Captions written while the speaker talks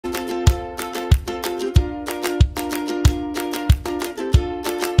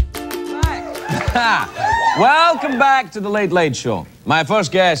Welcome back to the Late Late Show. My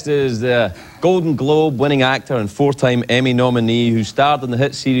first guest is the Golden Globe winning actor and four-time Emmy nominee who starred in the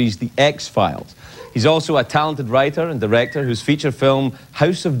hit series The X-Files. He's also a talented writer and director whose feature film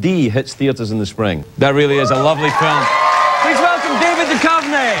House of D hits theatres in the spring. That really is a lovely film. Please welcome David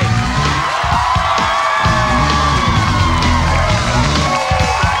Duchovny.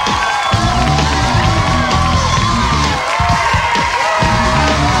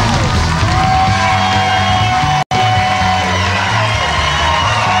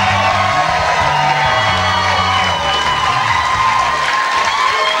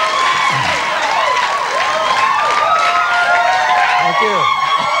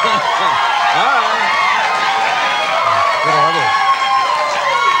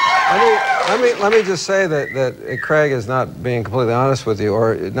 Let me just say that Craig is not being completely honest with you,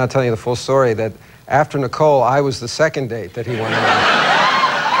 or not telling you the full story, that after Nicole, I was the second date that he went on. And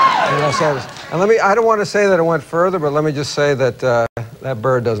I don't want to say that it went further, but let me just say that that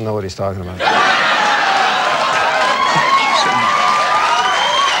bird doesn't know what he's talking about.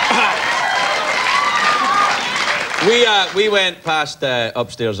 We went past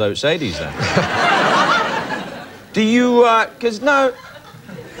upstairs outsideys then. Do you, because now...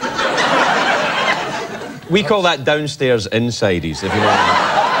 We call that downstairs insidies, if you know what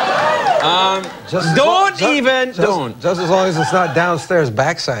I mean. Don't. Just as long as it's not downstairs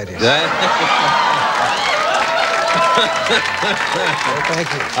backsidies.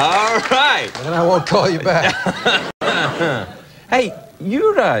 Thank you. All right. And I won't call you back. Hey,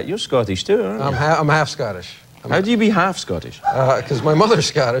 you're Scottish too, aren't you? I'm half Scottish. How do you be half Scottish? Because my mother's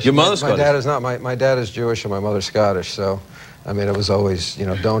Scottish. Your mother's Scottish? My dad is not. My dad is Jewish and my mother's Scottish, so... I mean, it was always, you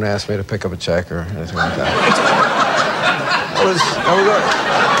know, don't ask me to pick up a check or anything like that.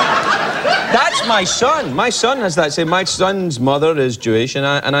 That's my son. My son has that same. My son's mother is Jewish and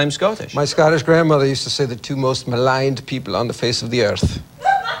I'm Scottish. My Scottish grandmother used to say the two most maligned people on the face of the earth.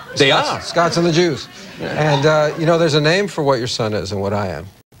 They are. Scots and the Jews. Yeah. And, you know, there's a name for what your son is and what I am.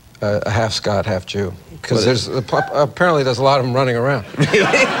 A half Scot, half Jew. Because apparently there's a lot of them running around.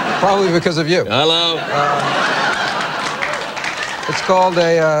 Really? Probably because of you. Hello. It's called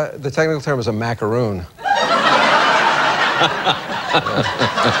the technical term is a macaroon. A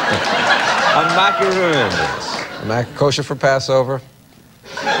macaroon. Kosher for Passover.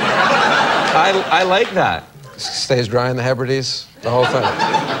 I like that. Stays dry in the Hebrides, the whole thing.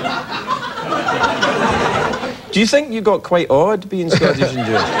 Do you think you got quite odd being Scottish and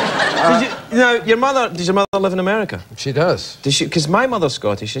Jewish? Now, does your mother live in America? She does. Does she? Because my mother's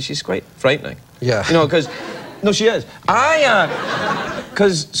Scottish and she's quite frightening. Yeah. You know, because... No, she is.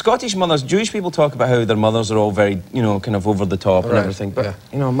 Because Scottish mothers, Jewish people talk about how their mothers are all very, you know, kind of over the top and everything. But, yeah.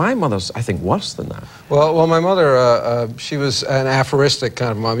 You know, my mother's, I think, worse than that. Well, my mother, she was an aphoristic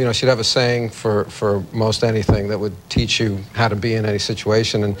kind of mom. You know, she'd have a saying for most anything that would teach you how to be in any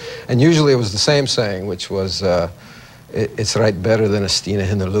situation. And usually it was the same saying, which was, it's right better than a Stina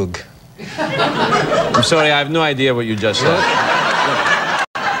in the lug. I'm sorry, I have no idea what you just said.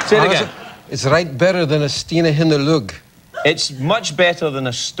 Say it again. It's right better than a Stina in the lug. It's much better than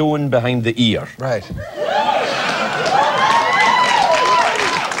a stone behind the ear. Right. So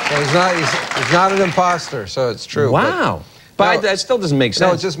he's not an imposter, so it's true. Wow. But that still doesn't make sense.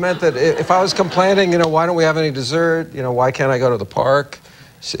 No, it just meant that if I was complaining, you know, why don't we have any dessert? You know, why can't I go to the park?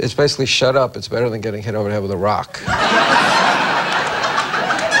 It's basically shut up. It's better than getting hit over the head with a rock.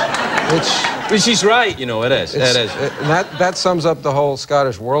 Which she's right, you know, it is. It is. That sums up the whole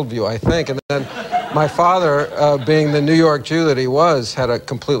Scottish worldview, I think. And then my father, being the New York Jew that he was, had a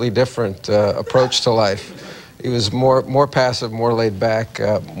completely different approach to life. He was more passive, more laid back,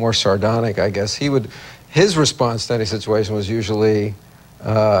 more sardonic, I guess. His response to any situation was usually,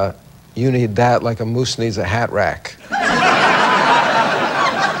 you need that like a moose needs a hat rack.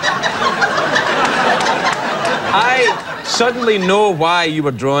 I suddenly know why you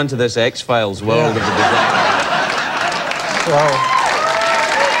were drawn to this X-Files world of the design.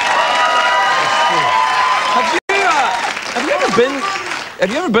 Have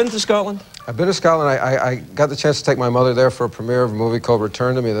you ever been to Scotland? I've been to Scotland. I got the chance to take my mother there for a premiere of a movie called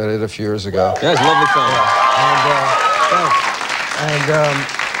Return to Me that I did a few years ago. Yeah, it's a lovely film. Yeah.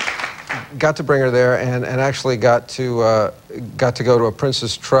 And got to bring her there, and actually got to go to a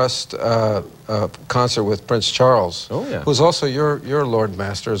Prince's Trust concert with Prince Charles. Oh yeah. Who's also your Lord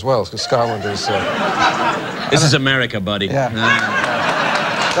Master as well. Because Scotland is. This is America, buddy. Yeah.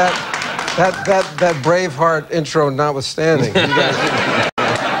 That Braveheart intro notwithstanding, you guys,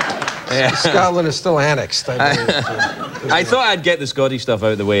 Scotland is still annexed, I believe. I thought I'd get the Scottish stuff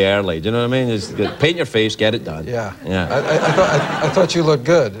out of the way early. Do you know what I mean? Just paint your face, get it done. Yeah. Yeah. I thought you looked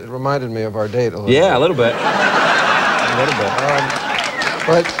good. It reminded me of our date a little bit. Yeah, a little bit. A little bit.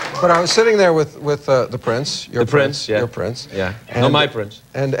 But I was sitting there with the Prince, your Prince, yeah. Your Prince. Yeah. And, Not my Prince.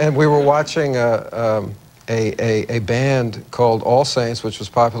 And we were watching a band called All Saints, which was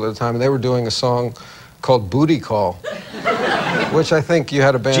popular at the time, and they were doing a song called Booty Call, which I think you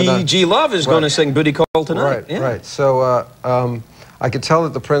had a band on. G. Love is going to sing Booty Call tonight. Right, yeah. right. So I could tell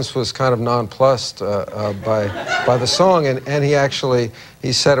that the Prince was kind of nonplussed by the song, and he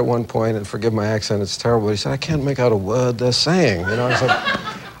said at one point, and forgive my accent, it's terrible, he said, I can't make out a word they're saying. You know,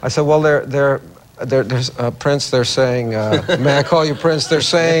 I said, well, there's Prince, they're saying, may I call you Prince? They're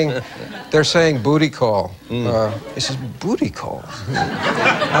saying booty call. He says, booty call?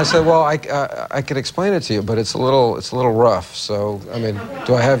 I said, well, I could explain it to you, but it's a little rough. So, I mean,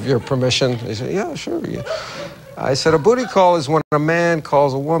 do I have your permission? He said, yeah, sure. Yeah. I said, a booty call is when a man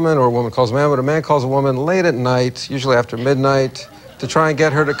calls a woman, or a woman calls a man, but a man calls a woman late at night, usually after midnight, to try and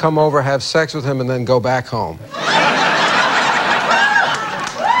get her to come over, have sex with him, and then go back home.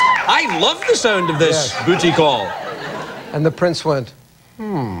 I love the sound of this booty call. And the Prince went,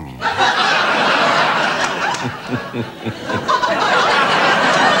 And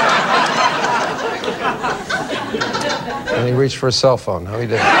he reached for his cell phone. No, he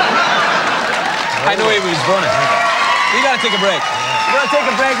didn't. I know he was going to. We got to take a break. We're going to take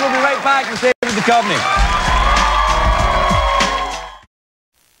a break. We'll be right back with David Duchovny.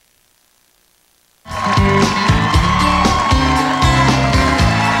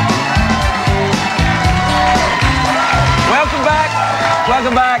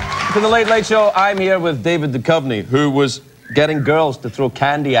 Welcome back to the Late Late Show. I'm here with David Duchovny, who was getting girls to throw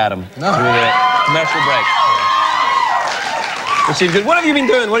candy at him through the commercial break. Which seems good. What have you been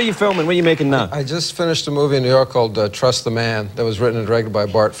doing? What are you filming? What are you making now? I just finished a movie in New York called Trust the Man that was written and directed by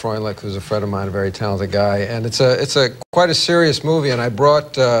Bart Freundlich, who's a friend of mine, a very talented guy. And it's quite a serious movie, and I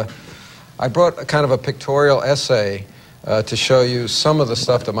brought kind of a pictorial essay to show you some of the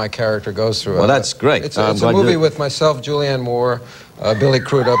stuff that my character goes through. Well, that's great. It's a movie with myself, Julianne Moore, Billy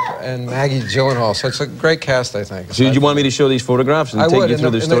Crudup, and Maggie Gyllenhaal. So it's a great cast, I think. So do you want me to show these photographs and take you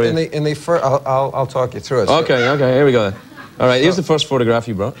through the story? I'll talk you through it. Okay, okay, here we go then. All right, here's the first photograph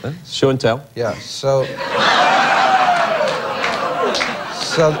you brought. Then. Show and tell. Yeah, so it's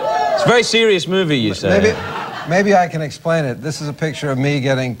a very serious movie, you say. Maybe I can explain it. This is a picture of me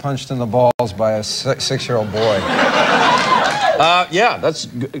getting punched in the balls by a six-year-old boy. Yeah, that's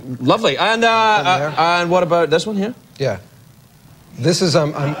lovely. And what about this one here? Yeah. This is,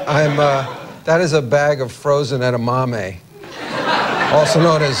 that is a bag of frozen edamame, also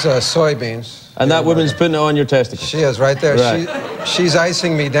known as soybeans. And that woman's putting it on your testicles. She is, right there. Right. She's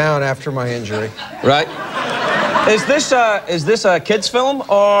icing me down after my injury. Right. Is this a kids' film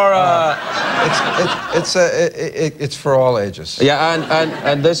or? It's for all ages. Yeah,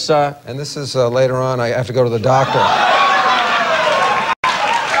 and this. And this is later on. I have to go to the doctor.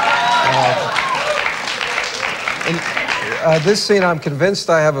 This scene, I'm convinced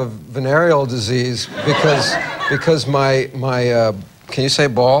I have a venereal disease because my can you say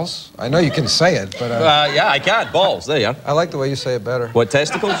balls? I know you can say it, but yeah, I can. Balls. There you are. I like the way you say it better. What,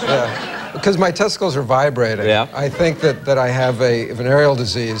 testicles? Yeah. Because my testicles are vibrating. Yeah. I think that I have a venereal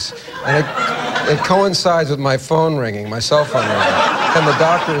disease, and it coincides with my phone ringing, my cell phone ringing. And the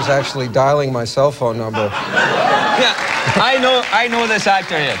doctor is actually dialing my cell phone number. Yeah, I know this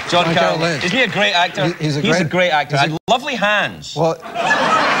actor here, John Carroll Lynch. Isn't he a great actor? He's a great actor. And lovely hands. Well,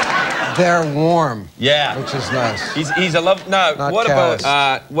 they're warm. Yeah. Which is nice. He's a love. Now, what about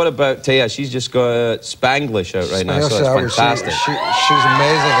Taya? She's just got Spanglish out right now, so it's fantastic. She's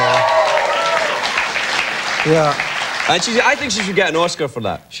amazing. Yeah. And I think she should get an Oscar for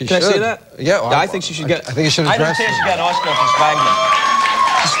that. Can I say that? Yeah. Well, I think she should get. I think you should address I don't think she should get an Oscar for Spanglish.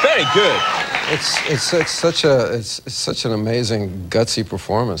 She's very good. It's such an amazing gutsy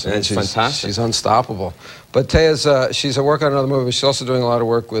performance. I mean, it's fantastic. She's unstoppable. But Taya's she's working on another movie. But she's also doing a lot of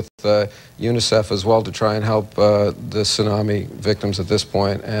work with UNICEF as well to try and help the tsunami victims at this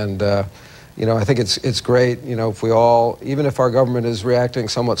point. And you know, I think it's great. You know, if we all, even if our government is reacting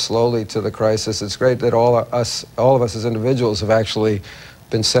somewhat slowly to the crisis, it's great that all of us as individuals have actually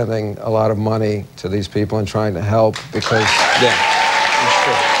been sending a lot of money to these people and trying to help because. Yeah.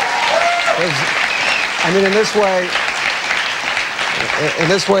 I mean, in this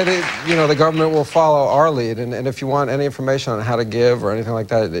way, the government will follow our lead. And if you want any information on how to give or anything like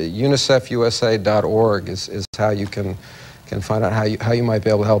that, unicefusa.org is how you can can find out how you might be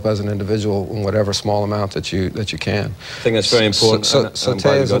able to help as an individual in whatever small amount that you can. I think that's very important. So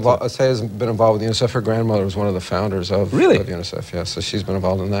Tay has been involved with UNICEF. Her grandmother was one of the founders of UNICEF. Yeah, so she's been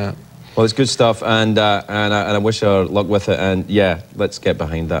involved in that. Well, it's good stuff, and I wish her luck with it. And yeah, let's get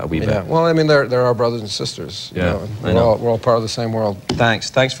behind that a wee bit. Yeah. Well, I mean, they're our brothers and sisters. You know, and we're all part of the same world.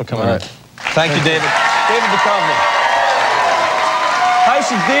 Thanks for coming in. Thank you, David. David Duchovny. House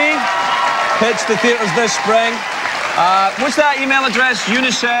of D, pitched to theatres this spring. What's that email address?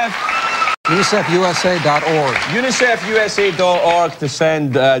 UNICEF. UNICEFUSA.org. UNICEFUSA.org to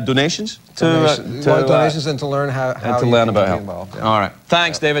send donations. Donations and to learn how to learn about help. Involved. Yeah. All right.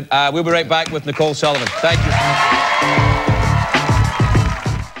 Thanks, David. We'll be right back with Nicole Sullivan. Thank you.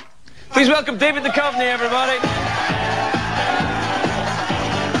 Please welcome David Duchovny, everybody.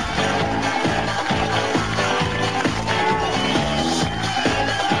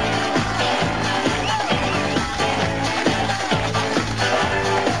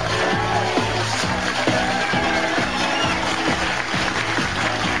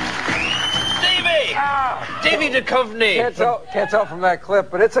 David Duchovny. Can't tell from that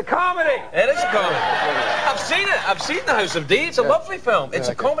clip, but it's a comedy. It is a comedy. I've seen it. I've seen The House of D. It's a lovely film. It's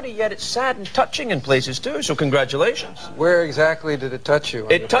a comedy, yet it's sad and touching in places too, so congratulations. Where exactly did it touch you?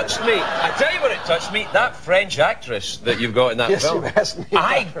 It touched me. I tell you what it touched me. That French actress that you've got in that film. Yes, you asked me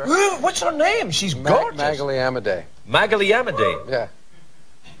about her. What's her name? She's gorgeous. Magali Amadei. Magali Amadei. Yeah.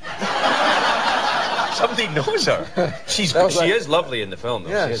 Somebody knows her. She is lovely in the film, though.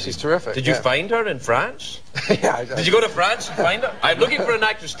 Yeah, she's terrific. Did you find her in France? Yeah. Did you go to France and find her? I'm looking for an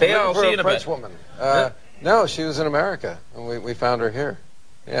actress, Taya. I'll see you in a bit. French woman. No, she was in America, and we found her here.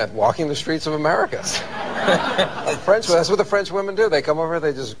 Yeah, walking the streets of America. That's what the French women do. They come over,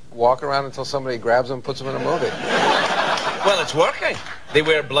 they just walk around until somebody grabs them and puts them in a movie. Well, it's working. They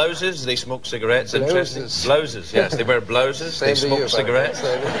wear blouses, they smoke cigarettes. Interesting. Blouses, yes. They wear blouses, they smoke cigarettes.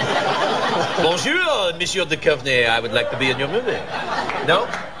 Bonjour, Monsieur Duchovny. I would like to be in your movie. No?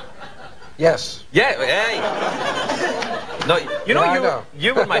 Yes. Yeah, hey. No,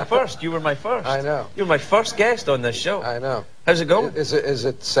 you were my first. You were my first. I know. You were my first guest on this show. I know. How's it going? Is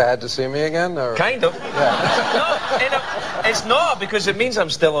it sad to see me again? Or? Kind of. Yeah. No, it's not, because it means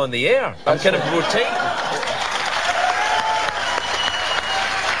I'm still on the air. I'm kind of rotating.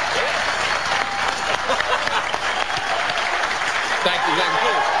 Thank you.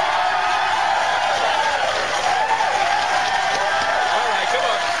 All right, come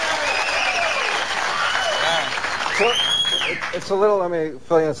on. It's a little,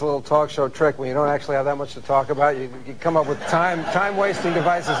 Philly, it's a little talk show trick. When you don't actually have that much to talk about, you come up with time-wasting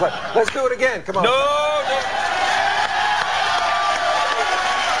devices like, let's do it again, come on. No.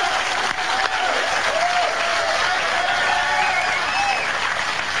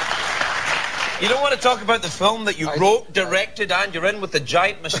 You don't want to talk about the film that you wrote, directed, and you're in with the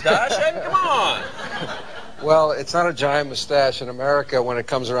giant moustache? Come on. Well, it's not a giant mustache. In America, when it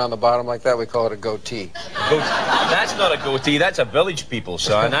comes around the bottom like that, we call it a goatee. That's not a goatee. That's a Village People,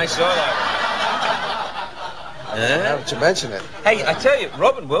 son. I saw that. Now that you mention it. Hey, I tell you,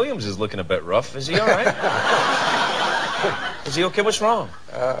 Robin Williams is looking a bit rough. Is he all right? Is he okay? What's wrong?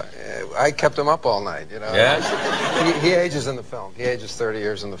 I kept him up all night, Yeah? He ages in the film. He ages 30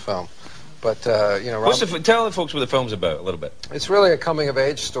 years in the film. But, tell the folks what the film's about a little bit. It's really a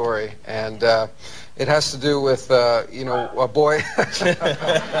coming-of-age story, and it has to do with, a boy...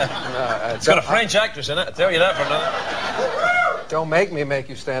 It's got a French actress in it, I'll tell you that for nothing. Don't make me make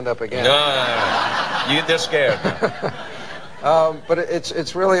you stand up again. No. They're scared. But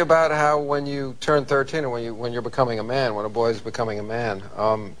it's really about how when you turn 13 or when you're becoming a man, when a boy is becoming a man,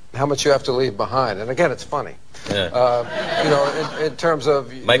 how much you have to leave behind. And again, it's funny. Yeah. In terms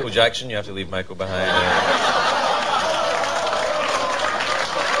of... Michael Jackson, you have to leave Michael behind.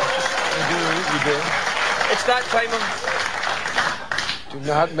 You do. It's that time of... Do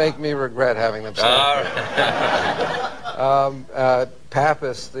not make me regret having them say that.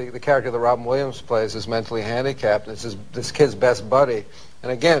 Pappas, the character that Robin Williams plays, is mentally handicapped, and it's this kid's best buddy.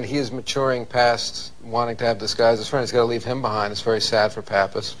 And again, he is maturing past wanting to have this guy as his friend. He's got to leave him behind. It's very sad for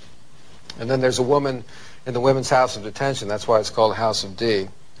Pappas. And then there's a woman in the women's house of detention. That's why it's called House of D.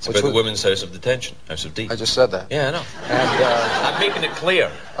 It's about the women's house of detention, House of D. I just said that. Yeah, I know. And I'm making it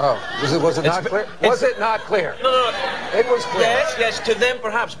clear. Oh, was it not clear? Was it not clear? No. It was clear. Yes, to them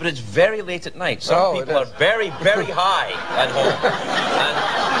perhaps, but it's very late at night. Some people are very, very high at home, and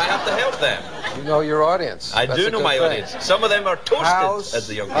I have to help them. You know your audience. I do know my audience. Some of them are toasted, as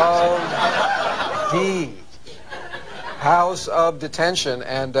the young people say. House of Detention,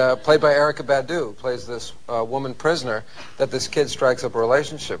 and played by Erykah Badu, plays this woman prisoner that this kid strikes up a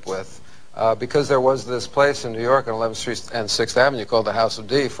relationship with. because there was this place in New York on 11th Street and 6th Avenue called the House of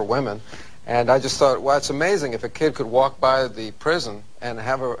D for women. And I just thought, well, it's amazing if a kid could walk by the prison and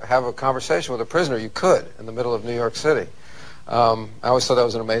have a conversation with a prisoner. You could in the middle of New York City. I always thought that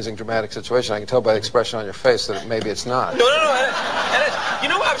was an amazing, dramatic situation. I can tell by the expression on your face that maybe it's not. No. You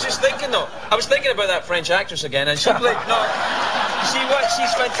know what I was just thinking, though? I was thinking about that French actress again, and she played... No, you see what?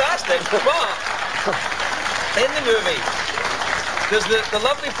 She's fantastic, but in the movie, there's the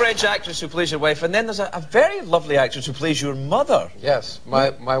lovely French actress who plays your wife, and then there's a very lovely actress who plays your mother. Yes,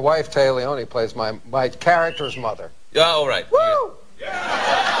 my wife, Taya Leone, plays my character's mother. Yeah, all right. Woo!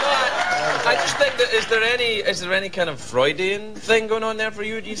 I just think that is there any kind of Freudian thing going on there for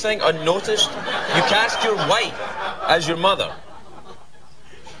you, do you think? Unnoticed? You cast your wife as your mother.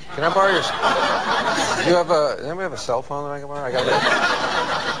 Can I borrow your... Does anybody have a cell phone that I can borrow? You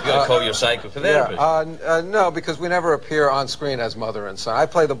gotta call your psychotherapist. Yeah, no, because we never appear on screen as mother and son. I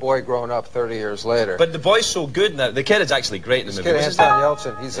play the boy grown up 30 years later. But the boy's so good now. The kid is actually great in the movie. This kid, Anton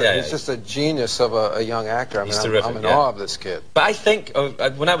Yelchin, he's just a genius of a young actor. I mean, I'm in awe of this kid. But I think,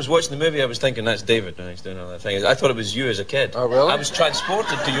 when I was watching the movie, I was thinking, that's David, and he's doing all that thing. I thought it was you as a kid. Oh, really? I was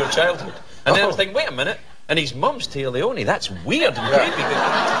transported to your childhood. And then I was thinking, wait a minute. And his mum's Taya Leone. That's weird and creepy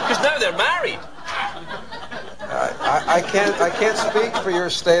because now they're married. I can't speak for your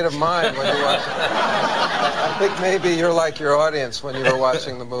state of mind when you watch it. I think maybe you're like your audience when you were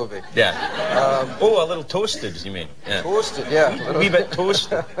watching the movie. Yeah. A little toasted, you mean? Yeah. Toasted, yeah. A wee bit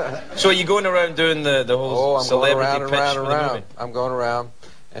toasted. So are you going around doing the whole celebrity pitch for the movie? I'm going around,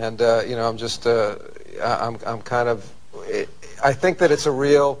 and you know, I'm just I'm kind of. I think that it's a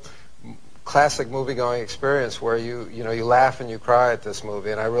real classic movie-going experience where you laugh and you cry at this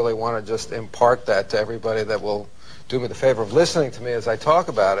movie, and I really want to just impart that to everybody that will do me the favor of listening to me as I talk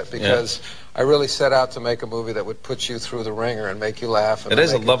about it, because I really set out to make a movie that would put you through the ringer and make you laugh. And it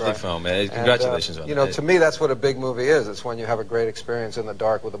is a lovely film, man. Congratulations on it. You know, to me, that's what a big movie is. It's when you have a great experience in the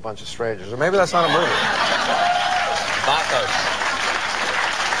dark with a bunch of strangers. Or maybe that's not a movie. Bathhouse.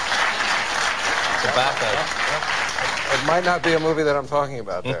 It's a bathhouse. It might not be a movie that I'm talking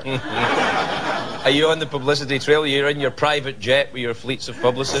about there. Are you on the publicity trail? You're in your private jet with your fleets of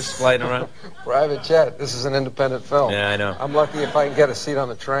publicists flying around? Private jet. This is an independent film. Yeah, I know. I'm lucky if I can get a seat on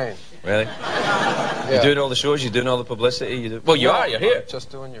the train. Really? Yeah. You're doing all the shows? You're doing all the publicity? Well, you are. You're here.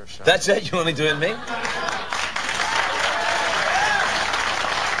 Just doing your show. That's it? You're only doing me?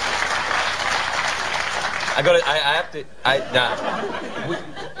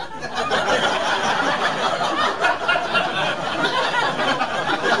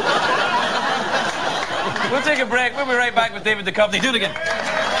 We'll take a break. We'll be right back with David Duchovny. Do it again.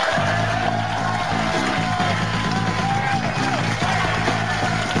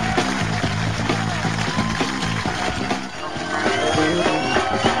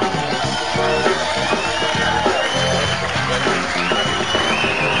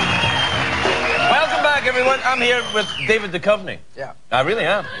 Welcome back, everyone. I'm here with David Duchovny. Yeah. I really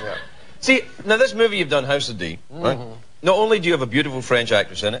am. Yeah. See, now this movie you've done, House of D, right? Not only do you have a beautiful French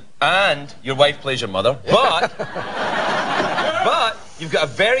actress in it, and your wife plays your mother, but you've got a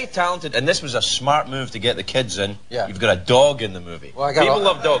very talented, and this was a smart move to get the kids in. Yeah. You've got a dog in the movie. Well, people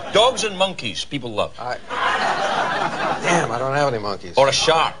love dogs. Dogs and monkeys, people love. Damn, I don't have any monkeys. Or a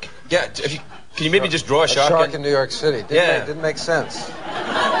shark. Yeah, can you maybe just draw a shark? A shark in New York City. Didn't make sense.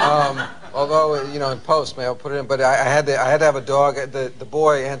 Although, you know, in post, maybe I'll put it in. But I had to have a dog. The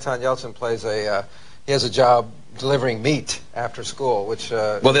boy, Anton Yelchin, plays he has a job delivering meat after scholl, which...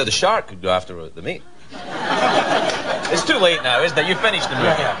 Well, the shark could go after the meat. It's too late now, isn't it? You finished the movie.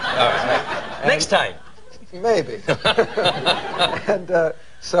 Yeah. All right. Next time. Maybe. And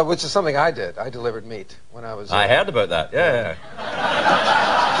so, which is something I did. I delivered meat when I was... I heard about that, yeah.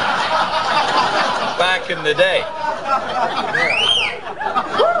 Back in the day. Yeah.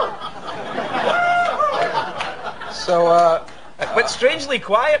 So, but strangely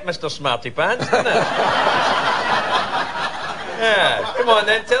quiet, Mr. Smarty Pants, isn't it? Yeah, come on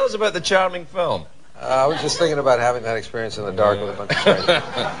then, tell us about the charming film. I was just thinking about having that experience in the dark with a bunch of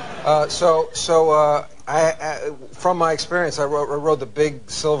strangers. From my experience, I rode the big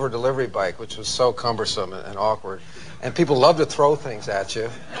silver delivery bike, which was so cumbersome and awkward. And people love to throw things at you.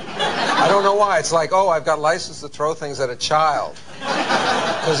 I don't know why. It's like, oh, I've got license to throw things at a child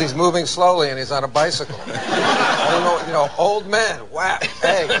because he's moving slowly and he's on a bicycle. I don't know, you know, old men, whap,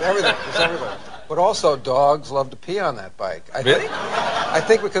 eggs, everything. It's everywhere. But also, dogs love to pee on that bike. Really? I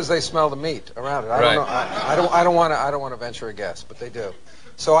think because they smell the meat around it. I don't know. I don't want to venture a guess, but they do.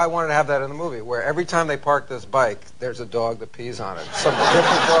 So I wanted to have that in the movie, where every time they park this bike, there's a dog that pees on it. Some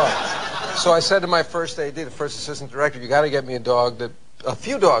different dog. So I said to my first AD, the first assistant director, you got to get me a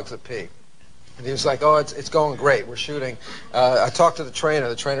few dogs that pee. And he was like, oh, it's going great. We're shooting. I talked to the trainer.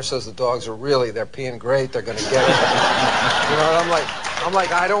 The trainer says the dogs are they're peeing great. They're going to get it. You know, and I'm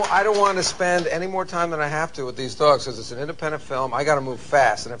like, I don't want to spend any more time than I have to with these dogs because it's an independent film. I got to move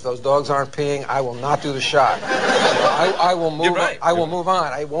fast. And if those dogs aren't peeing, I will not do the shot. I will move. Right. I will move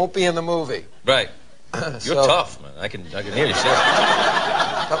on. I won't be in the movie. Right. You're tough, man. I can hear you say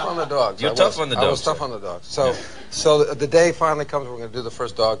that. Tough on the dogs. You're tough on the dogs. I was tough on the dogs. So the day finally comes. We're going to do the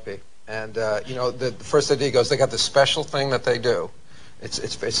first dog pee. And, you know, the first idea goes, they got this special thing that they do. It's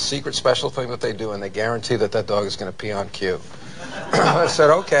a secret special thing that they do, and they guarantee that that dog is going to pee on cue. I said,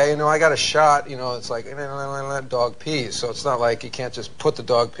 okay, you know, I got a shot. You know, it's like, dog pees. So it's not like you can't just put the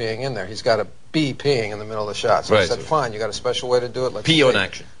dog peeing in there. He's got to be peeing in the middle of the shot. So I said, fine, you got a special way to do it. Let's pee on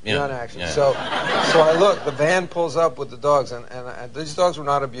action. Pee on action. Yeah. So I look, the van pulls up with the dogs, and these dogs were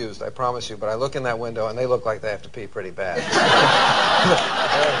not abused, I promise you, but I look in that window, and they look like they have to pee pretty bad.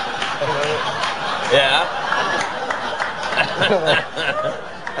 Yeah.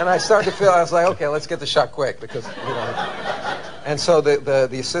 And I started to feel, I was like, okay, let's get the shot quick, because, you know. And so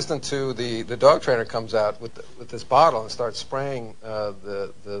the assistant to the dog trainer comes out with this bottle and starts spraying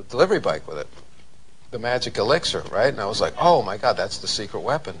the delivery bike with it, the magic elixir, right? And I was like, oh my God, that's the secret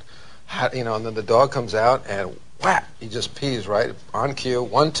weapon. You know, and then the dog comes out and whap, he just pees right on cue,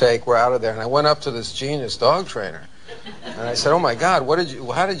 one take, we're out of there. And I went up to this genius dog trainer, and I said, oh my God, what did you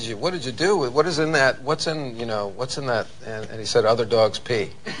do? What is in that? What's in that? And he said, other dogs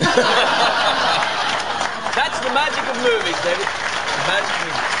pee. That's the magic of movies, David. The magic of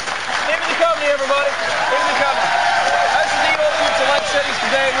movies. David Duchovny, everybody. David Duchovny. House of Evil, to Light Cities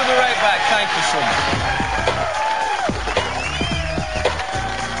today. We'll be right back. Thank you so much.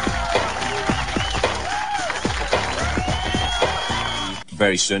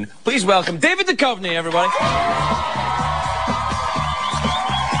 Very soon. Please welcome David Duchovny, everybody.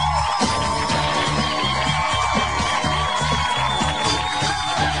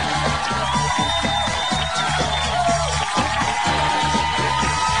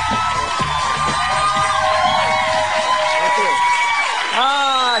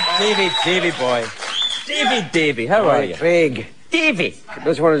 Davy boy. Davy, how are you? Craig. Davy. I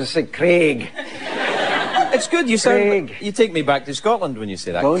just wanted to say Craig. It's good, you sound... You take me back to Scotland when you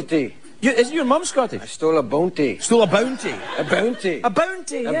say that. Bounty. Isn't your mum Scottish? I stole a bounty. Stole a bounty? A bounty. A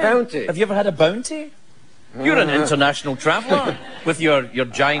bounty, yeah. A bounty. Have you ever had a bounty? You're an international traveller with your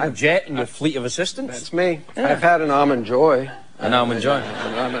giant jet and your fleet of assistants. That's me. Yeah. I've had an almond joy. An almond joy.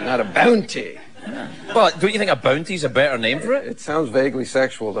 Not a bounty. Yeah. Well, don't you think a bounty's a better name for it? It sounds vaguely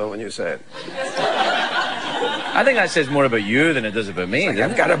sexual, though, when you say it. I think that says more about you than it does about me.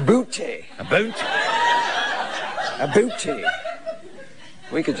 I've got a booty. A bounty. A booty.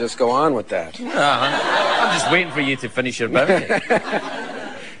 We could just go on with that. I'm just waiting for you to finish your bounty.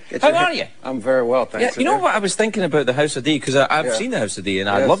 How are you? I'm very well, thanks. Yeah, you know what I was thinking about the House of D, because I've seen the House of D and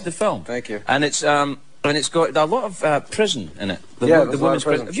I love the film. Thank you. And it's got a lot of prison in it. The women's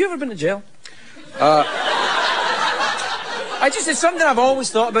prison. Have you ever been to jail? It's something I've always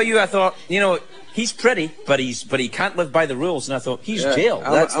thought about you. I thought, you know, he's pretty, but he can't live by the rules. And I thought, he's jail.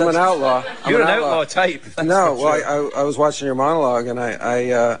 I'm an outlaw. You're an outlaw type. No, well, I was watching your monologue, and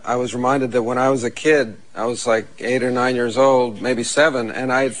I was reminded that when I was a kid, I was like 8 or 9 years old, maybe 7,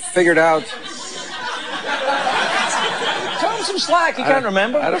 and I had figured out... Tell him some slack, you can't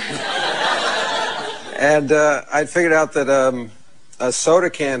remember. And I'd figured out that a soda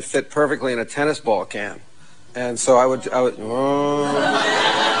can fit perfectly in a tennis ball can. And so I would they're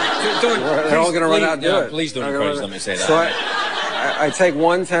all going to run out and do it. Please don't encourage them to say that. So I'd take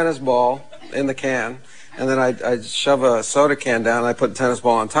one tennis ball in the can, and then I'd shove a soda can down, and I'd put the tennis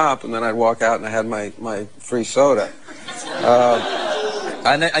ball on top, and then I'd walk out, and I had my free soda.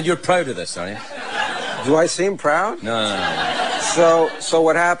 And you're proud of this, aren't you? Do I seem proud? No. So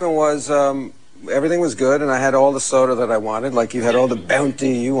what happened was... everything was good, and I had all the soda that I wanted, like you had all the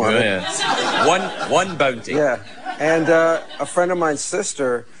bounty you wanted. Yeah. One bounty. Yeah. And a friend of mine's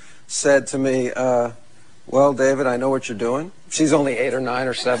sister said to me, well, David, I know what you're doing. She's only 8 or 9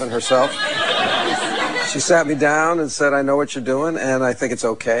 or 7 herself. She sat me down and said, I know what you're doing, and I think it's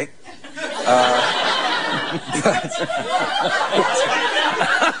okay.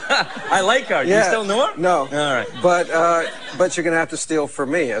 I like her. Yeah. You still know her? No. All right. But you're going to have to steal for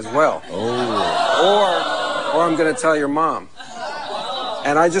me as well. Oh. Or I'm going to tell your mom.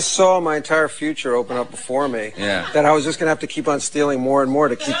 And I just saw my entire future open up before me. Yeah. That I was just going to have to keep on stealing more and more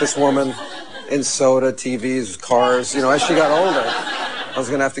to keep this woman in soda, TVs, cars. You know, as she got older, I was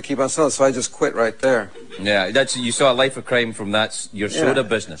going to have to keep on stealing. So I just quit right there. Yeah, you saw a life of crime from your soda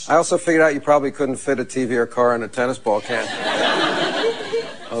business. I also figured out you probably couldn't fit a TV or car in a tennis ball can.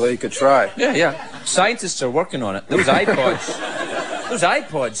 Although you could try. Yeah, yeah. Scientists are working on it. Those iPods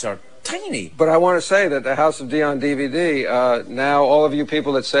are tiny. But I want to say that the House of D on DVD, now all of you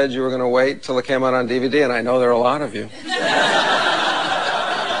people that said you were going to wait till it came out on DVD, and I know there are a lot of you.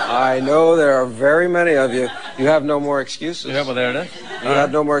 I know there are very many of you. You have no more excuses. Yeah, well, there it is. You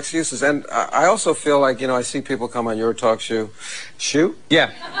have no more excuses. And I also feel like, you know, I see people come on Your Talk Shoe. Shoe?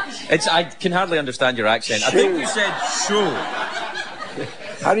 Yeah. I can hardly understand your accent. Shoe. I think you said shoe.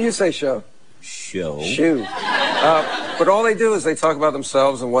 How do you say show? Show. Shoe. But all they do is they talk about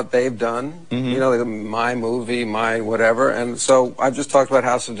themselves and what they've done. Mm-hmm. You know, my movie, my whatever. And so I've just talked about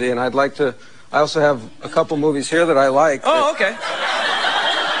House of D, and I'd like to... I also have a couple movies here that I like. Oh, okay.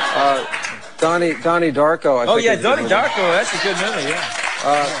 Donnie Darko, I think. Oh, yeah, Donnie Darko. That's a good movie, yeah.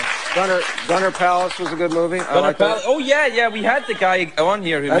 Gunner Palace was a good movie. Gunner Palace. Oh, yeah, yeah. We had the guy on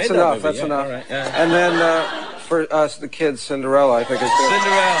here who made that movie. That's enough. Right, yeah. And then for us, the kids, Cinderella, I think is good.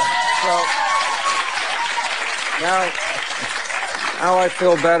 Cinderella. So now I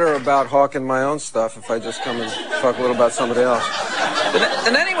feel better about hawking my own stuff if I just come and talk a little about somebody else.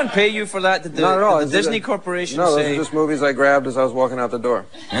 Did anyone pay you for that? Did Not at all. The Disney Corporation No, say... those are just movies I grabbed as I was walking out the door.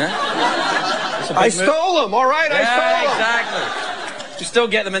 Yeah? I stole them, all right? I stole them. Exactly. You still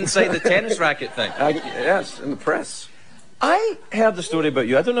get them inside the tennis racket thing. Yes, in the press. I heard the story about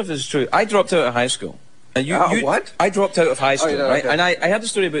you. I don't know if this is true. I dropped out of high school. And what? I dropped out of high school, yeah, right? okay. And I heard the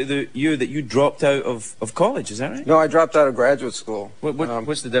story about you that you dropped out of college. Is that right? No, I dropped out of graduate school.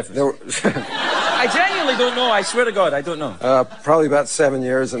 What's the difference? I genuinely don't know. I swear to God, I don't know. Probably about 7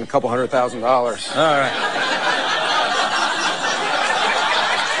 years and a couple $100,000. All right.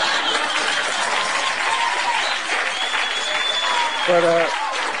 But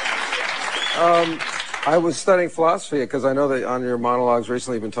I was studying philosophy because I know that on your monologues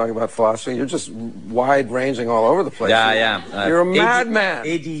recently you've been talking about philosophy. You're just wide-ranging all over the place. Yeah, I am. You're a madman.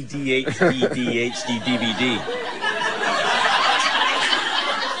 ADD, ADHD, DVD.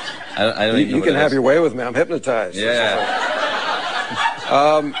 I don't even know you can have your way with me. I'm hypnotized. Yeah.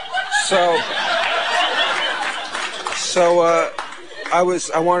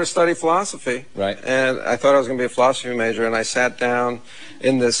 I wanted to study philosophy. Right. And I thought I was going to be a philosophy major, and I sat down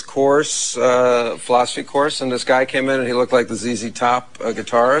in this course, philosophy course, and this guy came in and he looked like the ZZ Top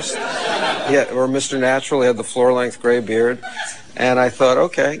guitarist. Or Mr. Natural. He had the floor-length gray beard. And I thought,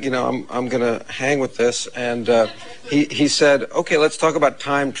 okay, you know, I'm going to hang with this. And he said, okay, let's talk about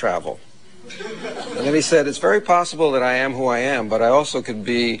time travel. And then he said, it's very possible that I am who I am, but I also could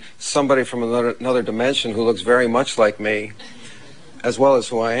be somebody from another dimension who looks very much like me, as well as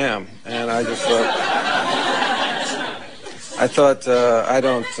who I am. And I just thought, I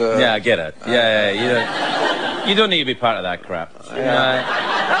don't... yeah, I get it. You don't need to be part of that crap.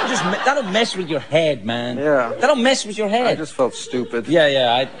 That'll mess with your head, man. Yeah. That'll mess with your head. I just felt stupid.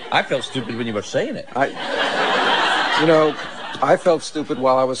 Yeah. I felt stupid when you were saying it. You know, I felt stupid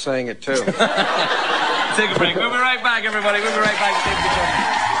while I was saying it, too. Take a break. We'll be right back, everybody. We'll be right back. Take the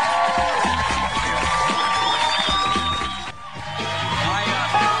break.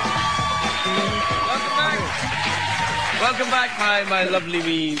 Welcome back, my lovely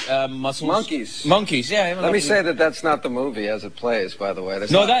wee muscles. Monkeys, yeah. Let me say that that's not the movie as it plays, by the way.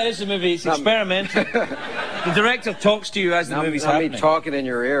 That is the movie. It's experimental. The director talks to you as the movie's happening. Not me talking in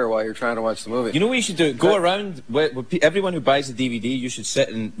your ear while you're trying to watch the movie. You know what you should do? Go around with everyone who buys the DVD. You should sit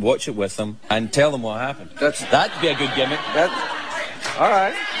and watch it with them and tell them what happened. That'd be a good gimmick. All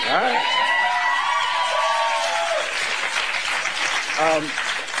right.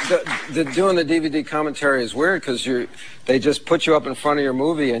 Doing the DVD commentary is weird because they just put you up in front of your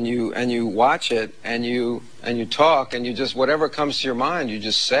movie and you watch it and you talk and you just whatever comes to your mind you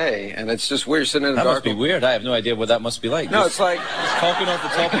just say, and it's just weird sitting in the dark. That must be weird. I have no idea what that must be like. No, it's like talking off the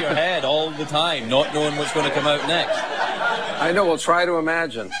top of your head all the time, not knowing what's going to come out next. I know. We'll try to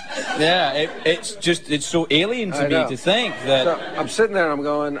imagine. Yeah, it's so alien to me to think that. So I'm sitting there and I'm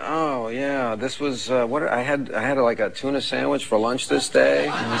going, oh yeah, this was what I had like a tuna sandwich for lunch this day,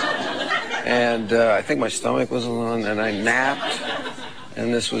 and I think my stomach was on, and I napped,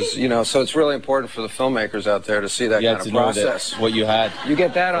 and this was, you know, so it's really important for the filmmakers out there to see that kind of process. What you had. You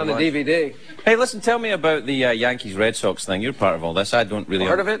get that on the DVD. Hey, listen, tell me about the Yankees Red Sox thing. You're part of all this. I don't really.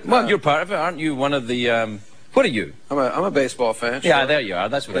 Part of it? Well, you're part of it, aren't you? One of the. What are you? I'm a baseball fan. Yeah, sure. There you are.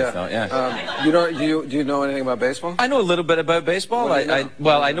 That's what I thought. Yeah. Do you know anything about baseball? I know a little bit about baseball. I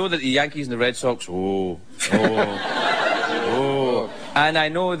know that the Yankees and the Red Sox. And I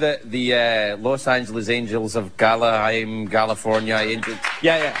know that the Los Angeles Angels of California Angels.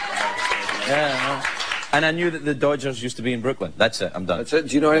 Yeah. And I knew that the Dodgers used to be in Brooklyn. That's it. I'm done. That's it?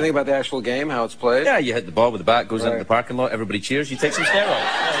 Do you know anything about the actual game, how it's played? Yeah, you hit the ball with the bat, goes into the parking lot, everybody cheers, you take some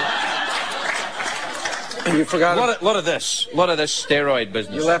steroids. You forgot A lot of this steroid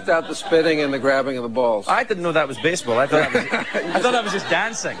business. You left out the spitting and the grabbing of the balls. I didn't know that was baseball. I thought that was just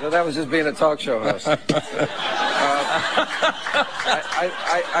dancing. No, that was just being a talk show host. I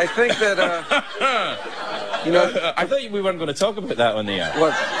think that, you know... I thought we weren't going to talk about that on the air.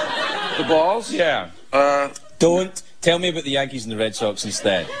 What? The balls? Yeah. Don't tell me about the Yankees and the Red Sox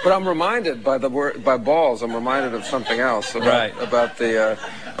instead. But I'm reminded by balls. I'm reminded of something else about the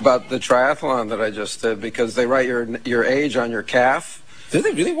triathlon that I just did, because they write your age on your calf. Do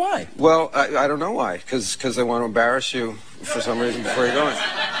they really? Why? Well, I don't know why. Because they want to embarrass you for some reason before you're going.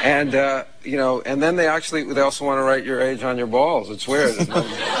 And you know, and then they also want to write your age on your balls. It's weird.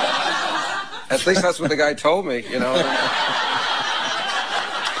 At least that's what the guy told me. You know.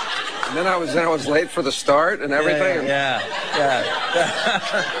 And then I was late for the start and everything. Yeah.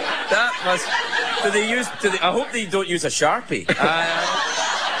 That must. I hope they don't use a Sharpie.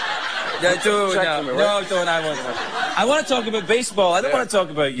 Don't. I want to talk about baseball. I don't want to talk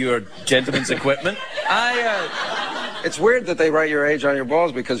about your gentleman's equipment. It's weird that they write your age on your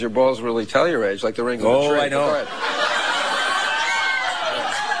balls, because your balls really tell your age, like the rings of the tree. Oh, I know.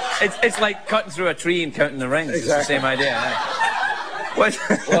 It's like cutting through a tree and counting the rings. Exactly. It's the same idea. What?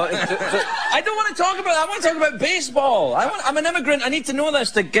 Well, I don't want to talk about that. I want to talk about baseball. I'm an immigrant. I need to know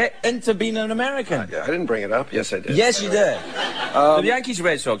this to get into being an American. Yeah, I didn't bring it up. Yes, I did. Yes, you did. The Yankees,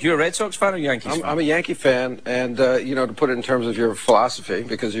 Red Sox. You're a Red Sox fan or Yankees fan? I'm a Yankee fan, and you know, to put it in terms of your philosophy,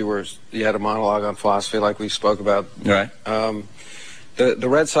 because you had a monologue on philosophy, like we spoke about. Right. The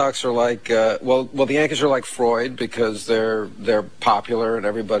Red Sox are like well, the Yankees are like Freud, because they're popular and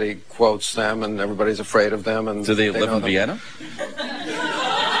everybody quotes them and everybody's afraid of them. And do they live in Vienna?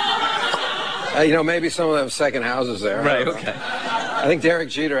 You know, maybe some of them have second houses there. Right. Okay. I think Derek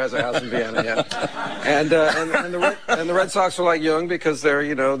Jeter has a house in Vienna. Yeah. And the Red Sox are like Jung, because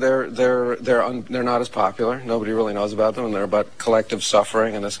they're not as popular. Nobody really knows about them, and they're about collective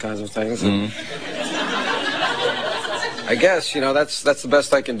suffering and this kinds of things. And I guess, you know, that's the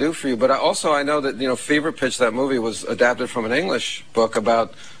best I can do for you. But I know that, you know, Fever Pitch, that movie, was adapted from an English book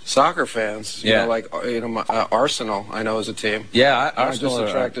about soccer fans. You know, like, you know, Arsenal, I know, is a team. Yeah, Arsenal. I'm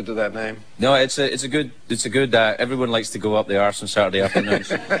just attracted to that name. No, it's a good. Everyone likes to go up the arse on Saturday afternoons.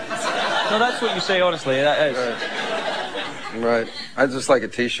 No, that's what you say, honestly. That is. Right. I just like a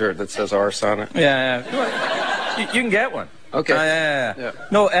T-shirt that says arse on it. Yeah. You can get one. Okay. Yeah.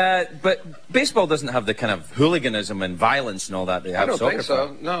 No, but baseball doesn't have the kind of hooliganism and violence and all that they have. I don't think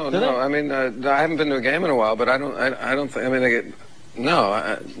so. No. I mean, I haven't been to a game in a while, but I don't think. I mean,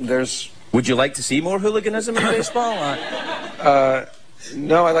 there's. Would you like to see more hooliganism in baseball?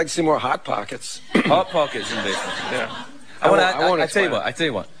 No, I'd like to see more hot pockets. Hot pockets in baseball. Yeah. I tell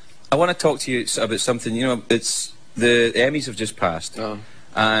you what. I want to talk to you about something. You know, it's the Emmys have just passed. Oh.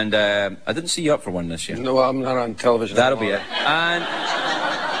 And I didn't see you up for one this year. No, I'm not on television. That'll be it. And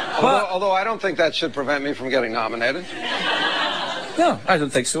although I don't think that should prevent me from getting nominated. No, I don't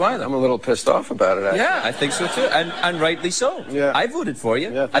think so either. I'm a little pissed off about it, actually. Yeah, I think so too, and rightly so. Yeah. I voted for you,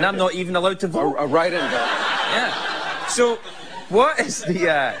 and I'm not even allowed to vote. A write-in vote. Yeah. So, what is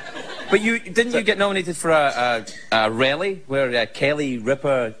the? But didn't you get nominated for a rally where Kelly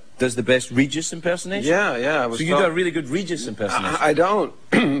Ripa does the best Regis impersonation? Yeah. So you do a really good Regis impersonation. I don't,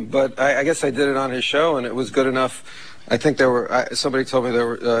 but I guess I did it on his show, and it was good enough. I think somebody told me there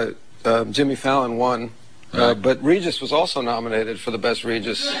were Jimmy Fallon won, but Regis was also nominated for the best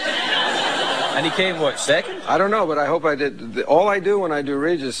Regis. And he came, what, second? I don't know, but I hope I did. All I do when I do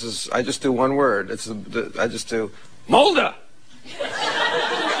Regis is I just do one word. I just do Mulder.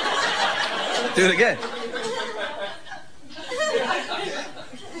 Do it again.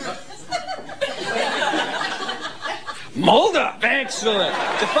 Mulder! Excellent.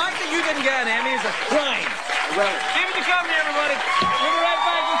 The fact that you didn't get an Emmy is a crime. Right. David Duchovny, everybody. We'll be right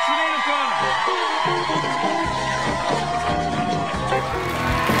back with Chronological.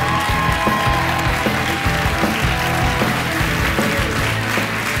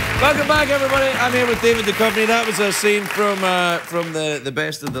 Welcome back, everybody. I'm here with David Duchovny. That was a scene from the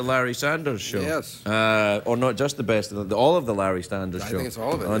best of the Larry Sanders Show. Yes. Or not just the best of all of the Larry Sanders Show. I think it's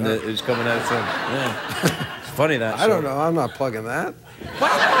all of it. It's coming out from. Yeah. It's funny that. I don't know. I'm not plugging that. Why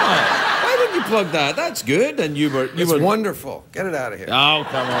not? Why didn't you plug that? That's good. And you were wonderful. Get it out of here. Oh,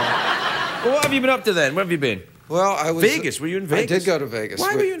 come on. Well, what have you been up to then? Where have you been? Well, I was... Vegas. Were you in Vegas? I did go to Vegas.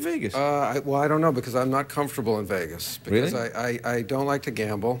 Why were you in Vegas? Well, I don't know, because I'm not comfortable in Vegas. Because really? I don't like to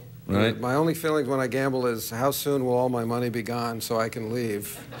gamble. Right. My only feeling when I gamble is how soon will all my money be gone so I can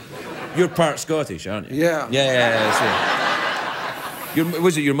leave. You're part Scottish, aren't you? Yeah.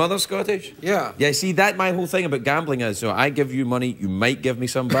 Was it your mother Scottish? Yeah. Yeah, see, that my whole thing about gambling is, so I give you money, you might give me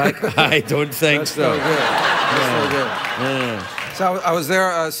some back. I don't think That's so. so good. That's so good. Yeah. So I was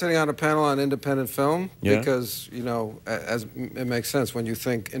there sitting on a panel on independent film Yeah. because, you know, as it makes sense, when you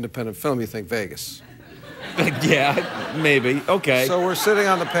think independent film, you think Vegas. Yeah, maybe. Okay. So we're sitting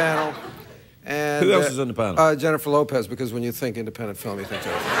on the panel. And, who else is on the panel? Jennifer Lopez, because when you think independent film, you think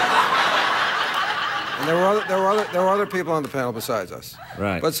Jennifer. And there were other people on the panel besides us.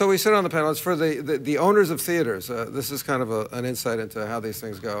 Right. But so we sit on the panel. It's for the owners of theaters. This is kind of an insight into how these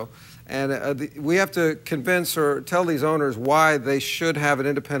things go. And we have to convince or tell these owners why they should have an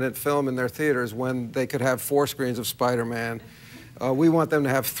independent film in their theaters when they could have 4 screens of Spider-Man. We want them to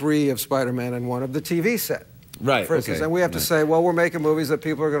have 3 of Spider-Man and 1 of the TV set. Right, For instance. okay. And we have to say, well, we're making movies that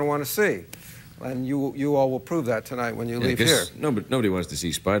people are going to want to see. And you all will prove that tonight when you leave here. Nobody wants to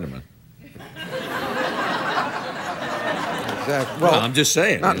see Spider-Man. Exactly. Well, I'm just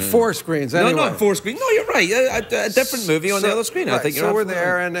saying. Not 4 screens, anyway. No, not 4 screens. No, you're right. A different movie on the other screen. Right, I think you're so we're absolutely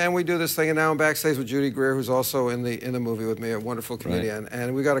there, right. and we do this thing, and now I'm backstage with Judy Greer, who's also in the movie with me, a wonderful comedian. Right.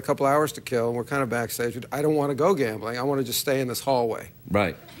 And we got a couple hours to kill, and we're kind of backstage. I don't want to go gambling. I want to just stay in this hallway.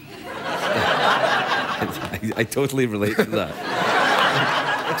 Right. I totally relate to that.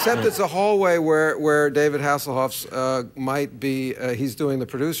 Except it's a hallway where David Hasselhoff's might be, he's doing the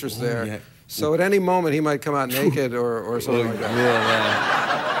producers there. Yeah. So at any moment, he might come out naked or something like that.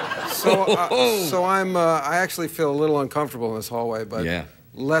 Yeah. So I actually feel a little uncomfortable in this hallway, but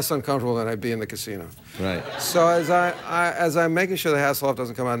less uncomfortable than I'd be in the casino. Right. So as I'm making sure that Hasselhoff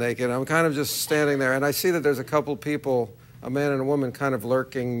doesn't come out naked, I'm kind of just standing there, and I see that there's a couple people, a man and a woman, kind of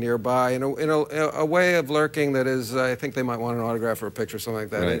lurking nearby, in a way of lurking that is, I think they might want an autograph or a picture or something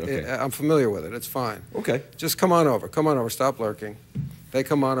like that. Right, okay. I'm familiar with it. It's fine. Okay. Just come on over. Come on over. Stop lurking. They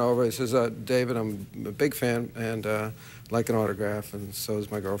come on over. He says, David, I'm a big fan and like an autograph, and so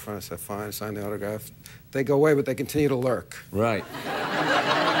is my girlfriend. I said, fine. I signed the autograph. They go away, but they continue to lurk. Right.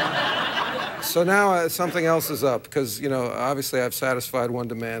 So now something else is up, because, you know, obviously I've satisfied one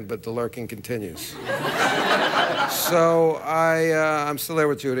demand, but the lurking continues. So I'm still there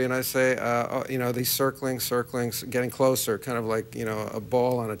with Judy, and I say, you know, these circling, getting closer, kind of like, you know, a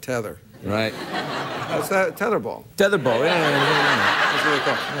ball on a tether. Right. What's that? Tetherball. Tetherball, yeah. That's what they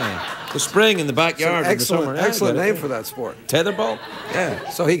call it. Yeah. The spring in the backyard in the summer. Excellent name for that sport. Tetherball? Yeah.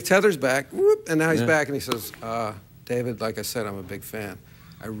 So he tethers back, whoop, and now he's back, and he says, David, like I said, I'm a big fan.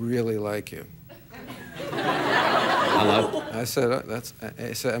 I really like you. Hello? I said,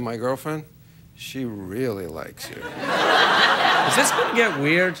 I said, and my girlfriend, she really likes you. Is this going to get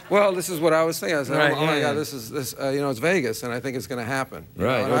weird? Well, this is what I was thinking. I said, right, oh my God, this, you know, it's Vegas, and I think it's going to happen.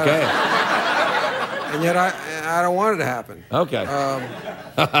 Right, know, okay. And yet I don't want it to happen. Okay.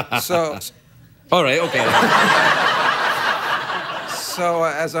 So. All right, okay. So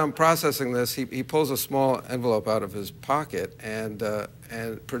as I'm processing this, he pulls a small envelope out of his pocket and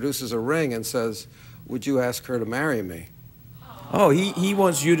produces a ring and says, "Would you ask her to marry me?" Oh, he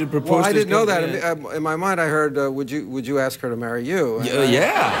wants you to propose. Well, I didn't know that. In my mind, I heard, "Would you ask her to marry you?"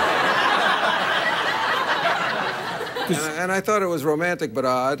 And I thought it was romantic but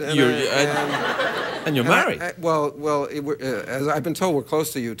odd. And you're married. Well, as I've been told, we're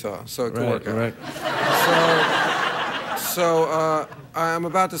close to Utah, so it could work out. Right. So I'm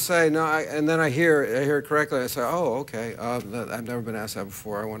about to say no, and then I hear it correctly. I say, "Oh, okay. I've never been asked that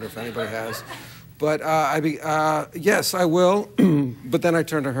before. I wonder if anybody has." But yes, I will. But then I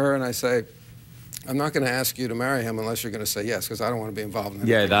turn to her and I say, "I'm not going to ask you to marry him unless you're going to say yes, because I don't want to be involved in it."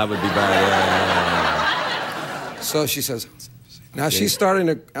 Yeah, that would be bad. So she says. Now she's starting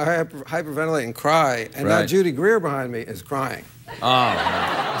to hyperventilate and cry, and now Judy Greer behind me is crying.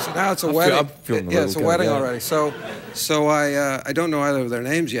 Oh. So now it's a wedding. It's a wedding already. So I don't know either of their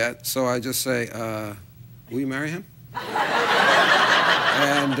names yet. So I just say, "Will you marry him?"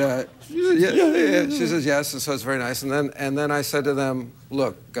 And she says yes. And so it's very nice. And then I said to them,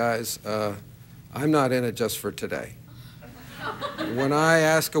 "Look, guys, I'm not in it just for today. When I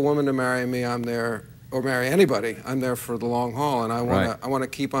ask a woman to marry me, I'm there." Or marry anybody, I'm there for the long haul, and I want to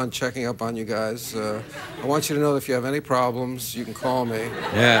keep on checking up on you guys. I want you to know that if you have any problems, you can call me.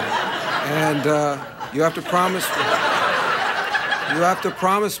 Yeah. And you have to promise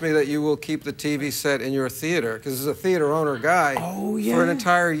me that you will keep the TV set in your theater, because as a theater owner guy, for an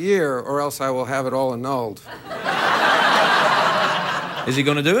entire year, or else I will have it all annulled. Is he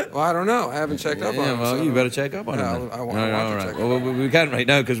going to do it? Well, I don't know. I haven't checked up on him. Well, you better check up on him. I want to check up on him. Well, we can't right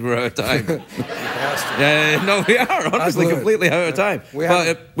now because we're out of time. No, we are honestly completely out of time. We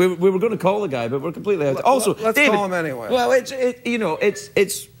were going to call the guy, but we're completely out of time. Also, let's David, call him anyway. Well, it's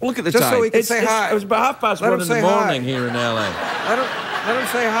look at the Just time. so he can say hi. It was about 1:30 in the morning here in LA. Let him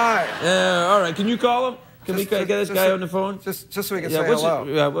say hi. All right, can you call him? Can we get this guy on the phone? Just so we can say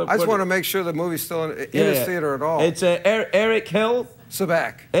hello. I just want to make sure the movie's still in his theater at all. It's Eric Hill.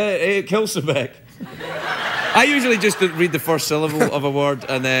 Sebek. Eric Hill Sebek. I usually just read the first syllable of a word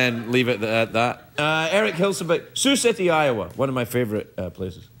and then leave it at that. Eric Hill Sebek. Sioux City, Iowa. One of my favorite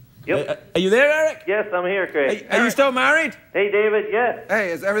places. Yep. Are you there, Eric? Yes, I'm here, Craig. Are you still married? Hey, David, yes.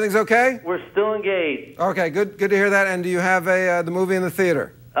 Hey, everything's okay? We're still engaged. Okay, good to hear that. And do you have the movie in the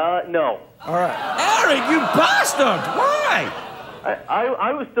theater? No. All right. Eric, you bastard! Why?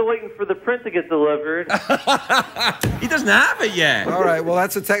 I was still waiting for the print to get delivered. He doesn't have it yet. All right, well,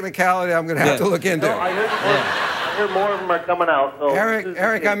 that's a technicality I'm going to have to look into. No, I heard more of them are coming out. So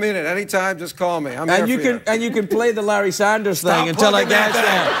Eric, I mean it. Anytime, just call me. I'm here for you. And you can play the Larry Sanders thing until I get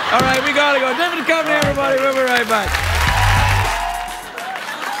there. All right, we got to go. David Duchovny, everybody. We'll be right back.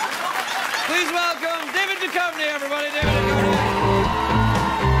 Please welcome David Duchovny, everybody. David Duchovny.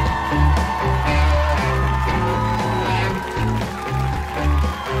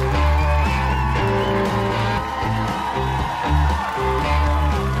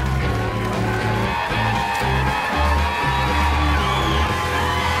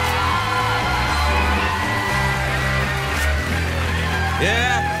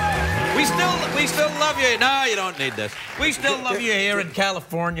 Yeah, we still love you. No, you don't need this. We still love you here in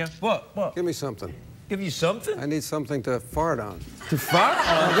California. What? Give me something. Give you something? I need something to fart on. To fart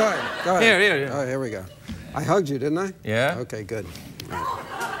on? Go ahead. Go ahead. Here. Oh, here we go. I hugged you, didn't I? Yeah. Okay, good.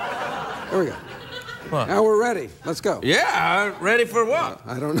 Right. Here we go. What? Now we're ready. Let's go. Yeah, ready for what?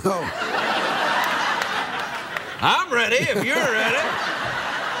 I don't know. I'm ready if you're ready.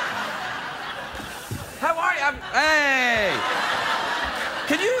 How are you? Hey!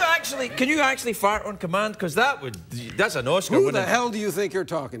 Can you actually fart on command? Because that's an Oscar. Who the hell do you think you're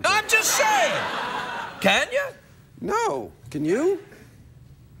talking to? I'm just saying. Can you? No. Can you?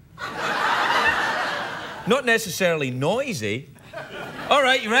 Not necessarily noisy. All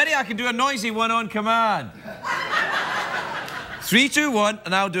right, you ready? I can do a noisy one on command. 3, 2, 1,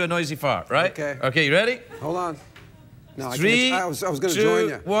 and I'll do a noisy fart, right? Okay. Okay, you ready? Hold on. No, 3, I was going to join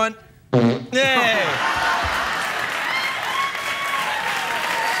you. 2, 1. Hey!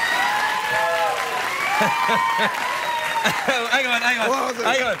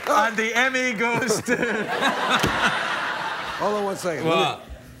 hang on. And the Emmy goes to... Hold on 1 second. What?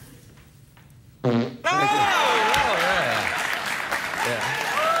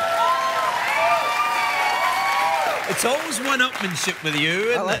 It's always one-upmanship with you,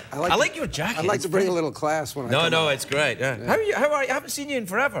 isn't it? I like your jacket. I'd like to bring a little class when I come No, out. it's great. Yeah. How are you? I haven't seen you in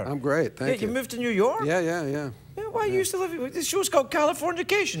forever. I'm great, thank you. You moved to New York? Yeah. Why you used to live... This show's called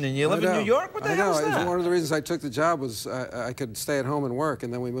Californication, and you live in New York? What the hell is that? I know. One of the reasons I took the job was I could stay at home and work,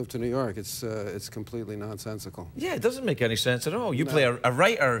 and then we moved to New York. It's completely nonsensical. Yeah, it doesn't make any sense at all. You play a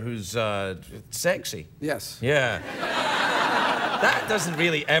writer who's sexy. Yes. Yeah. That doesn't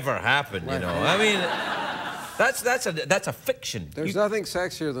really ever happen, you know. I mean, that's a fiction. There's nothing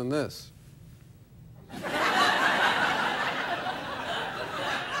sexier than this.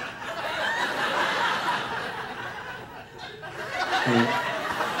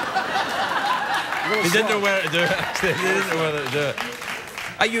 He didn't know where to do it. He didn't know where to do it.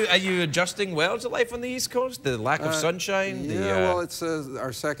 Are you adjusting well to life on the East Coast? The lack of sunshine? Yeah, well, it's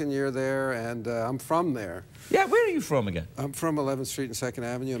our second year there, and I'm from there. Yeah, where are you from again? I'm from 11th Street and 2nd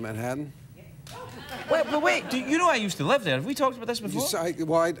Avenue in Manhattan. Wait, you know I used to live there. Have we talked about this before?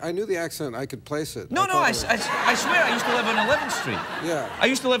 I knew the accent. I could place it. No, I swear I used to live on 11th Street. Yeah. I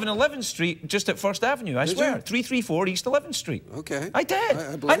used to live on 11th Street just at 1st Avenue. I swear. 334 East 11th Street. Okay. I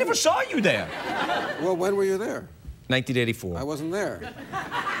did. I never saw you there. Well, when were you there? 1984. I wasn't there.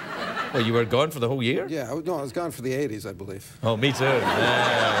 Well, you were gone for the whole year? Yeah, I was gone for the 80s, I believe. Oh, me too.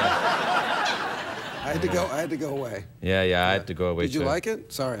 Yeah. I had to go away. Yeah, I had to go away too. Did you like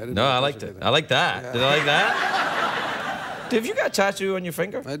it? Sorry, I didn't. No, I liked it. I like that. Yeah. Did I like that? Have you got a tattoo on your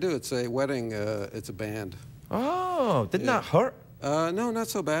finger? I do. It's a wedding. It's a band. Oh, didn't that hurt? No, not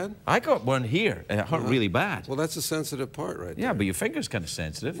so bad. I got one here, and it hurt really bad. Well, that's a sensitive part right there. Yeah, but your finger's kind of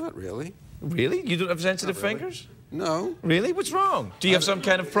sensitive. Not really. Really? You don't have sensitive fingers? No. Really? What's wrong? Do you have some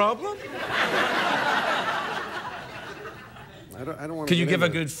kind of problem? I don't want to. Can you give a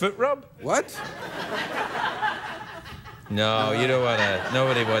good foot rub? What? No, you don't want to.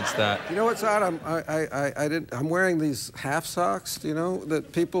 Nobody wants that. You know what's odd? I'm wearing these half socks. Do you know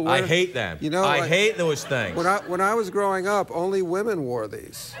that people wear? I hate them. You know, I hate those things. When I was growing up, only women wore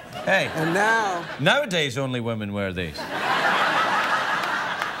these. Hey. And now. Nowadays, only women wear these.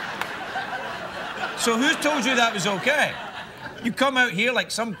 So who told you that was okay? You come out here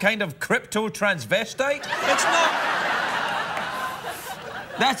like some kind of crypto transvestite? It's not.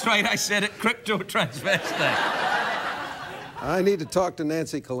 That's right, I said it, crypto transvestite. I need to talk to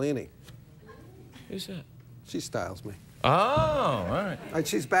Nancy Collini. Who's that? She styles me. Oh, all right.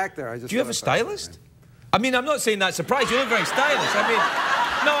 She's back there. Do you have a stylist? I mean, I'm not saying that surprised. You look very stylish. I mean,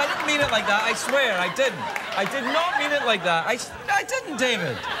 no, I didn't mean it like that. I swear, I didn't. I did not mean it like that. I didn't,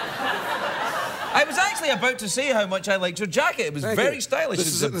 David. I was actually about to say how much I liked your jacket. It was very stylish.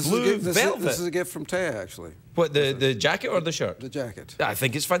 It's a blue velvet. This is a gift from Taya, actually. What, the jacket or the shirt? The jacket. I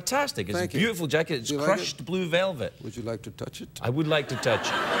think it's fantastic. It's a beautiful jacket. It's crushed blue velvet. Would you like to touch it? I would like to touch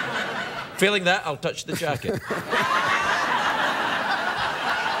it. Failing that, I'll touch the jacket.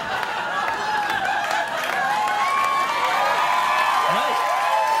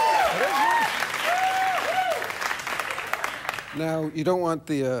 Now, you don't want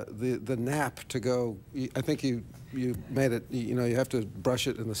the nap to go. I think you made it. You know, you have to brush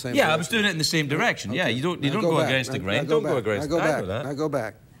it in the same. Yeah, direction. I was doing it in the same direction. Okay. Yeah, you don't go against the grain. Don't go against. I go back. I go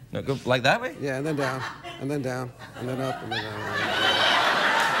back. No, go like that way. Yeah, and then down, and then down, and then up, and then down.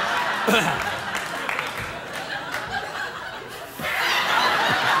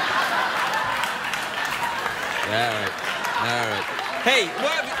 All right. Hey,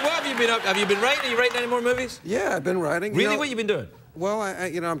 what have you been up? Have you been writing? Are you writing any more movies? Yeah, I've been writing. Really, what you been doing? Well,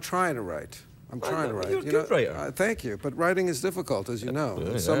 I'm trying to write. I'm trying to write. You're a good writer. Thank you, but writing is difficult, as you know.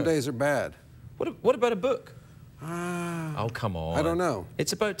 And some days are bad. What about a book? Oh, come on. I don't know.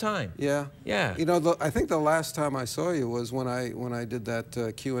 It's about time. Yeah. Yeah. You know, I think the last time I saw you was when I did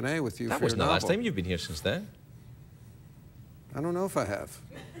that Q&A with you for your novel. That wasn't the last time. You've been here since then. I don't know if I have.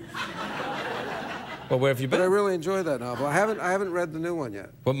 Well, where have you been? But I really enjoyed that novel. I haven't read the new one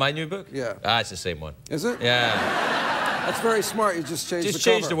yet. What, my new book? Yeah. Ah, it's the same one. Is it? Yeah. That's very smart. You just changed the cover.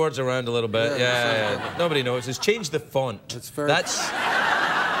 Change the words around a little bit. Yeah. Nobody knows. Just change the font. It's very. That's.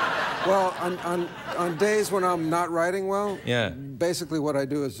 Well, on days when I'm not writing well. Yeah. Basically, what I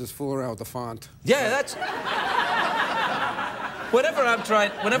do is just fool around with the font. Yeah, that's. Whenever I'm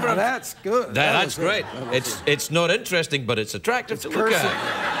trying. Whenever I'm. That's good. That's great. It's not interesting, but it's attractive to look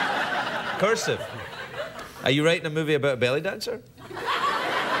at. Cursive. Are you writing a movie about a belly dancer?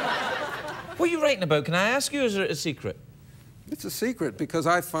 What are you writing about? Can I ask you, or is it a secret? It's a secret because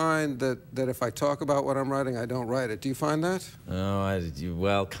I find that if I talk about what I'm writing, I don't write it. Do you find that? Oh,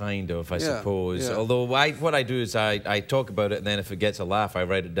 well, kind of, I suppose. Yeah. Although what I do is I talk about it, and then if it gets a laugh, I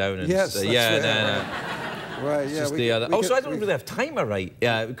write it down. And yes, right. Right, yeah. Also, I don't really have time to write.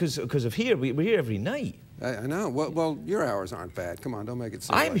 Yeah, because of here, we're here every night. I know. Well, your hours aren't bad. Come on, don't make it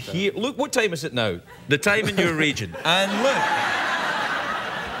seem I'm like here. That. Look, what time is it now? The time in your region. And look.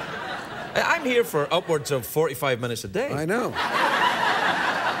 I'm here for upwards of 45 minutes a day. I know.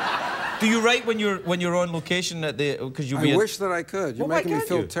 Do you write when you're on location at the? Because you. I wish that I could. You're making me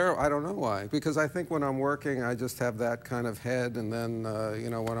feel you? terrible. I don't know why. Because I think when I'm working, I just have that kind of head, and then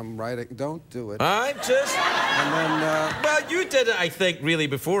you know, when I'm writing, don't do it. I'm just. And then. Well, you did it, I think, really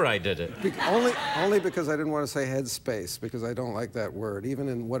before I did it. Only because I didn't want to say head space, because I don't like that word, even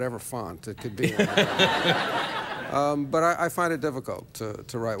in whatever font it could be. But I find it difficult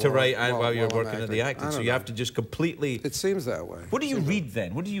to write. While you're working at the acting, so you have to just completely. It seems that way. What do you read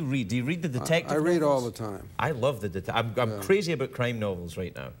then? What do you read? Do you read the detective? I read novels? all the time. I love the detective. I'm crazy about crime novels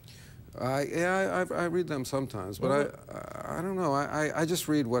right now. I read them sometimes, but I don't know. I just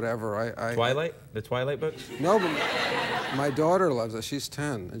read whatever. Twilight? The Twilight books? No, but my daughter loves it. She's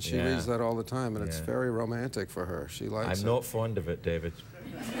 10, and she reads that all the time, and it's very romantic for her. She likes it. I'm not fond of it, David.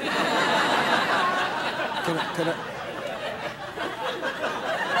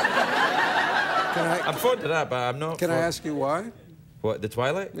 I'm fond of that, but I'm not. Can I ask you why? What, the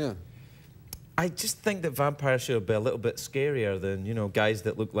Twilight? Yeah. I just think that vampires should be a little bit scarier than, you know, guys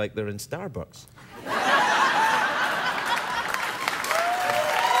that look like they're in Starbucks.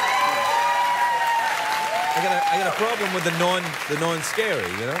 I got a problem with the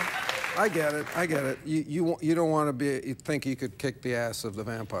non-scary, you know? I get it. You don't want to you think you could kick the ass of the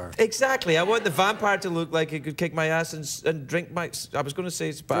vampire. Exactly. I want the vampire to look like he could kick my ass and drink my. I was going to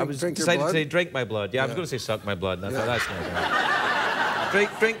say, but I was decided to say drink my blood. Yeah, I was going to say suck my blood. And I thought that's not right.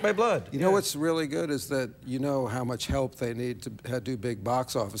 Drink my blood. You know what's really good is that you know how much help they need to do big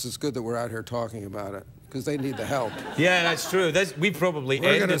box office. It's good that we're out here talking about it because they need the help. Yeah, that's true. We probably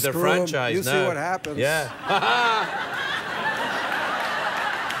ended their franchise now. You see what happens. Yeah.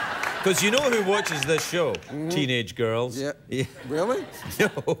 Because you know who watches this show? Teenage girls. Yeah. Yeah. Really?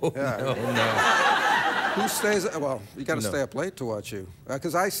 No, Yeah. no. Who stays? Well, you got to stay up late to watch you.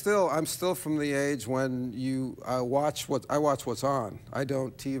 Because I'm still from the age when I watch what's on. I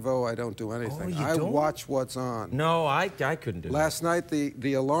don't TiVo. I don't do anything. Oh, you I don't? watch what's on. No, I couldn't do that. Last night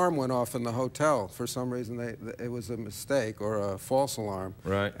the alarm went off in the hotel for some reason. It was a mistake or a false alarm.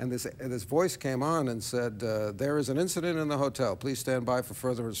 Right. And this voice came on and said, "There is an incident in the hotel. Please stand by for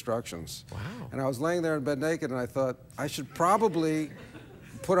further instructions." Wow. And I was laying there in bed naked, and I thought I should probably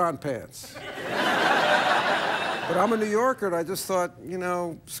put on pants. But I'm a New Yorker, and I just thought, you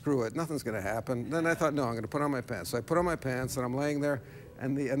know, screw it, nothing's going to happen. Then I thought, no, I'm going to put on my pants. So I put on my pants, and I'm laying there,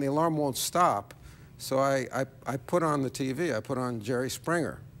 and the alarm won't stop. So I put on the TV. I put on Jerry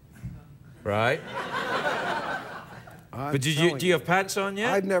Springer. Right. But do you have pants on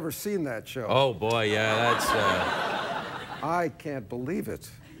yet? I'd never seen that show. Oh boy, yeah, that's. I can't believe it.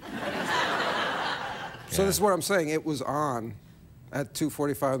 So this is what I'm saying. It was on at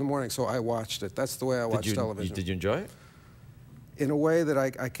 2:45 in the morning, so I watched it. That's the way I watch television. Did you enjoy it? In a way that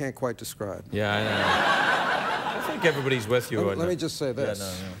I can't quite describe. Yeah, I know. I think everybody's with you. Let me just say this. Yeah,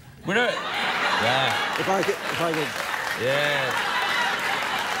 no. We're not. Yeah. If I could. Yeah.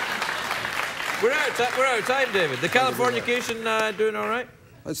 We're out of time, David. The Californication doing all right?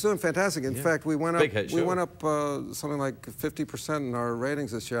 It's doing fantastic. In fact, we went up something like 50% in our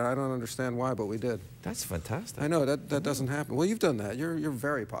ratings this year. I don't understand why, but we did. That's fantastic. I know that doesn't happen. Well, you've done that. You're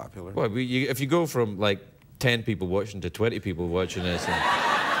very popular. Well, if you go from like 10 people watching to 20 people watching this,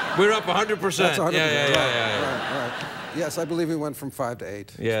 we're up 100%. That's 100%. Yeah. Right. Yes, I believe we went from 5 to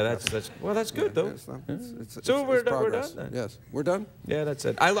 8. Yeah, that's good though. So we're done then. Yes, we're done. Yeah, that's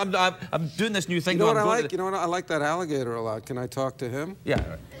it. I'm doing this new thing. You know what I like? You know what I like that alligator a lot. Can I talk to him? Yeah.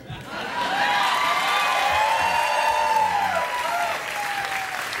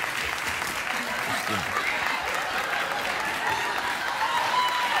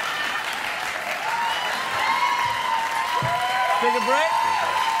 Take a break?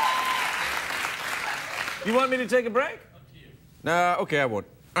 You want me to take a break? Up to you. No, okay, I won't.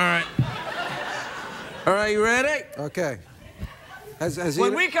 All right. All right, you ready? Okay.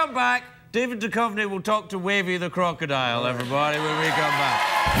 When we come back, David Duchovny will talk to Wavy the crocodile, everybody, when we come back.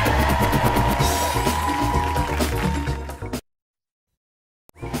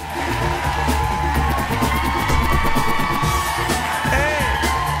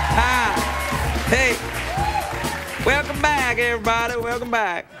 Hey. Welcome back, everybody. Welcome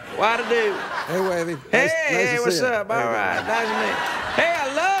back. What to do? Hey, Wavy. Hey, what's up? All right, nice to meet you. Hey,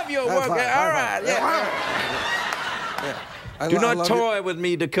 I love your work. All right, yeah. Do not toy with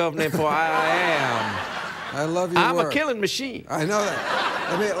me, Duchovny, for I am. I love your I'm work. a killing machine. I know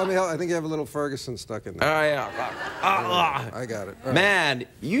that. Let me help. I think you have a little Ferguson stuck in there. Oh, yeah. I got it. Right. Man,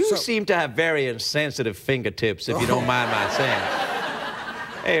 you seem to have very insensitive fingertips, if you don't mind my saying.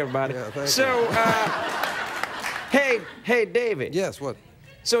 Hey, everybody. Yeah, thank you. Hey, David. Yes, what?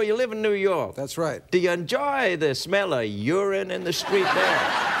 So you live in New York. That's right. Do you enjoy the smell of urine in the street there?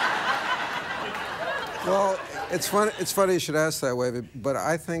 Well, it's funny you should ask that, Wavy, but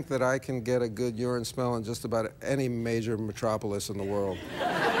I think that I can get a good urine smell in just about any major metropolis in the world.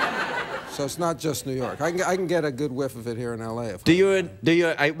 So it's not just New York. I can get a good whiff of it here in L.A.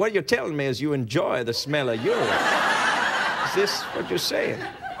 What you're telling me is you enjoy the smell of urine. Is this what you're saying?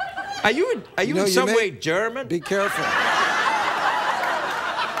 Are you in some way German? Be careful.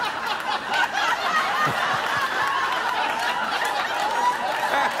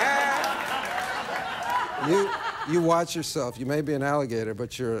 You watch yourself. You may be an alligator,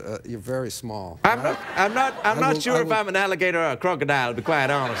 but you're very small. I'm not sure if I'm an alligator or a crocodile, to be quite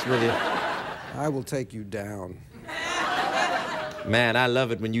honest with you. I will take you down. Man, I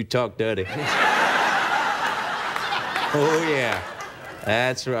love it when you talk dirty. Oh yeah,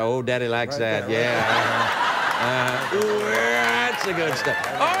 that's right. Oh, Daddy likes that. Yeah. That's the good stuff.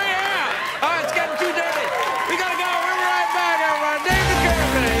 Oh yeah. Oh, it's getting too dirty. We gotta go. We'll be right back, everybody. David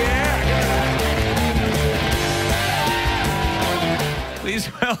Duchovny. Yeah. Please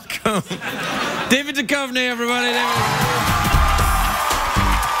welcome David Duchovny, everybody.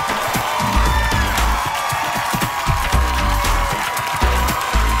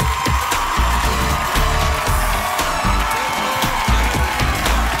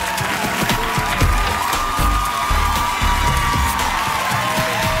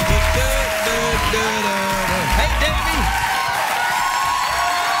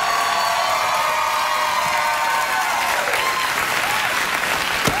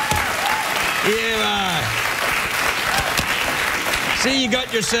 See, you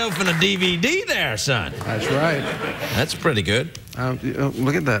got yourself in a DVD there, son. That's right. That's pretty good.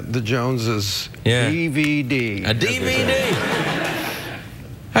 Look at that. The Joneses DVD. A DVD.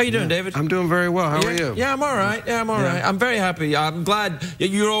 How you doing, David? I'm doing very well. How are you? Yeah, I'm all right. Yeah, I'm all right. I'm very happy. I'm glad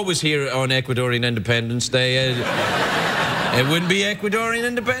you're always here on Ecuadorian Independence Day. It wouldn't be Ecuadorian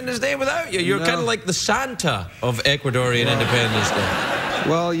Independence Day without you. You're kind of like the Santa of Ecuadorian Independence Day.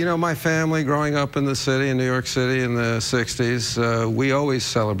 Well, you know, my family growing up in the city, in New York City in the 60s, we always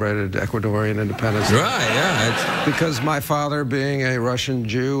celebrated Ecuadorian Independence Day. Right, yeah. Because my father being a Russian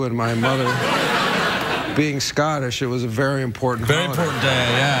Jew and my mother being Scottish, it was a very important holiday. Very important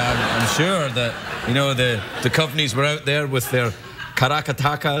day, yeah. I'm sure that, you know, the Duchovnys were out there with their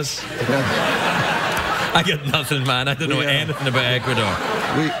caracatakas. I get nothing, man. I don't know anything about Ecuador.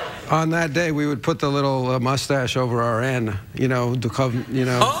 On that day, we would put the little mustache over our N, you know, Duchovny, you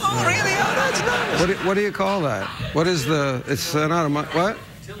know. Oh, really? Oh, that's nice. What do you call that? What is the, it's not a, what?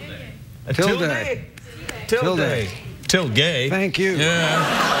 Tilde. Tilde. Tilde. Thank you.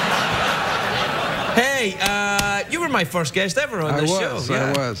 Yeah. Hey, you were my first guest ever on this show.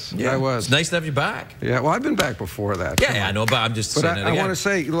 I was. It's nice to have you back. Yeah, well, I've been back before that. Yeah, I know, but I'm just saying it again. I want to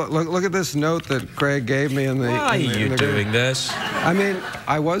say, look at this note that Craig gave me in the... Why are you doing this? I mean,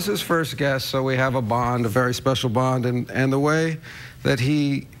 I was his first guest, so we have a bond, a very special bond, and the way that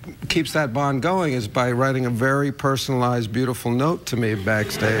he keeps that bond going is by writing a very personalized, beautiful note to me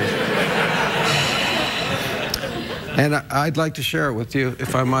backstage. And I'd like to share it with you,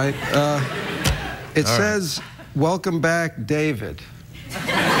 if I might. It says, "Welcome back, David."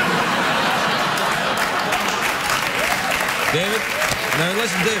 David? Now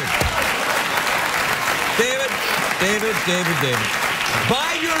listen, David. David.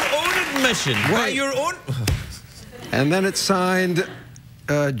 By your own admission, by your own... And then it's signed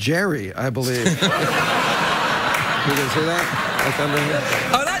Jerry, I believe. You can see that?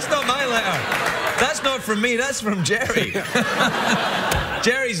 Oh, that's not my letter. That's not from me, that's from Jerry.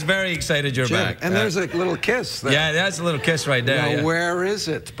 Jerry's very excited you're back. And there's a little kiss there. Yeah, that's a little kiss right there. Now, where is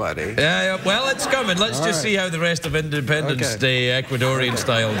it, buddy? Yeah, well, it's coming. Let's just see how the rest of Independence Day Ecuadorian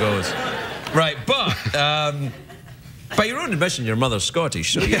style goes. Right, but by your own admission, your mother's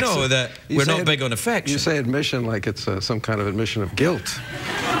Scottish, so you know that we're not big on affection. You say admission like it's some kind of admission of guilt.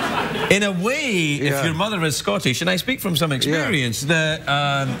 In a way, if your mother is Scottish, and I speak from some experience, that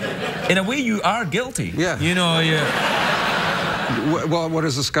in a way you are guilty. Yeah. You know, well, what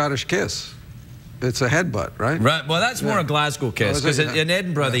is a Scottish kiss? It's a headbutt, right? Right. Well, that's more a Glasgow kiss, because in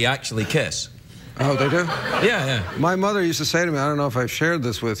Edinburgh they actually kiss. Oh, they do? Yeah. My mother used to say to me, I don't know if I've shared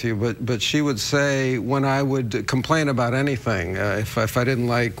this with you, but she would say when I would complain about anything, if I didn't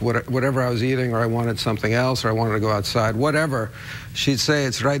like whatever I was eating, or I wanted something else, or I wanted to go outside, whatever, she'd say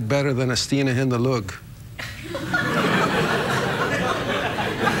it's right better than a Stina in the lug.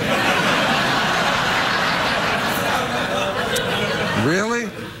 Really?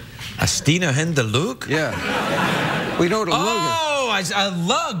 A Stina in the lug? Yeah. We know what a lug is. A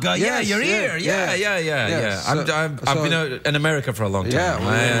lug, yeah, your ear, yeah. I've been out in America for a long time. Yeah,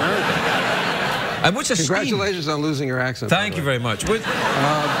 well, and what's a Congratulations on losing your accent. Thank you very much. What's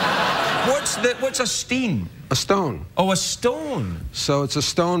a steen? A stone. Oh, a stone. So it's a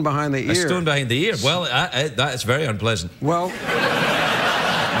stone behind the ear. A stone behind the ear. Well, that is very unpleasant. Well,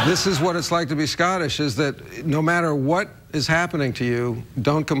 this is what it's like to be Scottish, is that no matter what is happening to you,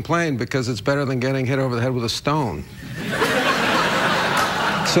 don't complain, because it's better than getting hit over the head with a stone.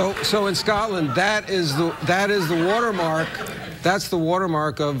 So in Scotland, that is the watermark. That's the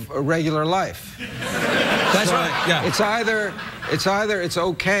watermark of a regular life. That's right. Yeah. It's either it's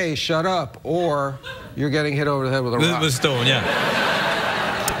okay, shut up, or you're getting hit over the head with a rock. With a stone, yeah.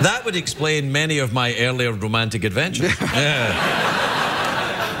 That would explain many of my earlier romantic adventures. Yeah.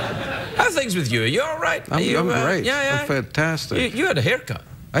 How are things with you? Are you all right? I'm great. Yeah. I'm fantastic. You had a haircut.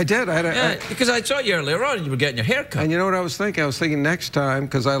 I did. Because I saw you earlier on and you were getting your hair cut. And you know what I was thinking? I was thinking next time,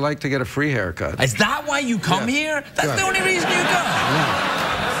 because I like to get a free haircut. Is that why you come here? That's the only reason you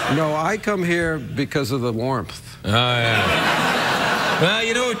come? No, I come here because of the warmth. Oh, yeah. Well,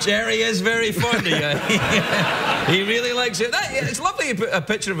 you know, Jerry is very fond of you. He really likes it. It's lovely to put a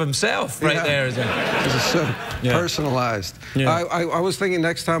picture of himself right there. Isn't it? It's so personalized. Yeah. I was thinking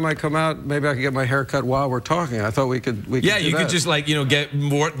next time I come out, maybe I could get my hair cut while we're talking. I thought we could yeah, you could just, like, you know,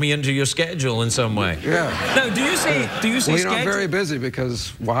 work me into your schedule in some way. Yeah. Now, do you see well, you know, I'm very busy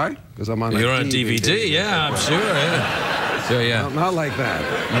because, why? Because I'm on You're on DVD, yeah, I'm sure, yeah. So, yeah. No, not like that.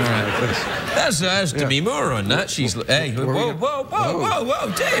 All right. That's Demi Moore on that. She's, hey,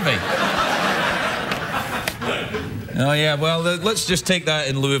 whoa, Davey. Oh, yeah, well, let's just take that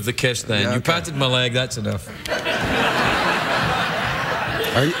in lieu of the kiss, then. Yeah, you patted my leg, that's enough.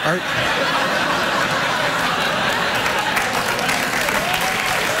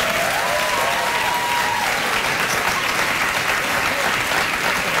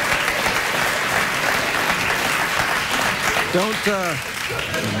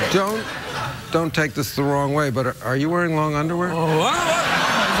 Don't take this the wrong way, but are you wearing long underwear?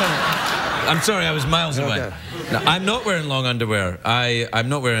 I'm sorry, I was miles away. Okay. No, I'm not wearing long underwear. I'm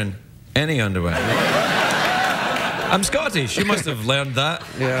not wearing any underwear. I'm Scottish. You must have learned that.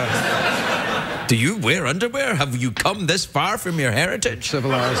 Yeah. Do you wear underwear? Have you come this far from your heritage?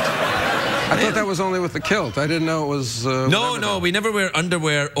 Civilized. I thought that was only with the kilt. I didn't know it was... No, we never wear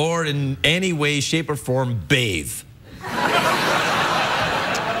underwear or in any way, shape, or form bathe.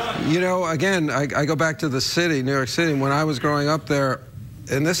 You know, again, I go back to the city, New York City. When I was growing up there,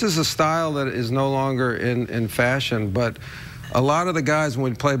 and this is a style that is no longer in fashion, but a lot of the guys,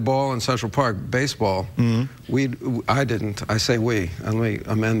 when we played ball in Central Park, baseball, I didn't. I say we, and let me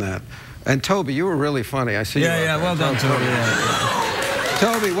amend that. And Toby, you were really funny. I see you. Yeah, well done, Toby.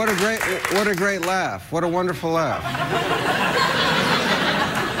 Toby, what a great laugh. What a wonderful laugh.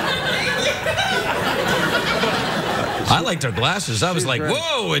 I liked her glasses. I was like, great.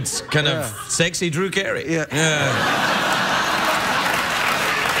 whoa, it's kind of sexy Drew Carey. Yeah.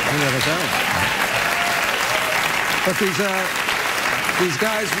 I never thought. But these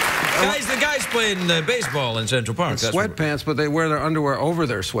guys... The guys playing baseball in Central Park. Sweatpants, but they wear their underwear over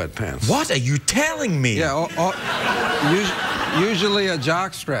their sweatpants. What are you telling me? Yeah, usually a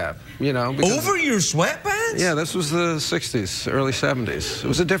jock strap, you know. Over your sweatpants? Yeah, this was the 60s, early 70s. It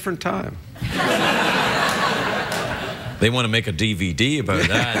was a different time. They want to make a DVD about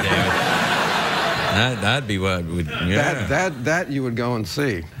that. That'd be what would... Yeah. That you would go and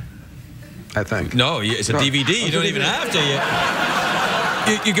see, I think. No, it's a DVD. You don't even have to.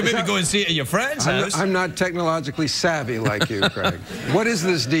 You can maybe go and see it at your friend's house. I'm not technologically savvy like you, Craig. What is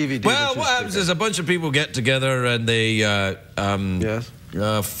this DVD? Well, what happens is a bunch of people get together and they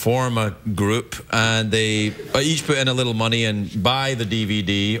form a group, and they each put in a little money and buy the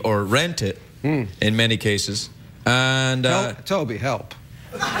DVD or rent it in many cases. And Toby, help.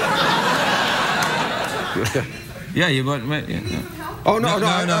 Yeah, you want? Yeah. Oh no!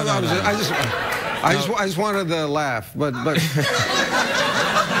 I just wanted to laugh, but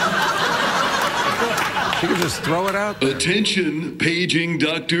you could just throw it out there. Attention, paging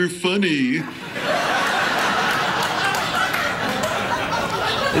Dr. Funny.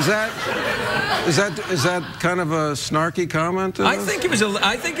 Is that kind of a snarky comment? I think it was a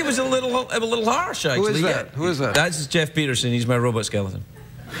little harsh, actually. Who is that? Who is that? That's Jeff Peterson. He's my robot skeleton.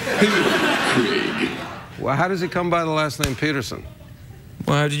 Well, how does he come by the last name Peterson?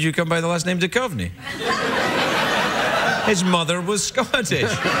 Well, how did you come by the last name Duchovny? His mother was Scottish.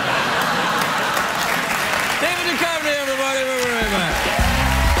 David Duchovny, everybody. We'll be right back.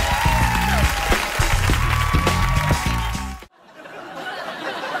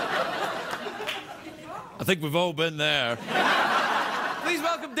 I think we've all been there. Please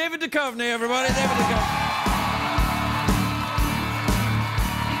welcome David Duchovny, everybody. David Duchovny.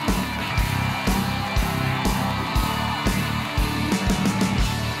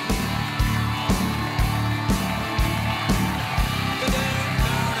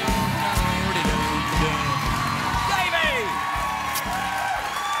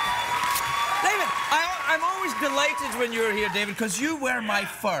 Delighted when you were here, David, because you were my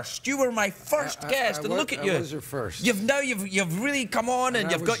first. You were my first guest, and look at you. I was your first. You've really come on, and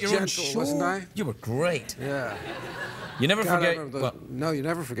you've got your own show. Wasn't I? You were great. Yeah. You never forget. No, you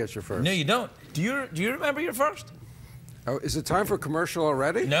never forget your first. No, you don't. Do you remember your first? Oh, is it time for commercial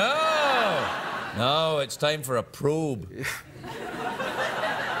already? No, it's time for a probe.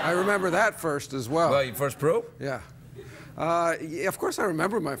 I remember that first as well. Well, your first probe? Yeah. Yeah, of course I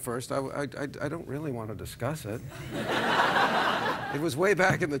remember my first. I don't really want to discuss it. It was way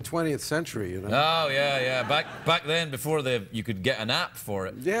back in the 20th century, you know. Oh, yeah. Back then, before you could get an app for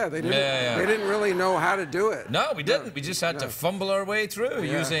it. Yeah, they didn't really know how to do it. No, we didn't. We just had to fumble our way through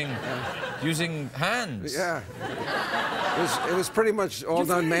using hands. Yeah. It was pretty much all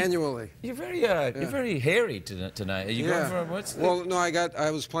done manually. You're very hairy tonight. Are you going for what's the... Well, no,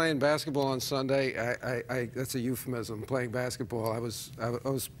 I was playing basketball on Sunday. That's a euphemism. Playing basketball. I was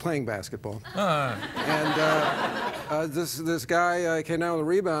playing basketball. And this guy came down with a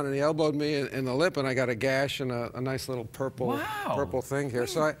rebound and he elbowed me in the lip, and I got a gash and a nice little purple thing here.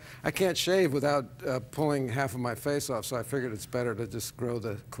 So I can't shave without pulling half of my face off. So I figured it's better to just grow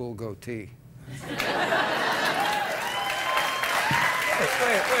the cool goatee.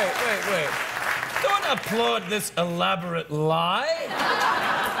 Wait. Don't applaud this elaborate lie.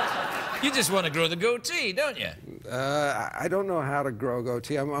 You just want to grow the goatee, don't you? I don't know how to grow a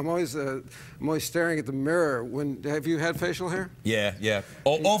goatee. I'm always staring at the mirror. Have you had facial hair? Yeah.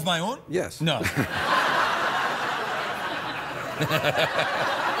 Of my own? Yes. No.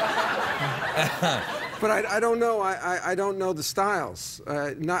 But I don't know. I don't know the styles.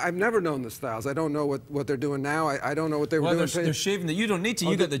 I've never known the styles. I don't know what they're doing now. I don't know what they were doing. They're shaving the. You don't need to.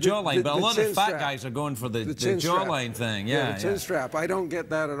 You got the jawline, but a lot of fat guys are going for the jawline thing. Yeah, the chin strap. I don't get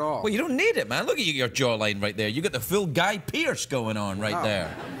that at all. Well, you don't need it, man. Look at your jawline right there. You got the full Guy Pearce going on right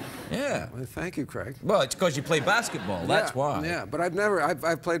there. Yeah. Well, thank you, Craig. Well, it's because you play basketball. That's why. Yeah, but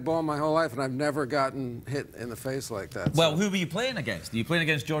I've played ball my whole life, and I've never gotten hit in the face like that. Well, who were you playing against? Are you playing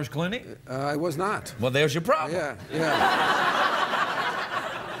against George Clooney? I was not. Well, there's your problem. Yeah.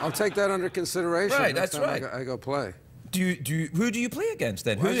 I'll take that under consideration. Right, that's right. I go play. Who do you play against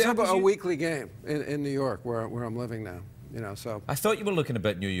then? Well, I have a weekly game in New York where I'm living now. You know, so. I thought you were looking a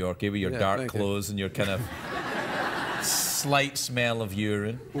bit New York, with your dark clothes and your kind of slight smell of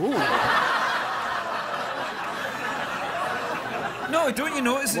urine. Ooh. No, don't you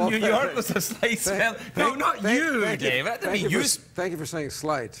notice in New York there's a slight smell? No, not you, Dave. Thank you for saying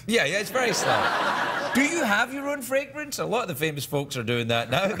slight. Yeah, it's very slight. Do you have your own fragrance? A lot of the famous folks are doing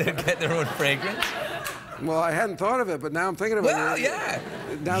that now. They get their own fragrance. Well, I hadn't thought of it, but now I'm thinking about it. Well, yeah.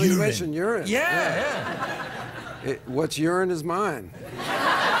 Now that you mention urine. Yeah. What's urine is mine.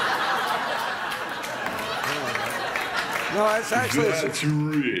 No, it's actually... That's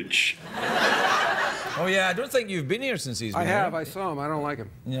rich. Oh, yeah, I don't think you've been here since he's been here. I have. I saw him. I don't like him.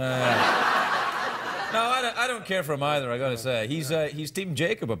 Yeah. No, I don't care for him either, I gotta say. He's Team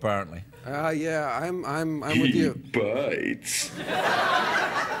Jacob, apparently. Yeah, I'm with you. Bites.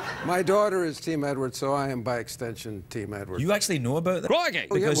 My daughter is Team Edward, so I am by extension Team Edward. You actually know about that? Crikey!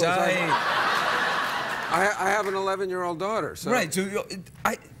 Because I have an 11-year-old daughter. So. Right, so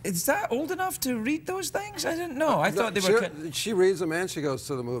is that old enough to read those things? I didn't know. I thought they were... She reads them and she goes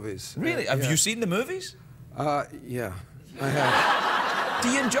to the movies. Really? Have you seen the movies? Yeah, I have. Do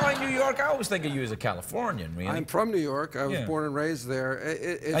you enjoy New York? I always think of you as a Californian, really. I'm from New York. I was born and raised there.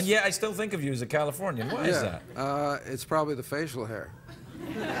 And yet I still think of you as a Californian. Why is that? It's probably the facial hair.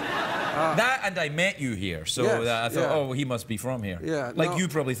 That and I met you here, so I thought, oh, he must be from here. Yeah, like you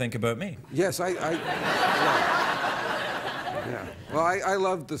probably think about me. Yes, yeah. Well, I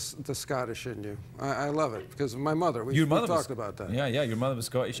love the Scottish in you. I love it because of my mother. We talked about that. Yeah, your mother was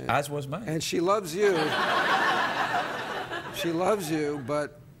Scottish, as was mine. And she loves you. She loves you,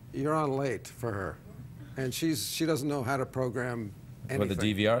 but you're on late for her, and she doesn't know how to program. What, the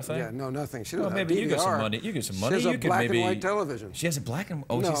DVR thing? Yeah, no, nothing. She doesn't have maybe DVR. you got some money. You get some money. She has a black and white television. She has a black and...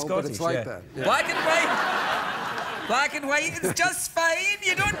 Oh, no, she's Scottish. But it's like that. Yeah. Black and white. Black and white. It's just fine.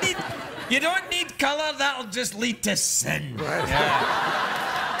 You don't need colour. That'll just lead to sin. Right. Yeah.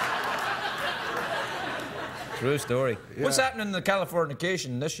 True story. Yeah. What's happening in the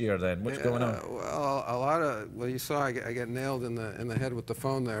Californication this year then? What's going on? Well, a lot of... Well, you saw I get nailed in the head with the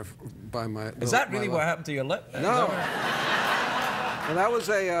phone there by my... Is that really what happened to your lip? No. Well,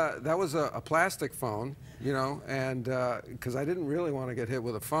 that was a plastic phone, you know, and because I didn't really want to get hit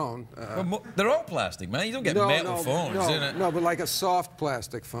with a phone. Well, they're all plastic, man. You don't get metal phones, innit? No, but like a soft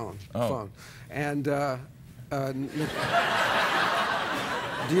plastic phone. And you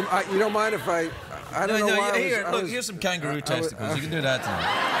don't mind if I don't know why here's some kangaroo testicles. You can do that to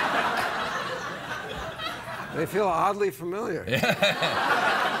me. They feel oddly familiar.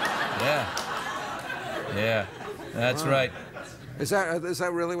 Yeah. That's right. Is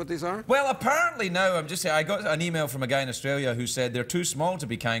that really what these are? Well, apparently now, I'm just saying, I got an email from a guy in Australia who said they're too small to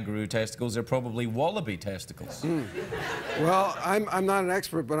be kangaroo testicles, they're probably wallaby testicles. Well, I'm not an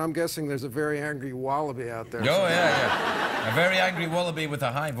expert, but I'm guessing there's a very angry wallaby out there. Oh, yeah. A very angry wallaby with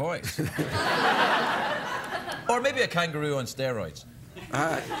a high voice. Or maybe a kangaroo on steroids.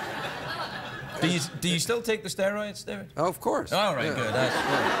 Do you still take the steroids, David? Oh, of course. All right, good.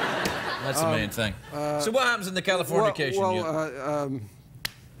 That's the main thing. So what happens in the Californication?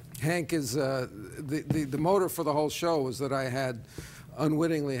 Hank is the motive for the whole show was that I had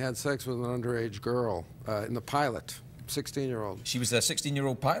unwittingly had sex with an underage girl in the pilot, 16-year-old. She was a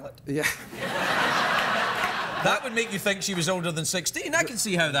 16-year-old pilot? Yeah. That would make you think she was older than 16. I can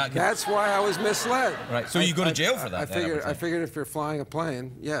see how that could... That's why I was misled. Right, so you go to jail for that. I figured if you're flying a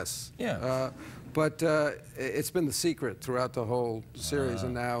plane, yes. Yeah. But it's been the secret throughout the whole series,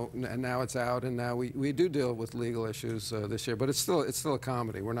 and now it's out, and now we do deal with legal issues this year. But it's still a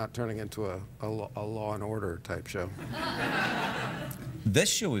comedy. We're not turning into a Law and Order type show. This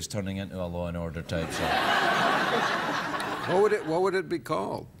show is turning into a Law and Order type show. What would it be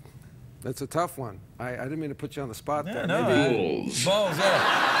called? That's a tough one. I didn't mean to put you on the spot there. Balls. Balls,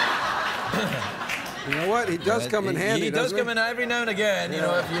 yeah. You know what? He does come in handy. He does come in every now and again. You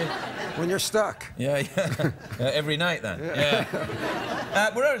know, if you. When you're stuck. Yeah. Every night then. Yeah.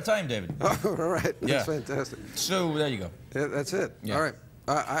 We're out of time, David. Oh, all right. That's fantastic. So there you go. Yeah, that's it. Yeah. All right.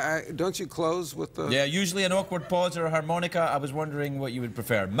 Don't you close with the... Yeah, usually an awkward pause or a harmonica. I was wondering what you would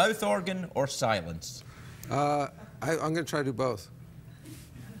prefer, mouth organ or silence? I'm going to try to do both.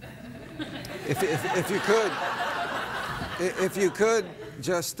 If you could,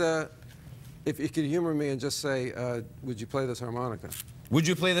 just... if you could humor me and just say, would you play this harmonica? Would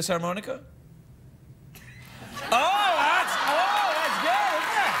you play this harmonica? Oh, that's good,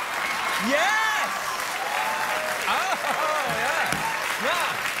 isn't it? Yes! Oh, yeah. Yeah.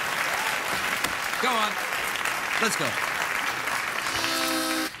 Go on. Let's go.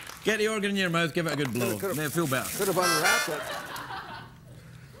 Get the organ in your mouth, give it a good blow. May it feel better. Could have unwrapped it.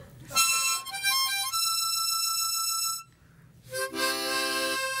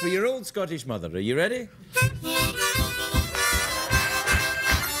 For your old Scottish mother, are you ready?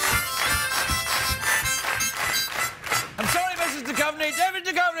 I'm sorry, Mrs. Duchovny. David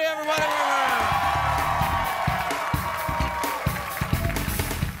Duchovny, everybody.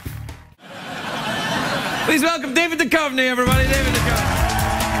 Please welcome David Duchovny, everybody. David Duchovny.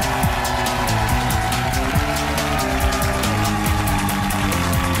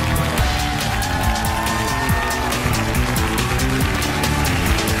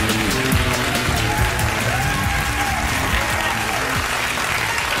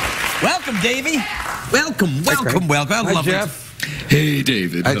 Welcome, Davey. Welcome. Hi, Jeff. Hey,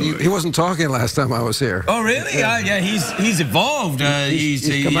 David. He wasn't talking last time I was here. Oh, really? Yeah, he's evolved. He's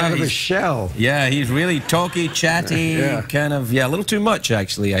come out of his shell. Yeah, he's really talky, chatty, kind of, a little too much,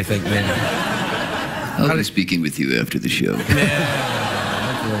 actually, I think, maybe. I'll be speaking with you after the show. Yeah.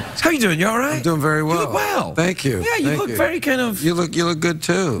 How you doing? You all right? I'm doing very well. You look well. Thank you. Yeah, you look very kind of... You look good,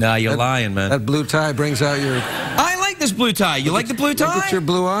 too. Nah, you're lying, man. That blue tie brings out your... I like this blue tie. You like the blue tie? Look at your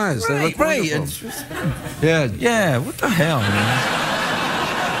blue eyes. They look wonderful. Yeah, what the hell, man?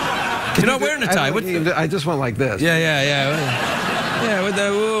 You're not wearing a tie. I just went like this. Yeah. Yeah, with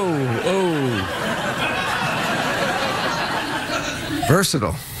the... Oh.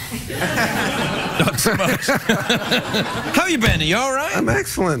 Versatile. Not so much. How you been? Are you all right? I'm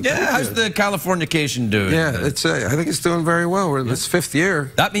excellent. Yeah, how's the Californication doing? Yeah, I think it's doing very well. We're in its 5th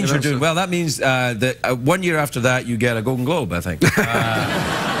year. That means you're doing well. That means that 1 year after that, you get a Golden Globe, I think.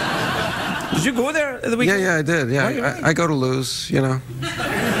 Did you go there the weekend? Yeah, I did. Yeah, I go to lose, you know.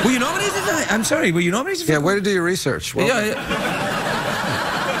 Were you nominated? I'm sorry, were you nominated? Yeah, way to do your research. Well, yeah.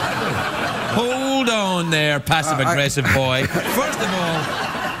 Hold on there, passive-aggressive boy. First of all,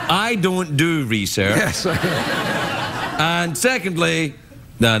 I don't do research. Yes. And secondly,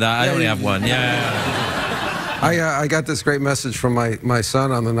 no, I only have one. Yeah. I got this great message from my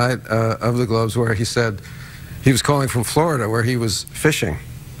son on the night of the Globes where he said he was calling from Florida where he was fishing.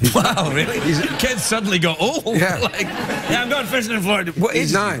 Wow, really? Kids suddenly go old. Yeah. I'm going fishing in Florida. What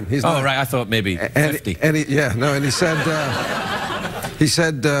he's 9. He's 9. Oh, right. I thought maybe 50. And he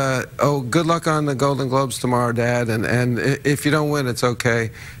said, oh, good luck on the Golden Globes tomorrow, Dad, and if you don't win, it's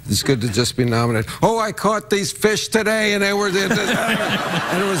okay. It's good to just be nominated. Oh, I caught these fish today, and they were...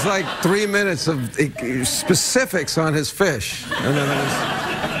 and it was like 3 minutes of specifics on his fish. And then it was...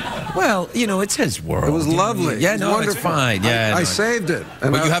 Well, you know, it's his world. It was lovely. Yeah, no, it's fine. Yeah, I saved it.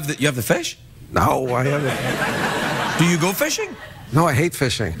 And but you have the fish? No, I haven't. Do you go fishing? No, I hate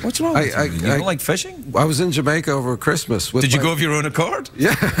fishing. What's wrong with you? You don't like fishing? I was in Jamaica over Christmas. Did you go of your own accord?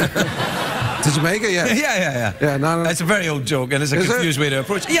 Yeah. To Jamaica, yeah. Yeah, no. That's a very old joke, and it's a confused way to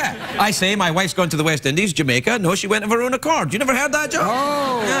approach it. Yeah, I say my wife's gone to the West Indies, Jamaica. No, she went of her own accord. You never heard that joke?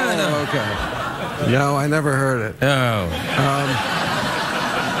 Oh, yeah, no. Okay. No, I never heard it. Oh.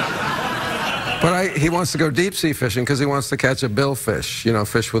 But he wants to go deep-sea fishing because he wants to catch a billfish, you know,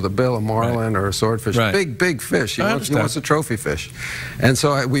 fish with a bill, a marlin or a swordfish. Right. Big fish. He wants a trophy fish. And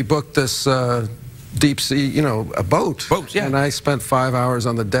so we booked this deep-sea, you know, a boat. Boat, yeah. And I spent 5 hours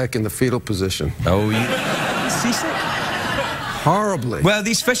on the deck in the fetal position. Oh, you seasick? Horribly. Well,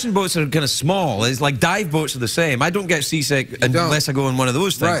 these fishing boats are kind of small. It's like dive boats are the same. I don't get seasick unless I go in one of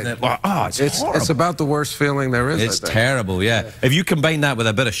those things. Right. It's horrible. It's about the worst feeling there is. It's terrible, yeah. If you combine that with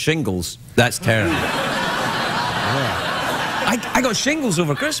a bit of shingles, that's terrible. I got shingles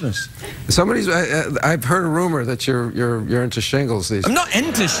over Christmas. I've heard a rumor that you're into shingles these days. I'm not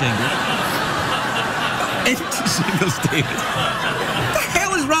into shingles. Into shingles, David. What the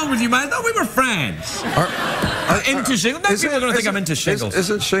hell is wrong with you, man? I thought we were friends. Into shingles? Now people are going to think I'm into shingles.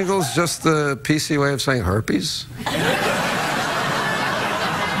 Isn't shingles just the PC way of saying herpes?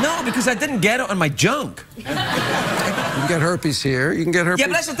 No, because I didn't get it on my junk. You can get herpes here. You can get herpes. Yeah,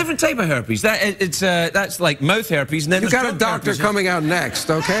 but that's a different type of herpes. That's like mouth herpes, and then you got a doctor coming out next,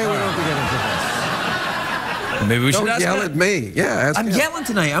 okay? We don't have to get into this. Maybe we should Don't yell at me. Yeah, I'm yelling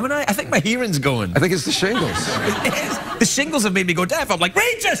tonight, haven't I? I think my hearing's going. I think it's the shingles. It is. The shingles have made me go deaf. I'm like,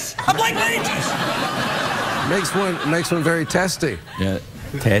 Regis! I'm like Regis! Makes one very testy. Yeah.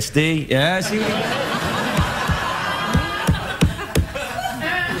 Testy? Yeah, see what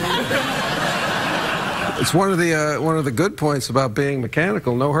It's one of the good points about being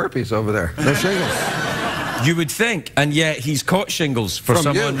mechanical. No herpes over there. No shingles. you would think, and yet he's caught shingles for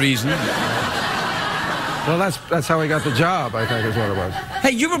some odd reason. Well, that's how he got the job, I think is what it was.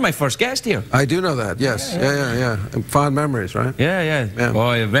 Hey, you were my first guest here. I do know that, yes. Yeah. Fond memories, right? Yeah.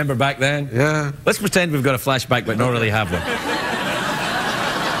 Oh, you remember back then? Yeah. Let's pretend we've got a flashback, but not really have one.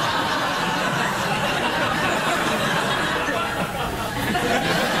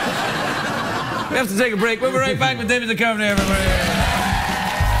 We have to take a break. We'll be right back with David Duchovny, everybody.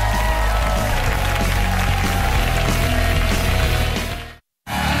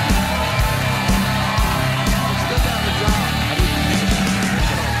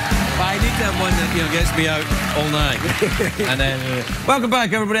 One that gets me out all night. And then welcome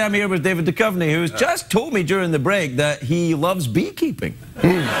back, everybody. I'm here with David Duchovny, who's just told me during the break that he loves beekeeping.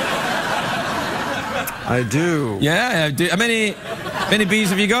 I do. Yeah, I do. How many bees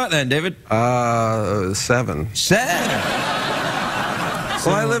have you got then, David? 7. 7.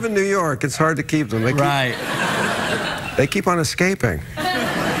 Well, I live in New York. It's hard to keep them. They keep on escaping.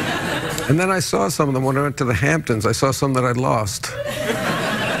 And then I saw some of them when I went to the Hamptons. I saw some that I'd lost.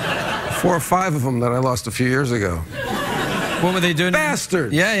 4 or 5 of them that I lost a few years ago. What were they doing?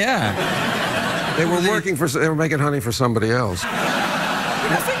 Bastards! Yeah. They were they were making honey for somebody else.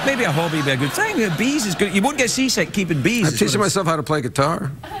 I think maybe a hobby would be a good thing. Bees is good. You won't get seasick keeping bees. I'm teaching myself how to play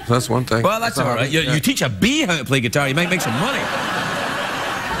guitar. So that's one thing. Well, that's all right. You teach a bee how to play guitar, you might make some money.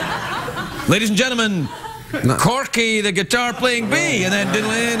 Ladies and gentlemen, Corky, the guitar-playing bee, and then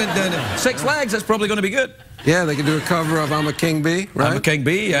diddling and 6 legs. That's probably going to be good. Yeah, they can do a cover of I'm a King Bee, right? I'm a King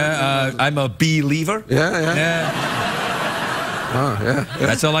Bee, yeah. I'm a believer. Yeah. Oh, yeah.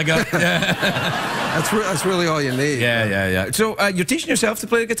 That's all I got. That's really all you need. Yeah. So you're teaching yourself to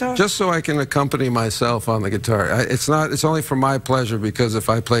play the guitar? Just so I can accompany myself on the guitar. It's only for my pleasure, because if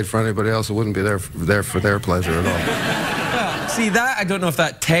I played for anybody else, it wouldn't be there for their pleasure at all. Well, see, that I don't know if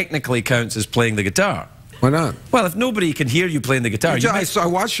that technically counts as playing the guitar. Why not? Well, if nobody can hear you playing the guitar... I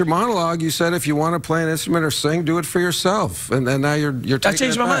watched your monologue. You said if you want to play an instrument or sing, do it for yourself. And now you're taking I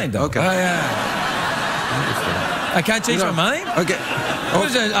changed my mind, though. Okay. I can't change my mind? Okay.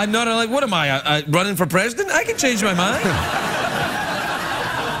 I'm not like, what am I, running for president? I can change my mind.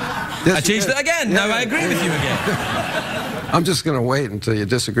 Yes, I changed it again. Yeah, now I agree with you again. I'm just going to wait until you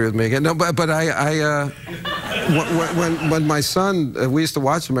disagree with me again. No, but when my son, we used to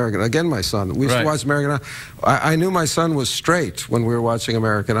watch American, again my son, we used to watch American Idol. I knew my son was straight when we were watching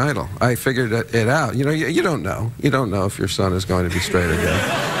American Idol. I figured it out. You know, you don't know. You don't know if your son is going to be straight again.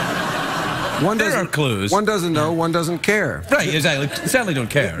 There are clues. One doesn't know, one doesn't care. Right, exactly. You certainly don't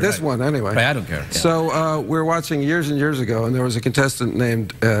care. This one, anyway. Right, I don't care. Yeah. So we were watching years and years ago, and there was a contestant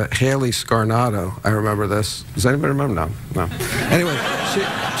named Haley Scarnato. I remember this. Does anybody remember? No. Anyway,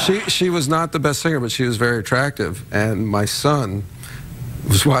 she was not the best singer, but she was very attractive. And my son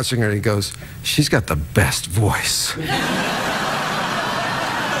was watching her, and he goes, "She's got the best voice." Yeah.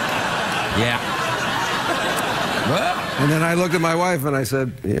 Well. And then I looked at my wife and I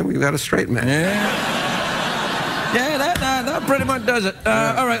said, "Yeah, we've got a straight man." Yeah, that pretty much does it.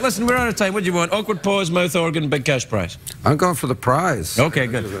 All right, listen, we're out of time. What do you want? Awkward pause, mouth organ, big cash prize? I'm going for the prize. Okay,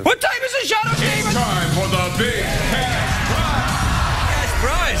 good. What time is the Shadow Demon? It's time for the big cash prize. Cash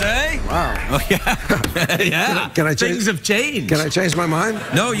prize, eh? Wow. Oh, yeah. Can I change? Things have changed. Can I change my mind?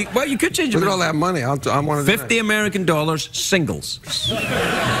 No, you could change your Look at mind. all that money. I want to 50 American dollars, singles.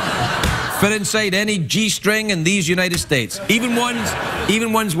 Fit inside any G-string in these United States. Even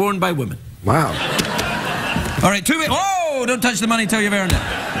ones worn by women. Wow. All right, 2 ways. Oh, don't touch the money until you've earned it.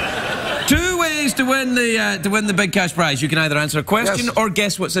 2 ways to win the big cash prize. You can either answer a question or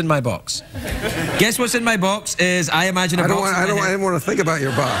guess what's in my box. Guess what's in my box is I imagine a box. I didn't want to think about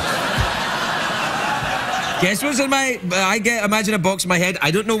your box. Guess what's in my... imagine a box in my head.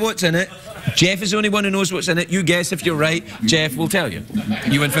 I don't know what's in it. Jeff is the only one who knows what's in it. You guess if you're right. Jeff will tell you.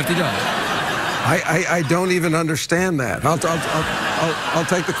 You win $50. I don't even understand that. I'll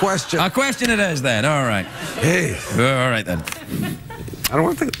take the question. A question it is then. All right. Hey. All right then. I don't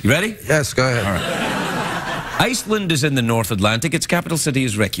want to think. You ready? Yes, go ahead. All right. Iceland is in the North Atlantic. Its capital city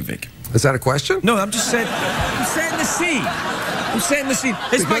is Reykjavik. Is that a question? No, I'm setting the scene. I'm setting the scene.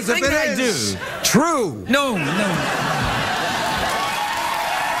 It's my thing that I do. True. No.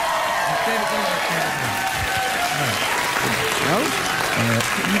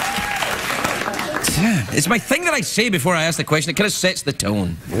 It's my thing that I say before I ask the question. It kind of sets the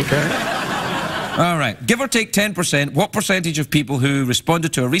tone. Okay. All right. Give or take 10%, what percentage of people who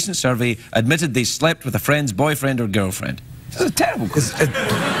responded to a recent survey admitted they slept with a friend's boyfriend or girlfriend? This is a terrible question.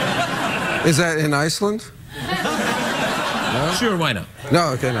 Is that in Iceland? No? Sure, why not?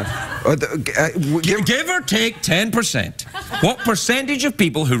 No, okay, no. Give or take 10%. What percentage of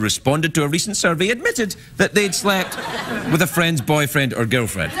people who responded to a recent survey admitted that they'd slept with a friend's boyfriend or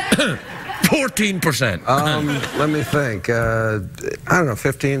girlfriend? 14%. Let me think. I don't know,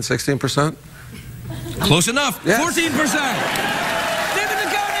 15, 16%? Close enough. Yes. 14%. David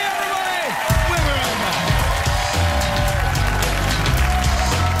Duchovny, everybody. We'll be right back.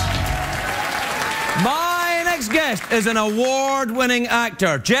 My next guest is an award-winning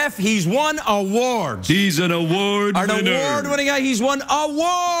actor. Jeff, he's won awards. He's an award winner. An award-winning guy. He's won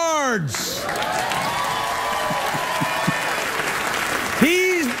awards.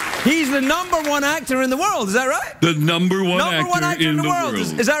 He's the #1 actor in the world. Is that right? The #1 #1 actor in the world.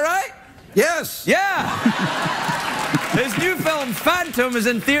 Is that right? Yes. Yeah. His new film, Phantom, is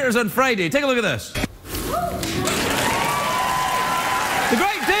in theaters on Friday. Take a look at this. The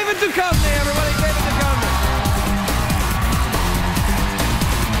great David Duchovny, everybody. David Duchovny.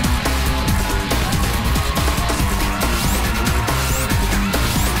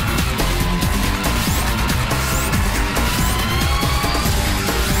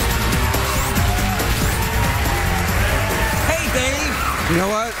 Hey, Dave. You know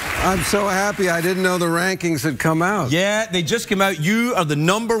what? I'm so happy I didn't know the rankings had come out. Yeah, they just came out. You are the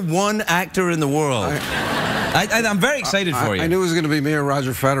 #1 actor in the world. I'm very excited for you. I knew it was going to be me or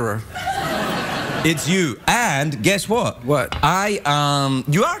Roger Federer. It's you. And guess what? What?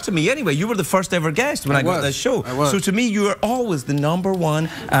 You are to me anyway. You were the first ever guest when I got this show. I was. So to me, you are always the #1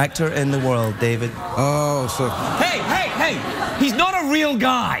 actor in the world, David. Oh, so... Hey! He's not a real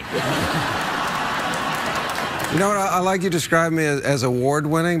guy. You know what? I like you describe me as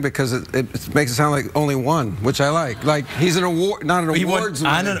award-winning because it makes it sound like only one, which I like. Like, he's an award, not an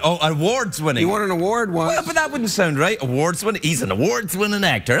awards-winning. Awards-winning. He won an award once. Well, but that wouldn't sound right. Awards-winning. He's an awards-winning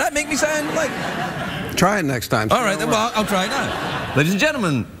actor. That make me sound like... Try it next time. All right, then, well, I'll try it now. Ladies and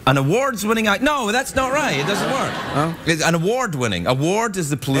gentlemen, an awards-winning actor. No, that's not right. It doesn't work. Oh? It's an award-winning. Award is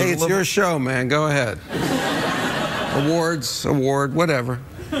the plural. Hey, it's your show, man. Go ahead. Award, whatever.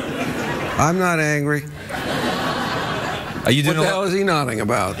 I'm not angry. Are you doing what the hell is he nodding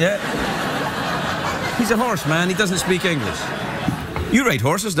about? Yeah. He's a horse, man. He doesn't speak English. You ride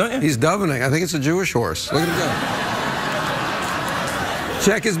horses, don't you? He's dovening. I think it's a Jewish horse. Look at him go.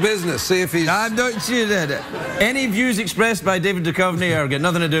 Check his business. See if he's... I'm not sure that. Any views expressed by David Duchovny are got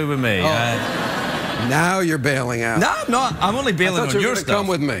nothing to do with me. Now you're bailing out. No, I'm not. I'm only bailing on your stuff. Come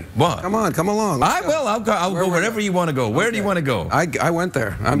with me. What? Come on, come along. I will. I'll go wherever you want to go. Where do you want to go? I went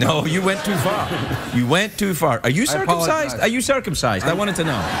there. No, you went too far. You went too far. Are you circumcised? Are you circumcised? I wanted to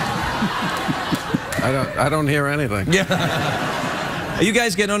know. I don't hear anything. Yeah. Are you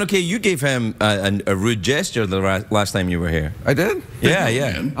guys getting on okay? You gave him a rude gesture the last time you were here. I did? Yeah,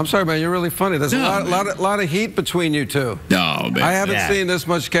 yeah. I'm sorry, man. You're really funny. There's a lot of heat between you two. No, man. I haven't seen this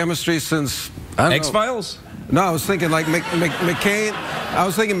much chemistry since... X-Files? No, I was thinking like McCain. I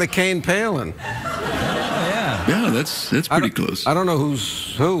was thinking McCain Palin. Yeah. Yeah, that's pretty close. I don't know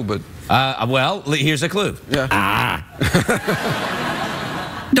who's who, but... well, here's a clue. Yeah.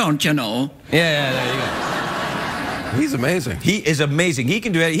 Don't you know? Yeah, there you go. He's amazing. He is amazing. He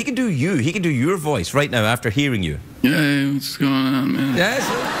can do it. He can do you. He can do your voice right now after hearing you. Yeah, what's going on, man? Yes.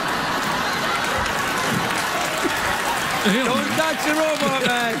 Don't touch the robot,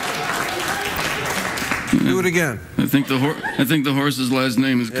 man. Do it again. I think the horse's last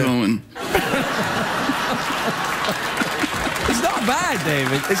name is Cohen. It's not bad,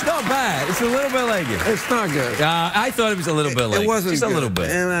 David. It's not bad. It's a little bit like it. It's not good. I thought it was a little bit like it. It wasn't just good. a little bit.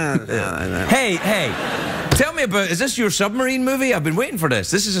 No. Hey. Tell me about, is this your submarine movie? I've been waiting for this.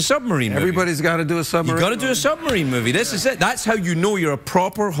 This is a submarine movie. Everybody's got to do a submarine You've got to do a submarine movie. This is it. That's how you know you're a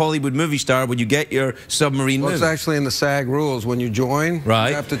proper Hollywood movie star, when you get your submarine movie. It's actually in the SAG rules. When you join, right,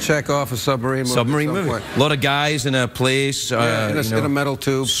 you have to check off a submarine movie. Submarine movie. A lot of guys in a place. In a metal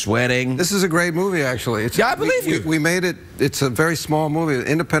tube. Sweating. This is a great movie, actually. I believe you. We made it. It's a very small movie, an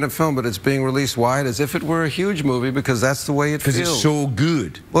independent film, but it's being released wide as if it were a huge movie because that's the way it feels. Because it's so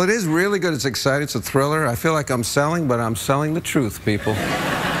good. Well, it is really good. It's exciting. It's a thriller. I feel like I'm selling, but I'm selling the truth, people. All right.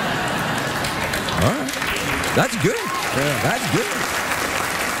 That's good. Yeah. That's good.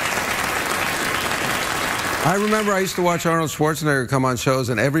 I remember I used to watch Arnold Schwarzenegger come on shows,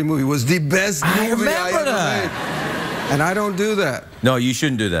 and every movie was the best movie I ever made. And I don't do that. No, you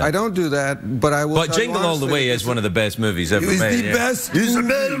shouldn't do that. I don't do that, but I will. But Jingle All the Way is one of the best movies ever made. It's the best. It's the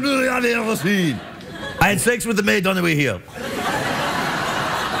best movie I've ever seen. I had sex with the maid on the way here.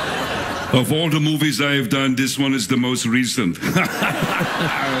 Of all the movies I have done, this one is the most recent. Exactly.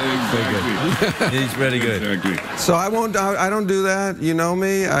 He's pretty good. Exactly. So I don't do that. You know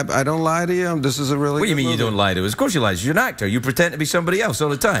me. I don't lie to you. This is a really What do you good mean movie. you don't lie to us? Of course you lie. You're an actor. You pretend to be somebody else all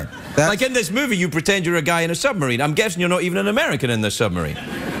the time. Like in this movie, you pretend you're a guy in a submarine. I'm guessing you're not even an American in this submarine.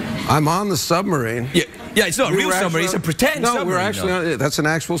 I'm on the submarine. Yeah, it's not a real submarine. It's a pretend submarine. No, we're actually on, that's an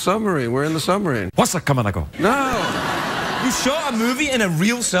actual submarine. We're in the submarine. What's that coming? No. You shot a movie in a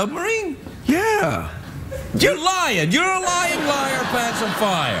real submarine? Yeah. You're lying. You're a lying liar, pants on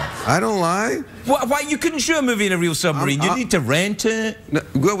fire. I don't lie. Why you couldn't shoot a movie in a real submarine? You need to rent it. No,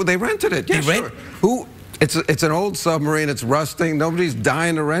 well, they rented it. Yeah, sure. Who? It's an old submarine. It's rusting. Nobody's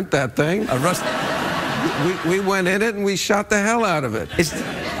dying to rent that thing. A rust. We went in it and we shot the hell out of it. Is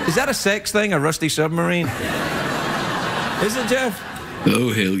that a sex thing? A rusty submarine? Is it, Jeff?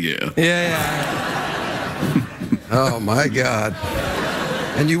 Oh, hell yeah. Yeah. Oh my God.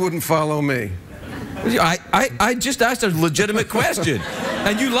 And you wouldn't follow me. I just asked a legitimate question.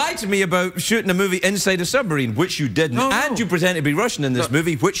 And you lied to me about shooting a movie inside a submarine, which you didn't. No. And you pretend to be Russian in this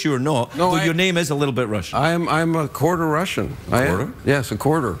movie, which you're not. No, though your name is a little bit Russian. I'm a quarter Russian. Quarter? Yes, a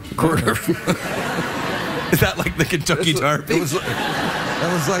quarter. Quarter. Is that like the Kentucky Derby?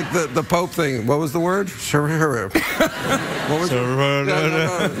 That was like the Pope thing. What was the word? What was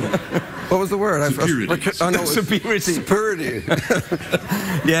What was the word? Superiority. Oh, no, Superiority. Superiority.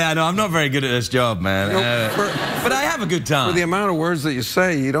 Yeah, no, I'm not very good at this job, man. But I have a good time. For the amount of words that you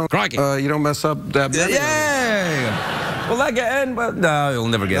say, you don't mess up that many. Yeah. Will I get in? Well, no, you'll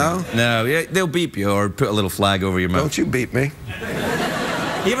never get in. No, yeah, they'll beep you or put a little flag over your mouth. Don't you beat me.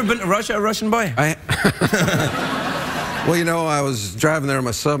 You ever been to Russia, a Russian boy? Well, you know, I was driving there in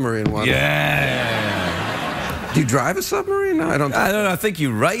my submarine once. Yeah. Do you drive a submarine? No, I don't. I don't know. I think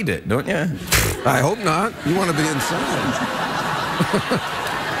you ride it, don't you? I hope not. You want to be inside.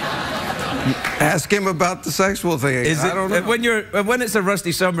 Ask him about the sexual thing. I don't know. When it's a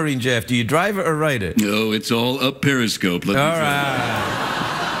rusty submarine, Jeff, do you drive it or ride it? No, it's all up Periscope. All right.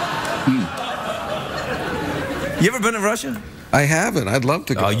 You ever been to Russia? I haven't. I'd love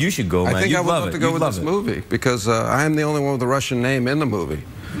to go. Oh, you should go, man. I think I would love to go with this movie because I am the only one with a Russian name in the movie.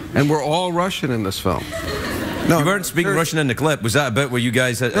 And we're all Russian in this film. No, you weren't speaking Russian in the clip. Was that a bit where you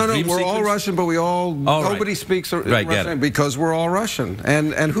guys had a dream we're all sequence? Russian, but nobody speaks Russian because we're all Russian.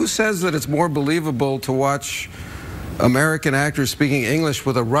 And who says that it's more believable to watch American actors speaking English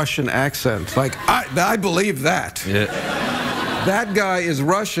with a Russian accent? Like, I believe that. Yeah. That guy is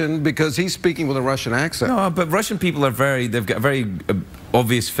Russian because he's speaking with a Russian accent. No, but Russian people are they've got a very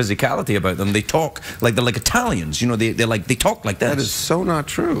obvious physicality about them. They talk like they're like Italians, you know, they talk like this. That is so not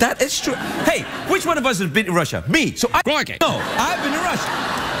true. That is true. Hey, which one of us has been to Russia? Me. So No, I've been to Russia.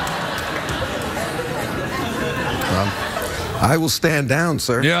 I will stand down,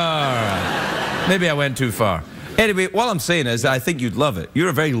 sir. Yeah, all right. Maybe I went too far. Anyway, what I'm saying is I think you'd love it. You're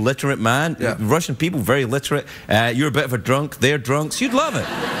a very literate man. Yeah. Russian people, very literate. You're a bit of a drunk. They're drunks. You'd love it.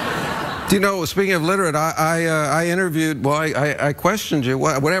 Do you know, speaking of literate, I interviewed, well, I questioned you,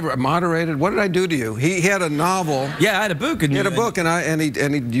 whatever, moderated. What did I do to you? He had a novel. Yeah, I had a book. And he had a book,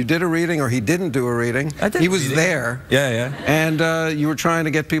 and you did a reading, or he didn't do a reading. I did. He was there. Yeah. And you were trying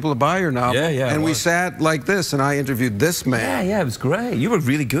to get people to buy your novel. Yeah. And we sat like this, and I interviewed this man. Yeah, it was great. You were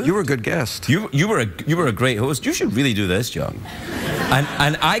really good. You were a good guest. You were a great host. You should really do this job.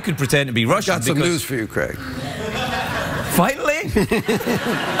 And I could pretend to be Russian. Got some news for you, Craig. Finally?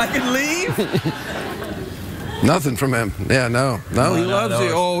 I can leave? Nothing from him. Yeah, no, he loves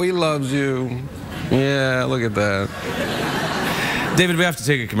you. Oh, he loves you. Yeah, look at that. David, we have to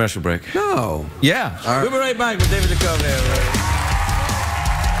take a commercial break. No. Yeah. Right. We'll be right back with David Duchovny.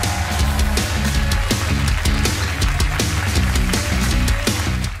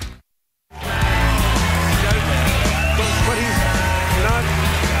 But he's not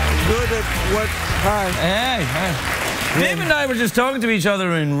good at what... Hi. Hey. David and I were just talking to each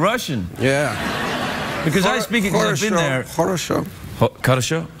other in Russian. Yeah. Because I speak it because I've been there. Хорошо.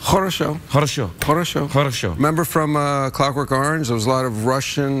 Хорошо? Хорошо. Хорошо. Хорошо. Хорошо. Remember from Clockwork Orange, there was a lot of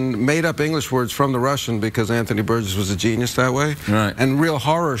Russian, made-up English words from the Russian because Anthony Burgess was a genius that way. Right. And real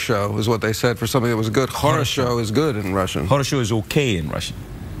horror show is what they said for something that was good. Horror show is good in Russian. Хорошо is okay in Russian.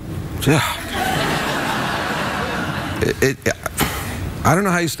 Yeah. I don't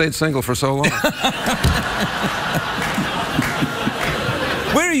know how you stayed single for so long.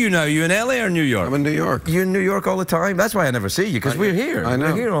 Where are you now? You in LA or New York? I'm in New York. You're in New York all the time? That's why I never see you, because we're here. I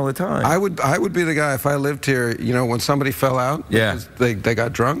know. We're here all the time. I would be the guy if I lived here, you know, when somebody fell out. Yeah. They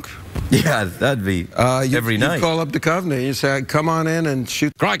got drunk. Yeah, that'd be every night. You call up Duchovny and you say, come on in and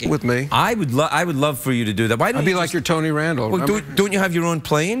shoot with me. I would love for you to do that. Why don't I'd be you like your Tony Randall. Well, don't you have your own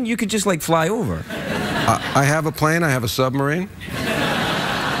plane? You could just, like, fly over. I have a plane. I have a submarine.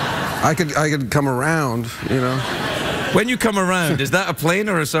 I could come around, you know. When you come around, is that a plane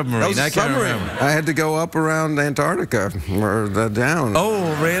or a submarine? That was a submarine. I had to go up around Antarctica or down.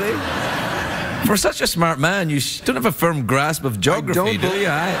 Oh, really? For such a smart man, you don't have a firm grasp of geography, do you?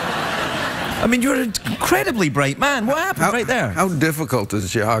 I mean, you're an incredibly bright man. What happened right there? How difficult is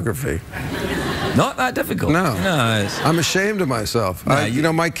geography? Not that difficult. No. I'm ashamed of myself. No, you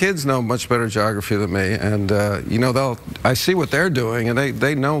know, my kids know much better geography than me, and you know, I see what they're doing, and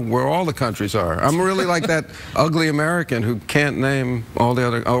they know where all the countries are. I'm really like that ugly American who can't name all the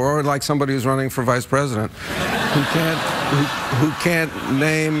other, or like somebody who's running for vice president, who can't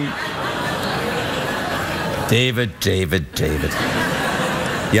name. David.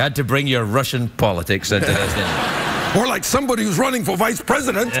 You had to bring your Russian politics into this, didn't you? Or like somebody who's running for vice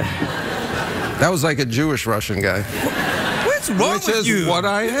president. That was like a Jewish Russian guy. What's wrong with you? Which is what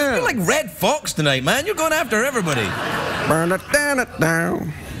I am. You're like Red Fox tonight, man. You're going after everybody. Burn it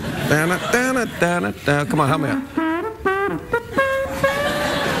down. Come on, help me out.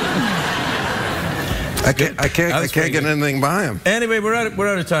 I can't get anything by him. Anyway, we're out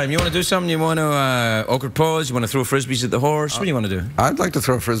of time. You want to do something? You want to awkward pause? You want to throw frisbees at the horse? What do you want to do? I'd like to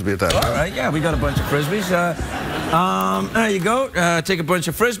throw a frisbee at that. All right, yeah, we got a bunch of frisbees. There you go. Take a bunch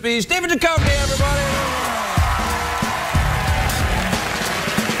of frisbees. David Duchovny, everybody.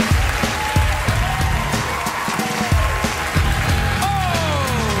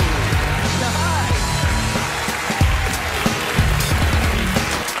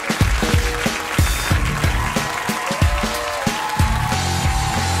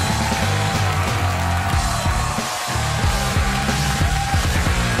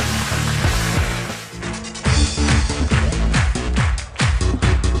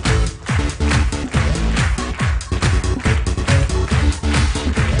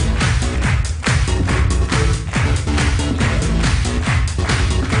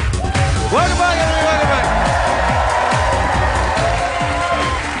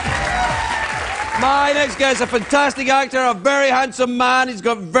 My next guest is a fantastic actor, a very handsome man. He's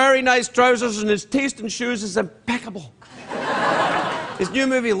got very nice trousers and his taste in shoes is impeccable. His new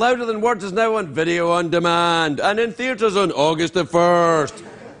movie, Louder Than Words, is now on video on demand and in theatres on August the 1st.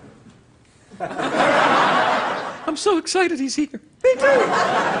 I'm so excited he's here. Me too.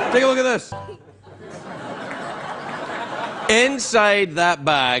 Take a look at this. Inside that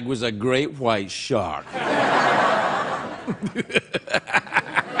bag was a great white shark.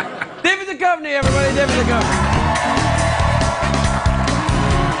 David Duchovny, everybody, David Duchovny.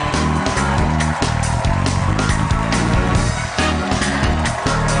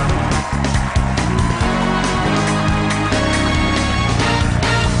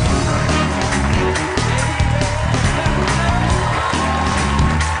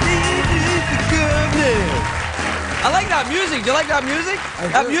 I like that music. Do you like that music?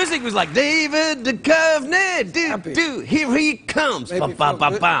 That music was like David Duchovny. Here he comes.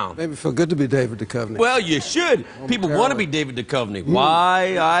 Maybe feel good to be David Duchovny. Well, you should. People want to be David Duchovny.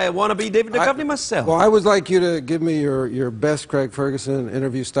 Why? I want to be David Duchovny myself. Well, I would like you to give me your best Craig Ferguson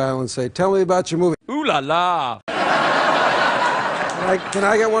interview style and say, tell me about your movie. Ooh la la. Can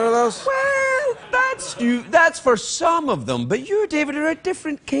I get one of those? Well, that's for some of them, but you, David, are a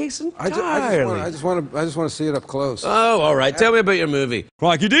different case entirely. I just want to see it up close. Oh, all right. Tell me about your movie.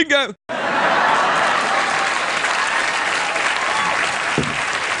 Crikey Dingo.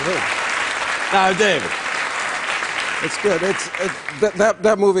 Now, David. It's good.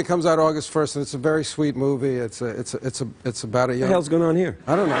 That movie comes out August 1st, and it's a very sweet movie. It's about a young. What the hell's going on here?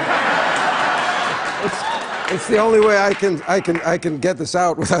 I don't know. It's the only way I can get this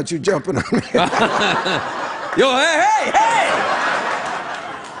out without you jumping on me. Yo, hey!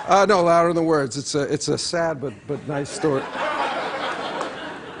 No, Louder Than Words. It's a sad but nice story.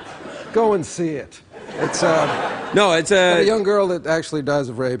 Go and see it. It's a young girl that actually dies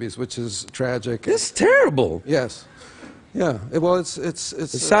of rabies, which is tragic. It's terrible. Yes. Yeah. Well, it's a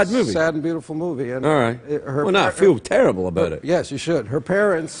sad movie. Sad and beautiful movie. And all right. I feel terrible about it. Yes, you should. Her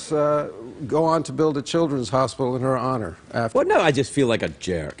parents go on to build a children's hospital in her honor. After. Well, no, I just feel like a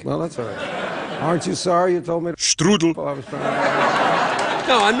jerk. Well, that's all right. Aren't you sorry you told me to... Strudel. Well, I was trying to...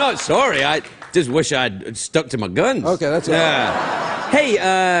 No, I'm not sorry. Just wish I'd stuck to my guns. Okay, that's all right.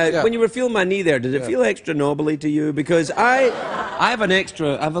 Hey, when you were feeling my knee there, did it feel extra knobbly to you? Because I have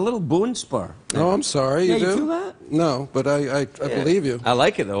a little bone spur. Oh, I'm sorry. You do? You feel that? No, but I believe you. I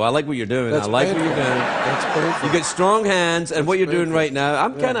like it, though. I like what you're doing. That's I like painful. what you're doing. That's painful. You got strong hands, and what you're doing right now,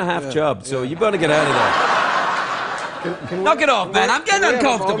 I'm kind of half-chubbed, so you better get out of there. Can Knock it off, man. I'm getting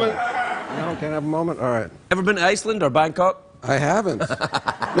uncomfortable. No, can I have a moment? All right. Ever been to Iceland or Bangkok? I haven't.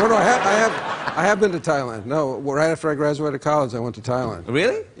 No, I have been to Thailand. No, right after I graduated college, I went to Thailand.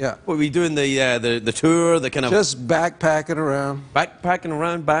 Really? Yeah. What, were you doing the tour, the kind of... Just backpacking around. Backpacking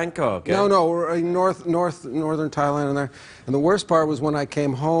around Bangkok? No, we're in northern Thailand in there. And the worst part was when I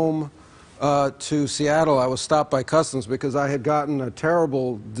came home to Seattle, I was stopped by customs because I had gotten a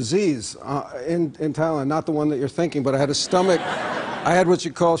terrible disease in Thailand. Not the one that you're thinking, but I had a stomach... I had what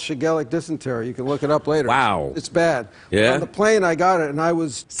you call Shigelic dysentery. You can look it up later. Wow. It's bad. Yeah? On the plane, I got it, and I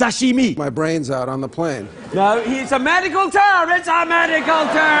was... Sashimi! My brains out on the plane. No, it's a medical term! It's a medical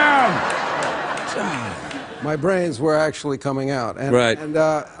term! My brains were actually coming out. And, right. And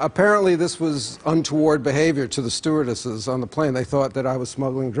apparently this was untoward behavior to the stewardesses on the plane. They thought that I was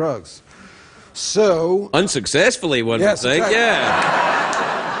smuggling drugs. So... Unsuccessfully, one would think, exactly. yeah.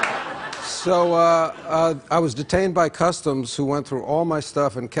 So I was detained by customs who went through all my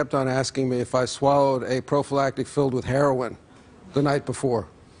stuff and kept on asking me if I swallowed a prophylactic filled with heroin the night before.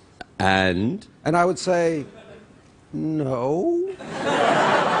 And? And I would say, no.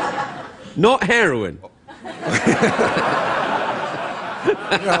 Not heroin.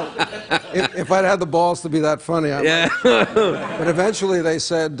 You know, if I'd had the balls to be that funny, I might. But eventually they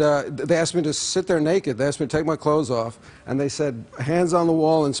said, they asked me to sit there naked. They asked me to take my clothes off. And they said, hands on the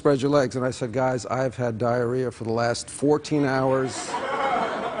wall and spread your legs. And I said, guys, I've had diarrhea for the last 14 hours.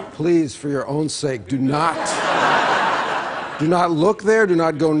 Please, for your own sake, do not look there. Do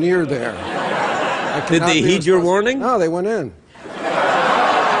not go near there. Did they heed your warning? No, they went in.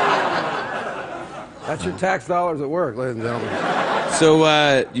 That's your tax dollars at work, ladies and gentlemen. So,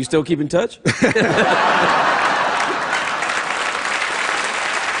 you still keep in touch? But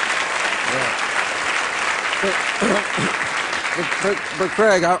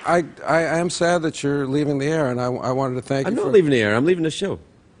Craig, I am sad that you're leaving the air, and I wanted to thank you. I'm not leaving the air. I'm leaving the show.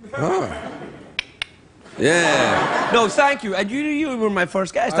 Oh. Yeah. No, thank you. And you were my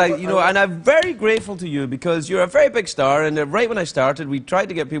first guest. And I'm very grateful to you because you're a very big star. And right when I started, we tried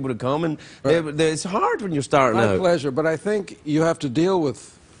to get people to come, and it's hard when you're starting out. My pleasure. But I think you have to deal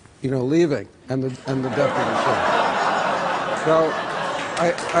with, leaving and the depth of the show. So,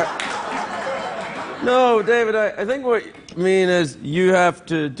 No, David. I think what you mean is you have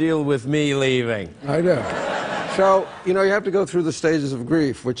to deal with me leaving. I do. So, you have to go through the stages of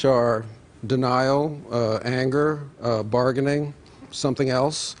grief, which are denial, anger, bargaining, something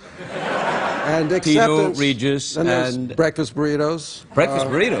else, and acceptance. Tito, Regis, and breakfast burritos. Breakfast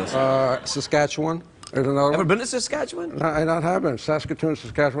burritos? Saskatchewan. There's another Ever one. been to Saskatchewan? I not have been. Saskatoon,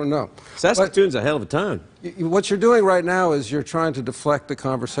 Saskatchewan, no. Saskatoon's a hell of a town. What you're doing right now is you're trying to deflect the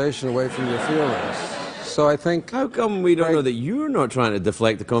conversation away from your feelings. So I think... How come we don't know that you're not trying to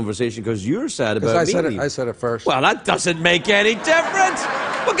deflect the conversation because you're sad about me? I said it first. Well, that doesn't make any difference.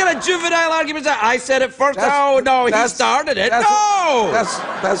 What kind of juvenile argument is that? I said it first. He started it.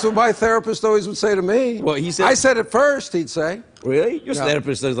 That's what my therapist always would say to me. What he said? I said it first, he'd say. Really? Your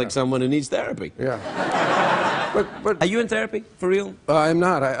therapist sounds like someone who needs therapy. Yeah. But are you in therapy for real? I'm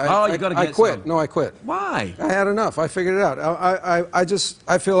not. You got to get I quit. some. No, I quit. Why? I had enough. I figured it out.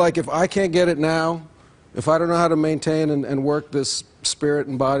 I feel like if I can't get it now, if I don't know how to maintain and work this spirit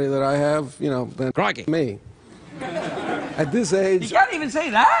and body that I have, then Crikey. Me. At this age... You can't even say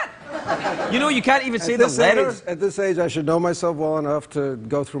that? You can't even say the letter? At this age, I should know myself well enough to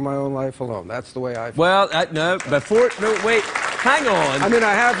go through my own life alone. That's the way I feel. Well, wait, hang on. I mean,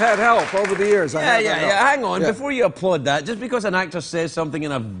 I have had help over the years. Hang on. Yeah. Before you applaud that, just because an actor says something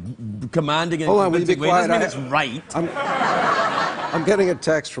in a commanding and convincing way doesn't mean it's right. I'm getting a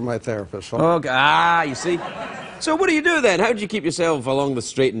text from my therapist. Okay. You see? So what do you do then? How do you keep yourself along the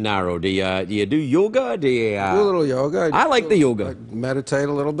straight and narrow? Do you do yoga? Do you... do a little yoga. I like the yoga. I meditate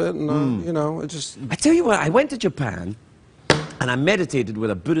a little bit, and, it just... I tell you what, I went to Japan, and I meditated with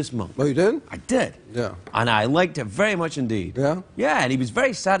a Buddhist monk. Oh, you did? I did. Yeah. And I liked it very much indeed. Yeah? Yeah, and he was a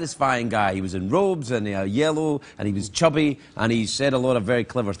very satisfying guy. He was in robes and yellow, and he was chubby, and he said a lot of very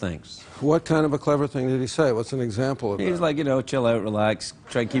clever things. What kind of a clever thing did he say? What's an example of that? He was like, chill out, relax,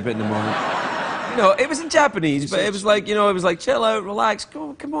 try and keep it in the moment. You know, it was in Japanese, but it was like, you know, it was like, chill out, relax,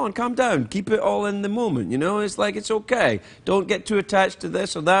 come on, calm down, keep it all in the moment, you know? It's like, it's okay. Don't get too attached to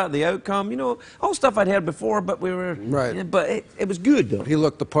this or that, the outcome, you know, all stuff I'd heard before, but we were... Right. Yeah, but it was good, though. He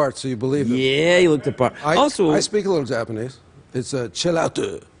looked the part, so you believed it. Yeah, he looked the part. I speak a little Japanese. It's chill out.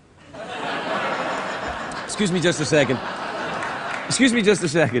 Excuse me just a second. Excuse me just a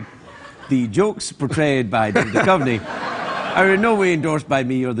second. The jokes portrayed by David Duchovny are in no way endorsed by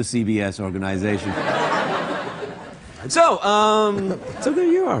me or the CBS organization. So there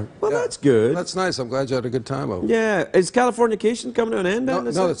you are. Well, that's good. That's nice. I'm glad you had a good time over. Yeah. Is Californication coming to an end? No,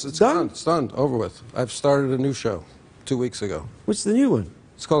 it's done. It's done. Over with. I've started a new show 2 weeks ago. What's the new one?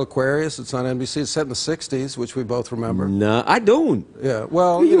 It's called Aquarius. It's on NBC. It's set in the 60s, which we both remember. No, I don't. Yeah,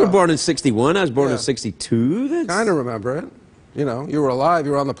 well, you were born in 61. I was born in 62. That's... Kind of remember it. You know, you were alive.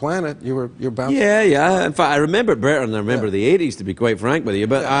 You were on the planet. You're bouncing. Yeah. In fact, I remember it better than I remember the 80s, to be quite frank with you.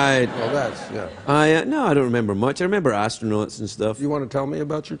 But No, I don't remember much. I remember astronauts and stuff. You want to tell me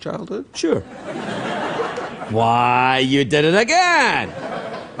about your childhood? Sure. Why, you did it again!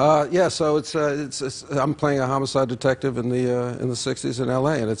 Yeah, so it's I'm playing a homicide detective in the 60s in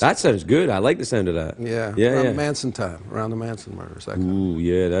LA, and that sounds good. I like the sound of that. Yeah. Around Manson time, around the Manson murders. Ooh,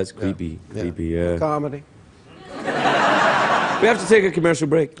 yeah, that's creepy. Yeah. Creepy, yeah. Comedy. We have to take a commercial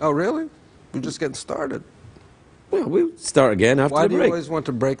break. Oh, really? We're just getting started. Well, we'll start again after the break. Why do you always want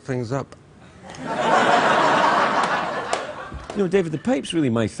to break things up? You know, David, the pipe's really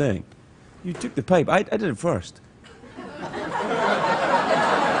my thing. You took the pipe. I did it first.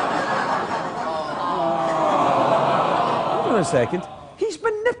 Hold on a second. He's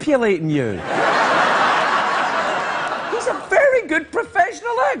manipulating you. He's a very good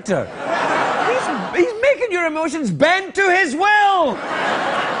professional actor. He's making your emotions bend to his will.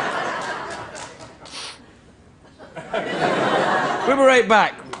 We'll be right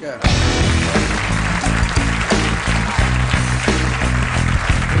back. Yeah.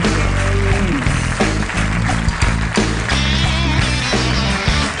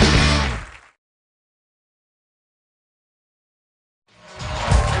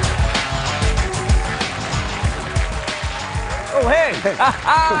 Oh, hey!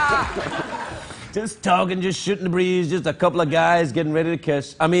 Just talking, just shooting the breeze, just a couple of guys getting ready to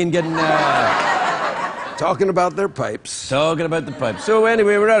kiss. I mean, Talking about their pipes. Talking about the pipes. So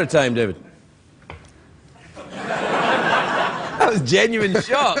anyway, we're out of time, David. That was genuine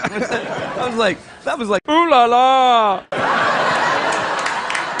shock. That was like, ooh la la!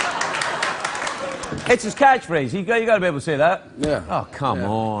 It's his catchphrase. You got to be able to say that. Yeah. Oh, come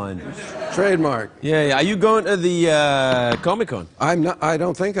on. Trademark. Yeah. Are you going to the Comic-Con? I'm not. I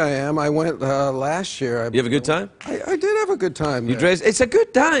don't think I am. I went last year. You have a good time? I did have a good time. You dressed. It's a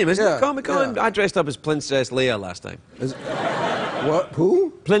good time, isn't it? Comic-Con. Yeah. I dressed up as Princess Leia last time. What?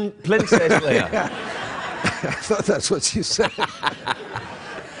 Who? Princess Leia. I thought that's what you said.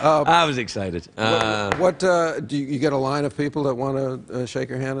 I was excited. What do you get a line of people that want to shake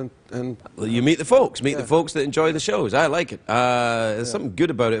your hand and Well, you meet the folks. Meet the folks that enjoy the shows. I like it. There's something good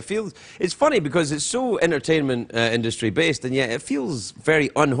about it. It's funny because it's so entertainment industry based, and yet it feels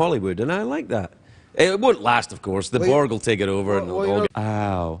very un-Hollywood, and I like that. It won't last, of course. The Borg will take it over, and it'll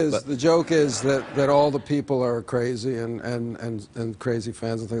all The joke is that all the people are crazy and crazy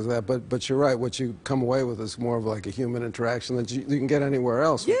fans and things like that. But you're right. What you come away with is more of like a human interaction that you can get anywhere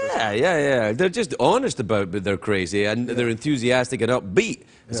else. Yeah. They're just honest about but they're crazy, and they're enthusiastic and upbeat,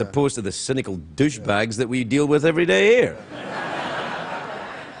 as opposed to the cynical douchebags that we deal with every day here.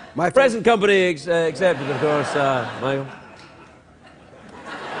 My present company accepted, of course, Michael.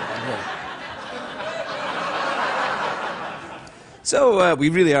 So we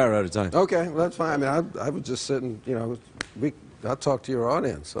really are out of time. Okay, well, that's fine. I mean, I was just sitting, you know, I'll talk to your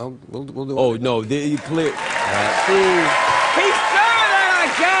audience. We'll do. Oh no, you clear. See, he's doing it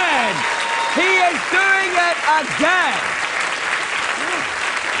again. He is doing it again.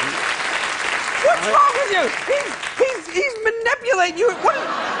 What's wrong with you? He's manipulating you.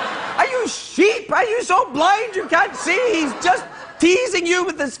 Are you sheep? Are you so blind you can't see? He's just teasing you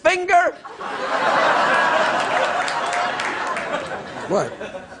with his finger. What?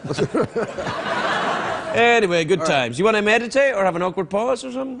 Anyway, good times. You want to meditate or have an awkward pause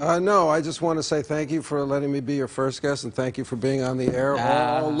or something? No, I just want to say thank you for letting me be your first guest, and thank you for being on the air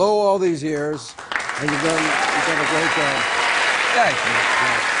all these years. And you've done a great job. Thank you.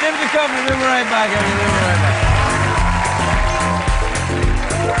 David Duchovny, we'll be right back. We'll be right back.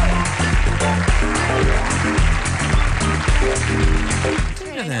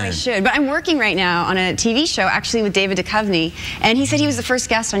 I should, but I'm working right now on a TV show, actually with David Duchovny, and he said he was the first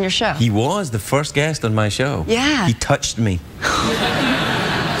guest on your show. He was the first guest on my show. Yeah. He touched me.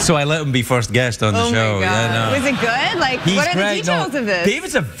 So So I let him be first guest on the show. My God. Yeah, no. Was it good? Like, what are the details of this?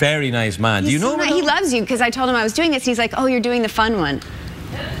 David's a very nice man. Do you know him? He loves you, because I told him I was doing this. He's like, oh, you're doing the fun one.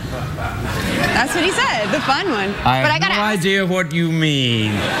 That's what he said, the fun one. I have no idea what you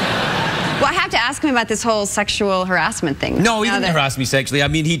mean. Well, I have to ask him about this whole sexual harassment thing. No, he didn't harass me sexually. I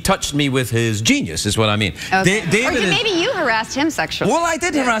mean, he touched me with his genius, is what I mean. Okay. Or maybe you harassed him sexually. Well, I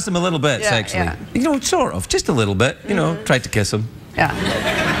did harass him a little bit sexually. Yeah. You know, sort of, just a little bit. You know, tried to kiss him. Yeah.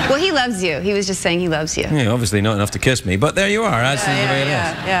 Well, he loves you. He was just saying he loves you. Yeah, obviously not enough to kiss me, but there you are. That's the way it is.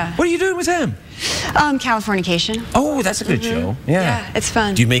 Yeah. What are you doing with him? Californication. Oh, that's a good show. Yeah, it's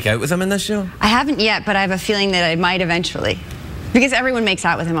fun. Do you make out with him in this show? I haven't yet, but I have a feeling that I might eventually. Because everyone makes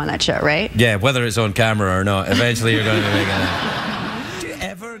out with him on that show, right? Yeah, whether it's on camera or not, eventually you're going to be making out. Do you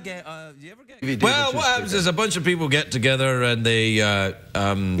ever get... Well, what happens is a bunch of people get together and they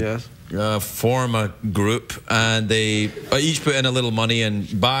form a group, and they each put in a little money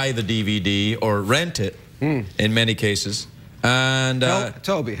and buy the DVD or rent it, in many cases. And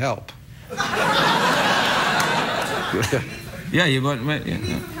Toby, help. Yeah, you want...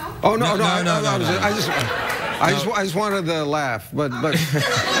 Yeah. Oh, no. I just wanted to laugh, but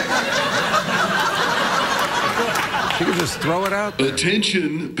you could just throw it out there.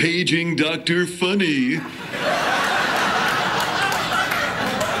 Attention, paging Dr. Funny.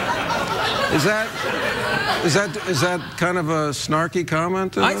 Is that kind of a snarky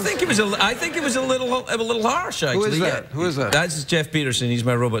comment? I think it was a little harsh, actually. Who is that? Who is that? That's Jeff Peterson. He's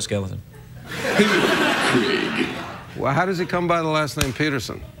my robot skeleton. Craig. Well, how does he come by the last name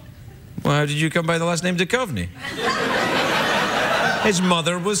Peterson? Well, how did you come by the last name Duchovny? His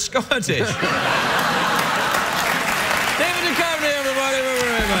mother was Scottish. David Duchovny, everybody. We'll be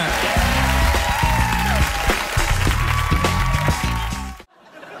right back.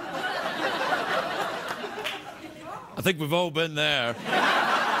 I think we've all been there.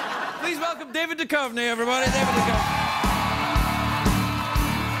 Please welcome David Duchovny, everybody. David Duchovny.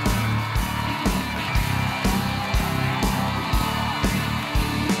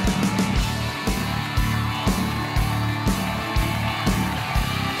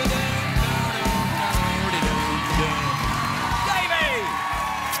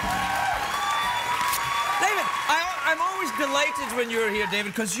 Delighted when you were here,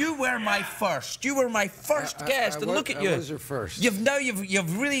 David, because you were my first. You were my first guest, and look at you. I was your first.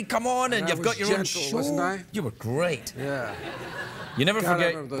 You've really come on, and you've got your own show. Wasn't I? You were great. Yeah. You never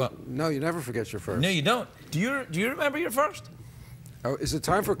forget. No, you never forget your first. No, you don't. Do you remember your first? Oh, is it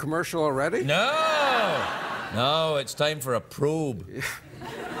time for commercial already? No, it's time for a probe.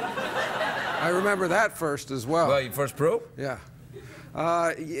 I remember that first as well. Well, your first probe? Yeah.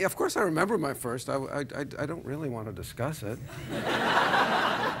 Yeah, of course I remember my first. I don't really want to discuss it.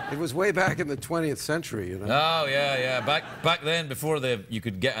 It was way back in the 20th century, you know. Oh, yeah. Back then, before you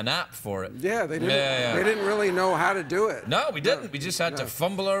could get an app for it. Yeah, they didn't really know how to do it. No, we didn't. No, we just had to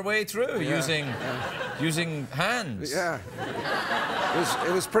fumble our way through using hands. Yeah.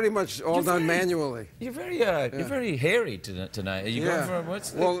 It was pretty much all done manually. You're very hairy tonight. Are you going for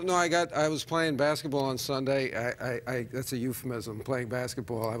what's? Well, no, I was playing basketball on Sunday. That's a euphemism. Playing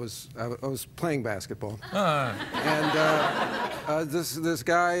basketball. I was playing basketball. And this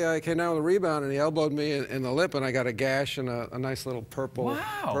guy came down with a rebound and he elbowed me in the lip, and I got a gash and a nice little purple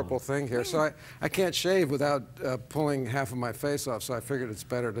thing here. So I can't shave without pulling half of my face off. So I figured it's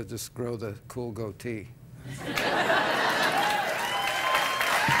better to just grow the cool goatee.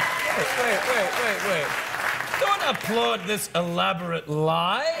 Wait. Don't applaud this elaborate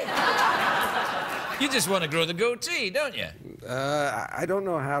lie. You just want to grow the goatee, don't you? I don't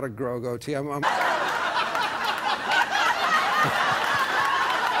know how to grow a goatee.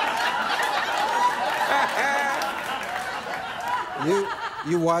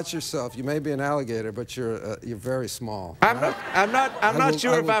 You watch yourself. You may be an alligator, but you're very small. I'm not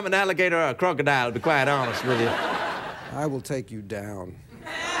sure if I'm an alligator or a crocodile, to be quite honest with you. I will take you down.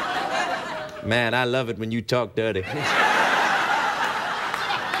 Man, I love it when you talk dirty.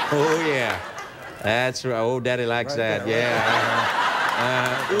 Oh, yeah. That's right. Oh, Daddy likes that.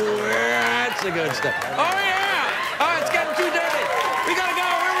 That's the good stuff. Oh, yeah. Oh, it's getting too dirty. We got to go.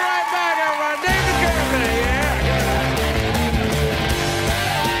 We'll be right back, everybody.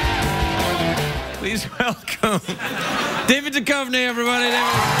 Please welcome David Duchovny, everybody.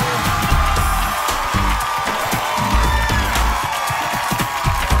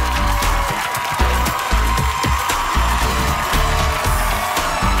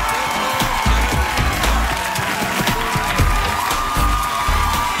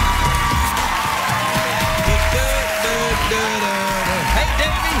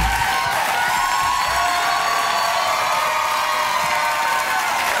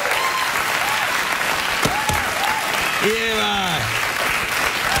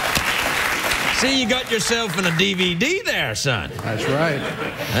 See, you got yourself in a DVD there, son. That's right.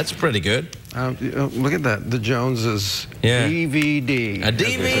 That's pretty good. Look at that. The Joneses Yeah. DVD. A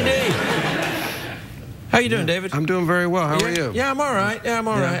DVD. How you doing, David? I'm doing very well. How are you? Yeah, I'm all right. Yeah, I'm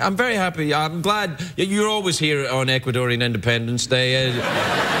all right. I'm very happy. I'm glad you're always here on Ecuadorian Independence Day.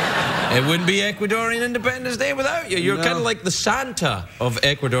 It wouldn't be Ecuadorian Independence Day without you. You're kind of like the Santa of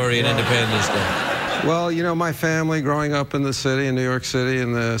Ecuadorian Independence Day. Well, you know, my family growing up in the city, in New York City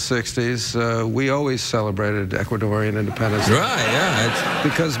in the 60s, we always celebrated Ecuadorian independence. Right, yeah.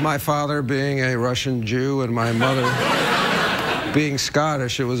 Because my father being a Russian Jew and my mother being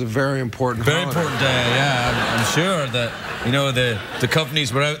Scottish, it was a very important Very holiday. important day, yeah. I'm sure that, you know, the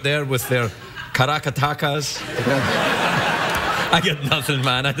Duchovnys were out there with their caracatakas. I get nothing,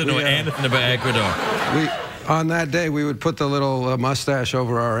 man. I don't know anything about Ecuador. On that day, we would put the little mustache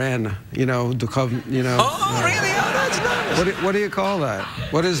over our N, you know, you know. Oh, really? Oh, that's nice. What do you call that?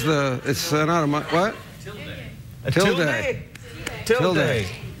 What is the, it's not a, what? Tilde. Tilde.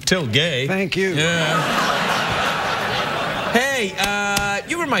 Tilde. Thank you. Yeah. Hey,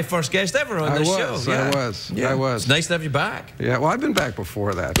 you were my first guest ever on this show. I was. It's nice to have you back. Yeah, well, I've been back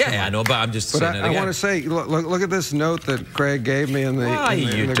before that. Yeah, I know, but I'm just saying it again. I want to say, look at this note that Craig gave me in the... Why are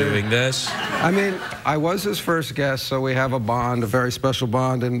you doing this? I mean, I was his first guest, so we have a bond, a very special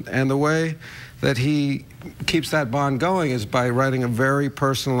bond, and the way that he keeps that bond going is by writing a very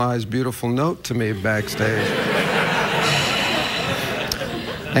personalized, beautiful note to me backstage.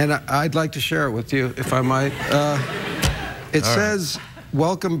 And I'd like to share it with you, if I might. It says,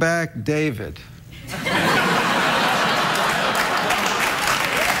 "Welcome back, David."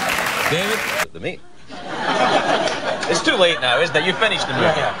 David? The meat. It's too late now, isn't it? You finished the movie.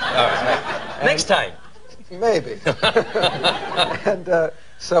 Yeah. All right. Next time. Maybe. And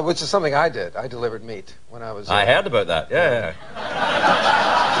so, which is something I did. I delivered meat when I was... I heard about that, yeah.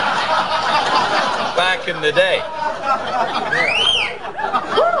 Back in the day.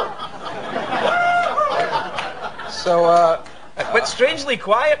 So, but strangely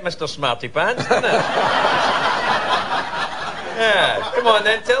quiet, Mr. Smarty Pants, isn't it? Yeah, come on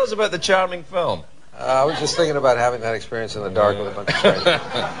then, tell us about the charming film. I was just thinking about having that experience in the dark with a bunch of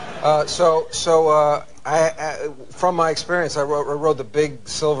strangers. From my experience, I rode the big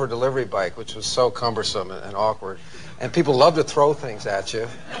silver delivery bike, which was so cumbersome and awkward. And people love to throw things at you.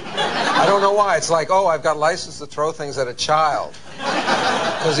 I don't know why. It's like, oh, I've got license to throw things at a child.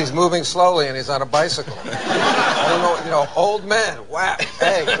 Because he's moving slowly and he's on a bicycle. I don't know, you know, old men, whack,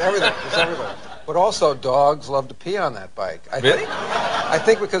 eggs, everything. It's everybody. But also, dogs love to pee on that bike. Really? I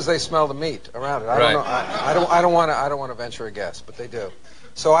think because they smell the meat around it. I don't know. I don't want to venture a guess, but they do.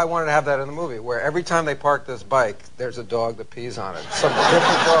 So I wanted to have that in the movie, where every time they park this bike, there's a dog that pees on it. Some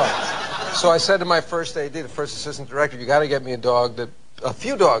different dog. So I said to my first AD, the first assistant director, you got to get me a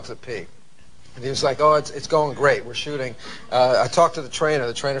few dogs that pee. And he was like, oh, it's going great. We're shooting. I talked to the trainer.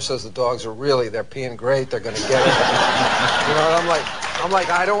 The trainer says the dogs are they're peeing great. They're going to get it. You know, and I'm like,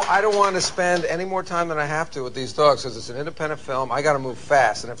 I don't want to spend any more time than I have to with these dogs because it's an independent film. I got to move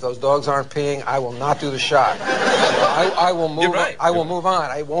fast, and if those dogs aren't peeing, I will not do the shot. I will move. Right. I will move on.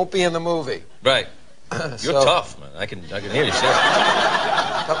 I won't be in the movie. Right. You're tough, man. I can hear you say it.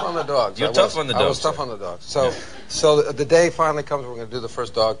 Tough on the dogs. You're tough on the dogs. I was tough on the dogs. So the day finally comes. We're going to do the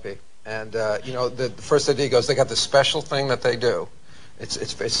first dog pee. And, you know, the first AD goes, they got this special thing that they do. It's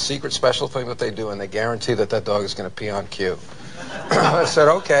a secret special thing that they do, and they guarantee that dog is going to pee on cue. I said,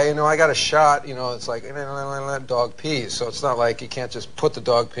 okay, you know, I got a shot. You know, it's like, dog pees. So it's not like you can't just put the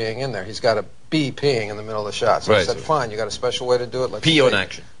dog peeing in there. He's got to be peeing in the middle of the shot. So I said, fine, you got a special way to do it. Let's pee on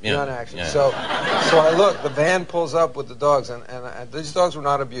action. Pee on action. Yeah. So I look, the van pulls up with the dogs, and these dogs were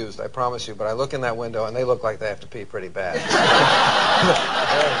not abused, I promise you, but I look in that window, and they look like they have to pee pretty bad.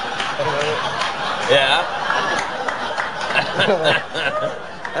 Yeah.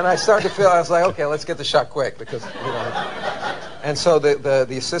 And I started to feel, I was like, okay, let's get the shot quick, because, you know. And so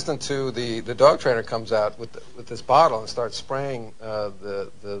the assistant to the dog trainer comes out with this bottle and starts spraying the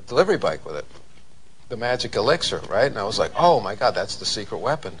delivery bike with it, the magic elixir, right? And I was like, oh my God, that's the secret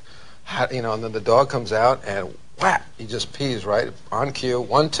weapon. You know, and then the dog comes out and whap, he just pees right on cue,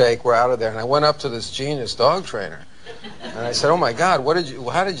 one take, we're out of there. And I went up to this genius dog trainer. And I said, oh my God, what did you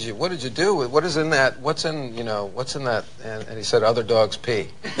do? What is in that, what's in that? And he said, other dogs pee.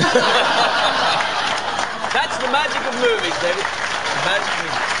 That's the magic of movies, David. The magic of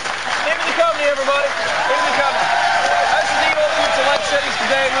movies. David Duchovny, everybody. David Duchovny. That's the Evil Future Life Cities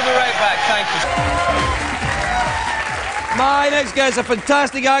today. We'll be right back. Thank you. My next guest is a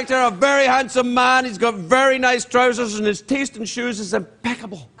fantastic actor, a very handsome man. He's got very nice trousers, and his taste in shoes is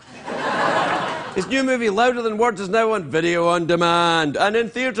impeccable. His new movie, Louder Than Words, is now on video on demand and in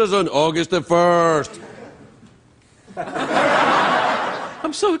theatres on August the 1st.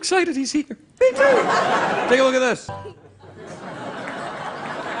 I'm so excited he's here. Me too. Take a look at this.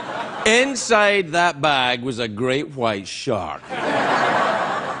 Inside that bag was a great white shark. David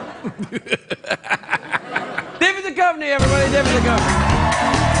Duchovny, everybody, David Duchovny.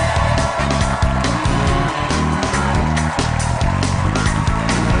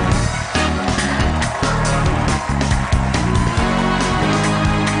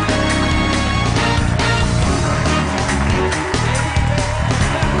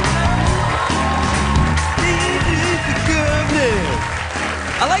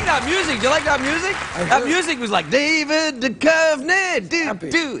 I like that music. Do you like that music? That music was like, David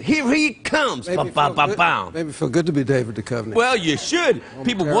Duchovny, here he comes. Made me feel good to be David Duchovny. Well, you should.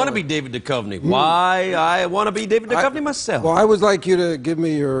 People want to be David Duchovny. Why? I want to be David Duchovny myself. Well, I would like you to give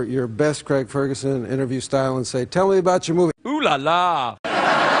me your best Craig Ferguson interview style and say, tell me about your movie. Ooh la la.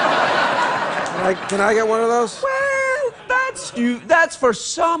 Can I get one of those? Well, that's for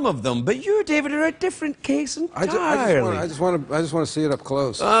some of them, but you, David, are a different case entirely. I just want to see it up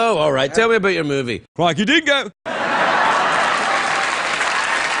close. Oh, all right. Tell me about your movie. Crikey dingo. Good.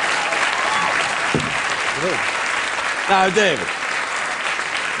 Now, David.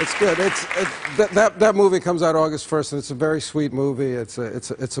 It's good. That movie comes out August 1st, and it's a very sweet movie. It's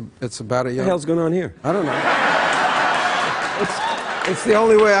about a young. What the hell's going on here? I don't know. It's the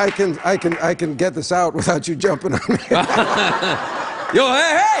only way I can get this out without you jumping on me. Yo,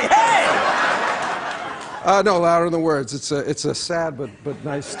 hey! No, Louder Than Words. It's a sad but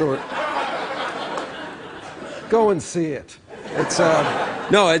nice story. Go and see it. It's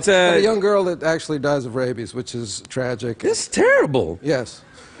a young girl that actually dies of rabies, which is tragic. It's terrible. Yes.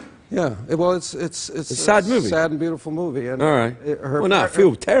 Yeah. It's a sad movie. Sad and beautiful movie. And all right. Well, now I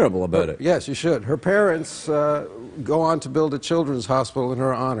feel terrible about it. Yes, you should. Her parents go on to build a children's hospital in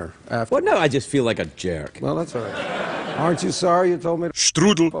her honor. After. Well, no, I just feel like a jerk. Well, that's all right. Aren't you sorry you told me?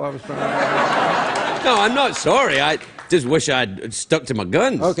 Strudel. Well, I was trying to... No, I'm not sorry. I just wish I'd stuck to my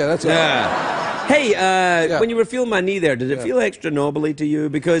guns. Okay, that's all right. Hey, when you were feeling my knee there, did it feel extra knobbly to you?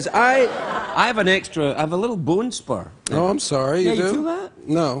 Because I have a little bone spur. Oh, I'm sorry. You do? You feel that?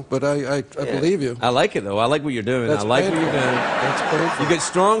 No, but I believe you. I like it, though. I like what you're doing. That's I like painful. what you're doing. That's painful. You got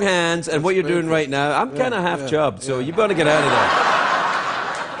strong hands, and what you're doing right now, I'm kind of half-chubbed, so you've got to get out of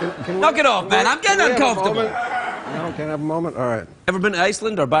there. Knock it off, man. I'm getting uncomfortable. No, can I have a moment? All right. Ever been to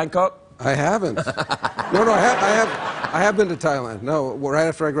Iceland or Bangkok? I haven't. No, I have been to Thailand. No, right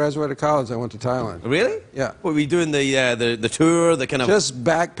after I graduated college, I went to Thailand. Really? Yeah. Were we doing the tour, the kind of... Just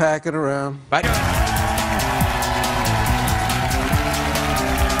backpacking around.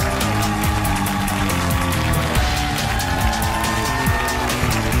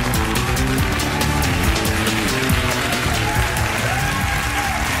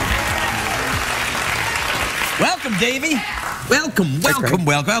 Welcome, Davey. Welcome.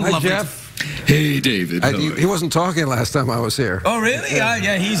 I love Jeff. Hey, David. He wasn't talking last time I was here. Oh, really?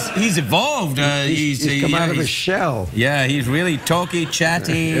 Yeah, he's evolved. He's come out of his shell. Yeah, he's really talky,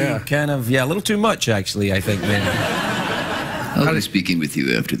 chatty, kind of, a little too much, actually, I think, maybe. I'll be speaking with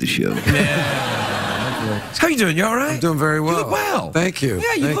you after the show. How you doing? You all right? I'm doing very well. You look well. Thank you.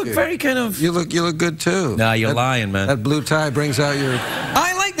 Yeah, you look very kind of... You look good, too. Nah, you're lying, man. That blue tie brings out your...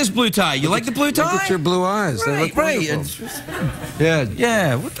 I like this blue tie. You like the blue tie? Look at your blue eyes. They look wonderful.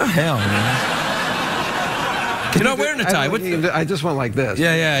 Yeah, what the hell, man? You're not wearing a tie. I just went like this.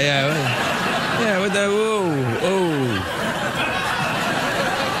 Yeah. Yeah, with the...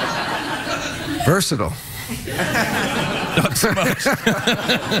 Versatile. Not so much.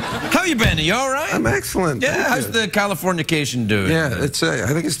 How you been? Are you all right? I'm excellent. Yeah, how's the Californication doing? Yeah, I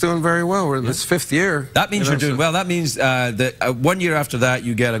think it's doing very well. We're in its 5th year. That means you're doing well. That means that 1 year after that,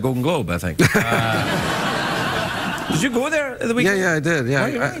 you get a Golden Globe, I think. Did you go there the weekend? Yeah, I did.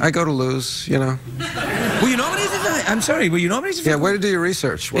 Yeah, I go to lose, you know. Were you nominated? I'm sorry, were you nominated? Yeah, way to do your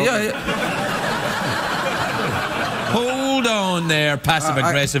research. Well, Hold on there,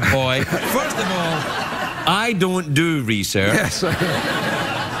 passive-aggressive boy. First of all, I don't do research. Yes.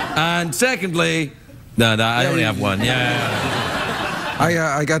 And secondly, no, I only have one. Yeah.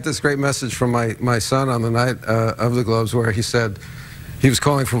 I got this great message from my son on the night of the Globes where he said he was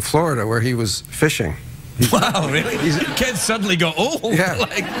calling from Florida where he was fishing. Wow, really? Kids suddenly go old. Yeah.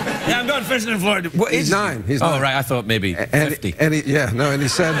 I'm going fishing in Florida. What, he's 9. He's 9. Oh, right. I thought maybe 50. And he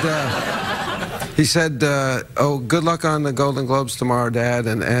said He said, oh, good luck on the Golden Globes tomorrow, Dad,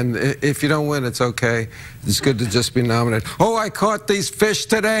 and if you don't win, it's okay. It's good to just be nominated. Oh, I caught these fish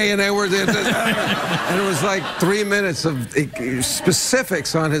today, and they were there. And it was like 3 minutes of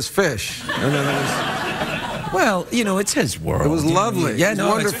specifics on his fish. And then it was, well, you know, it's his world. it was lovely. Yeah, It was no,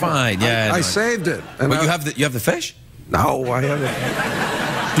 wonderful. it's fine. Yeah, I saved it. And But you have the fish? No, I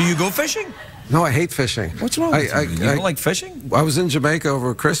haven't. Do you go fishing? No, I hate fishing. What's wrong with you? You don't like fishing? I was in Jamaica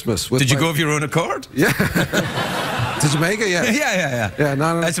over Christmas. Did you go of your own accord? Yeah. To Jamaica, yeah. Yeah,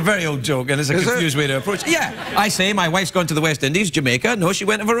 no. That's a very old joke, and it's a confused way to approach it. Yeah, I say my wife's gone to the West Indies, Jamaica. No, she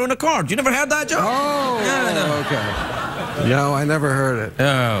went of her own accord. You never heard that joke? Oh, yeah, no. Okay. No, I never heard it.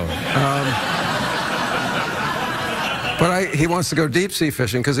 Oh. But he wants to go deep sea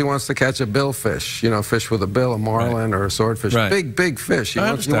fishing because he wants to catch a billfish, you know, fish with a bill, a marlin or a swordfish. Right. Big fish. He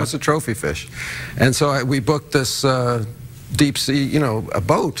wants a trophy fish. And so we booked this deep sea, you know, a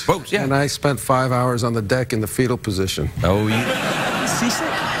boat. Boat, yeah. And I spent 5 hours on the deck in the fetal position. Oh, you seasick?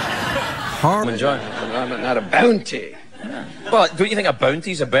 Horrible. I'm enjoying it. I'm not a bounty. Yeah. Well, don't you think a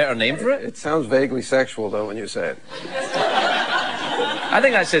bounty's a better name for it? It sounds vaguely sexual, though, when you say it. I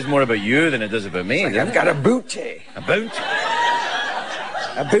think that says more about you than it does about me. Like I've got a booty. A bounty.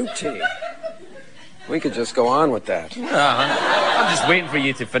 A booty. We could just go on with that. I'm just waiting for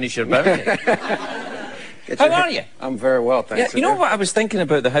you to finish your bounty. How are you? I'm very well, thanks. Yeah, you know what I was thinking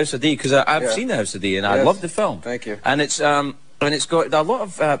about the House of D, because I've seen the House of D and I love the film. Thank you. And it's got a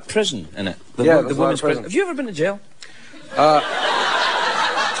lot of prison in it. The women's prison. Have you ever been to jail?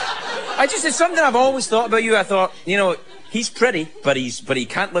 It's something I've always thought about you. I thought, you know, he's pretty, but he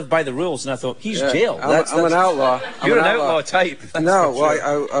can't live by the rules. And I thought, he's jail. I'm an outlaw. You're an outlaw type. No,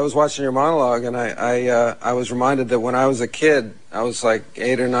 well, I was watching your monologue, and I was reminded that when I was a kid, I was like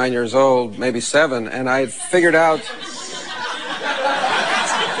 8 or 9 years old, maybe 7, and I had figured out.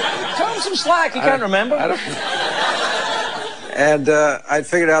 Tell him some slack. He can't remember. And I'd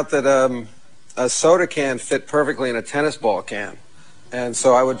figured out that a soda can fit perfectly in a tennis ball can, and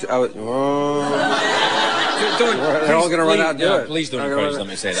so I would. They're all going to run out and do it. Please don't encourage them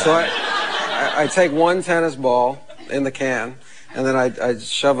to say that. So I take one tennis ball in the can, and then I'd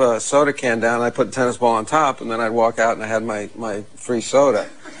shove a soda can down, and I put the tennis ball on top, and then I'd walk out, and I had my free soda.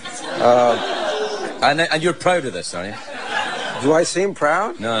 And you're proud of this, aren't you? Do I seem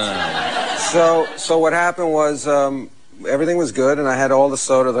proud? No. So what happened was everything was good, and I had all the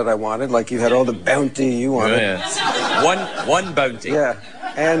soda that I wanted, like you had all the bounty you wanted. Yeah. One bounty. Yeah.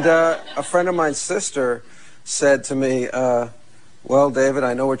 And a friend of mine's sister said to me, well, David,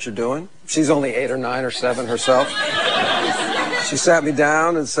 I know what you're doing. She's only 8 or 9 or 7 herself. She sat me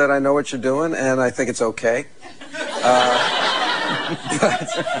down and said, I know what you're doing, and I think it's okay.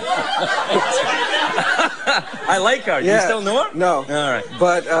 I like her. Yeah. You still know her? No. All right.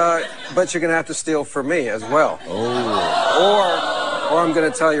 But you're going to have to steal for me as well. Oh. Or I'm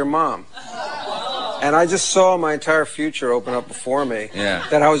going to tell your mom. And I just saw my entire future open up before me. Yeah.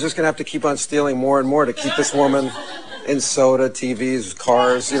 That I was just going to have to keep on stealing more and more to keep this woman in soda, TVs,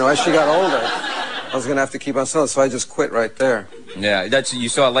 cars. You know, as she got older, I was going to have to keep on stealing. So I just quit right there. Yeah, you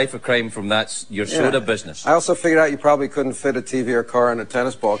saw a life of crime from your soda business. I also figured out you probably couldn't fit a TV or car in a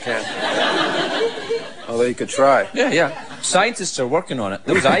tennis ball can. Although you could try. Yeah. Scientists are working on it.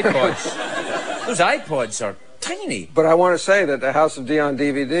 Those iPods are tiny. But I want to say that the House of D on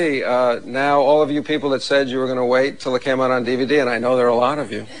DVD, now all of you people that said you were going to wait till it came out on DVD, and I know there are a lot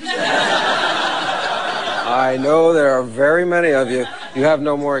of you. I know there are very many of you. You have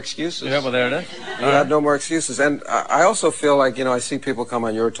no more excuses. Yeah, well, there it is. You have no more excuses. And I also feel like, you know, I see people come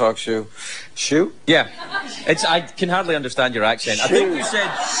on your talk show. Shoe? Yeah. I can hardly understand your accent. Shoe. I think you said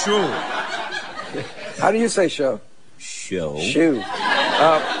shoe. How do you say show? Show. Shoe.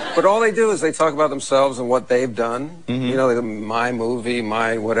 But all they do is they talk about themselves and what they've done. Mm-hmm. You know, my movie,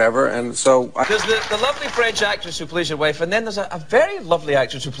 my whatever. And so... There's the lovely French actress who plays your wife, and then there's a very lovely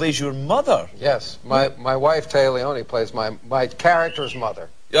actress who plays your mother. Yes. My wife, Taya Leone, plays my character's mother.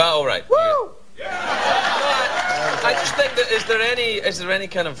 Yeah, all right. Woo! I just think that is there any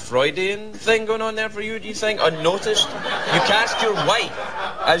kind of Freudian thing going on there for you, do you think? Unnoticed? You cast your wife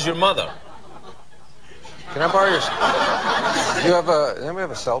as your mother. Can I borrow your... Does anybody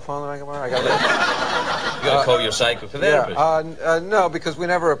have a cell phone that I can borrow? You gotta call your psychotherapist. Yeah, no, because we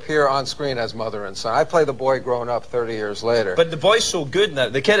never appear on screen as mother and son. I play the boy grown up 30 years later. But the boy's so good now.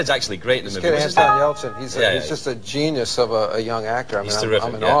 The kid is actually great in the movie. This kid, Anton Yelchin, he's just a genius of a young actor. I mean,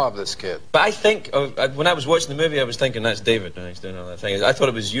 I'm in awe of this kid. But I think, when I was watching the movie, I was thinking, that's David. He's doing all that thing. I thought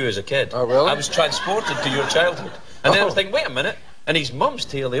it was you as a kid. Oh, really? I was transported to your childhood. And then I was thinking, wait a minute. And his mum's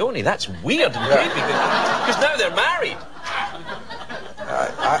Taya Leone. That's weird and creepy because now they're married.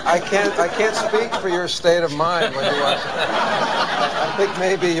 I can't speak for your state of mind when you watch it. I think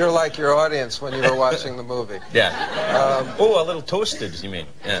maybe you're like your audience when you were watching the movie. Yeah. Oh, a little toasted, you mean?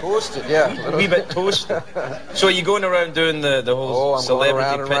 Yeah. Toasted, yeah. A wee bit toasted. So are you going around doing the whole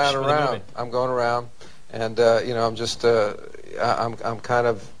celebrity pitch for the movie? I'm going around, and you know, I'm just, I'm kind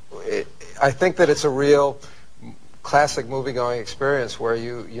of, I think that it's a real classic movie-going experience where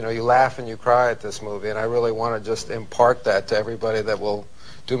you laugh and you cry at this movie, and I really want to just impart that to everybody that will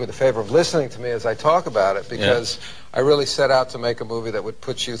do me the favor of listening to me as I talk about it, because I really set out to make a movie that would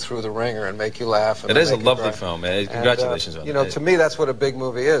put you through the ringer and make you laugh. And it is a lovely film, man. Congratulations on it. You know, to me, that's what a big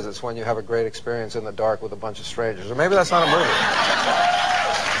movie is. It's when you have a great experience in the dark with a bunch of strangers. Or maybe that's not a movie.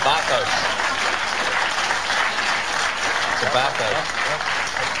 Bathhouse. It's a bathhouse.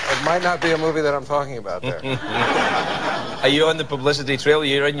 It might not be a movie that I'm talking about there. Are you on the publicity trail?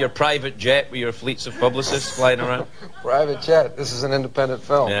 You're in your private jet with your fleets of publicists flying around? Private jet. This is an independent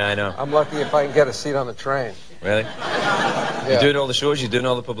film. Yeah, I know. I'm lucky if I can get a seat on the train. Really? Yeah. You're doing all the shows? You're doing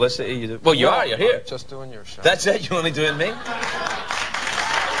all the publicity? Well, you are. You're here. I'm just doing your show. That's it? You're only doing me?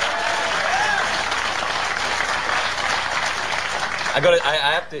 I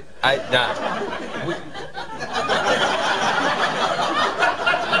have to, nah.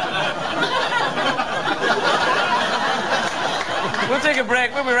 We'll take a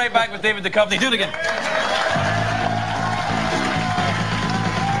break. We'll be right back with David Duchovny. Do it again.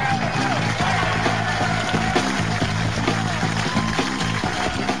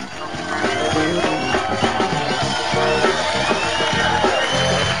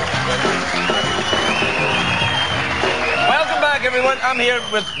 Welcome back, everyone. I'm here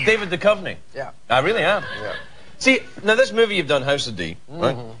with David Duchovny. Yeah. I really am. Yeah. See, now this movie you've done, House of D,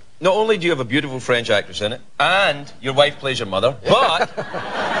 right? Not only do you have a beautiful French actress in it, and your wife plays your mother, but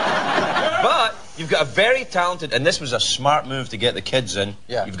you've got a very talented, and this was a smart move to get the kids in.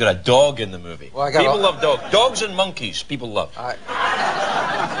 Yeah. You've got a dog in the movie. Well, people love dogs. Dogs and monkeys, people love.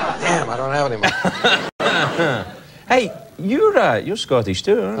 Damn, I don't have any more. Hey, you're Scottish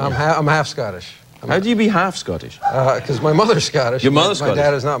too, aren't you? I'm half Scottish. How do you be half Scottish? Because my mother's Scottish. Your mother's Scottish? Scottish?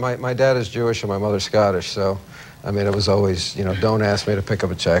 My dad is not. My dad is Jewish and my mother's Scottish, so... I mean, it was always, you know, don't ask me to pick up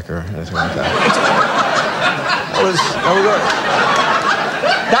a check or anything like that.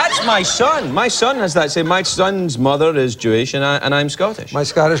 That's my son. My son has that same. My son's mother is Jewish and I'm Scottish. My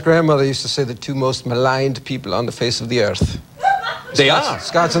Scottish grandmother used to say the two most maligned people on the face of the earth. They are.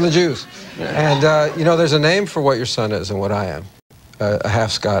 Scots and the Jews. And, you know, there's a name for what your son is and what I am. A half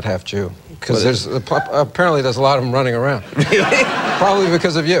Scot, half Jew. Because apparently there's a lot of them running around. Really? Probably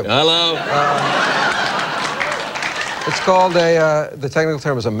because of you. Hello. It's called the technical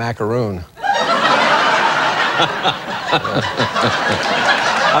term is a macaroon. A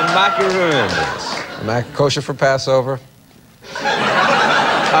macaroon. Kosher for Passover.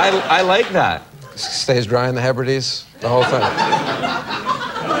 I like that. Stays dry in the Hebrides, the whole thing.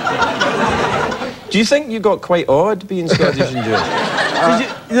 Do you think you got quite odd being Scottish and Jewish?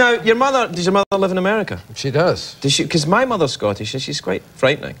 Now, does your mother live in America? She does. Does she? Because my mother's Scottish and she's quite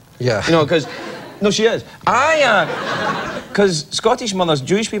frightening. Yeah. You know, because... No, she is. Because Scottish mothers,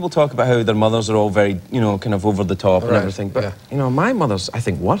 Jewish people talk about how their mothers are all very, you know, kind of over the top and everything. But, you know, my mother's, I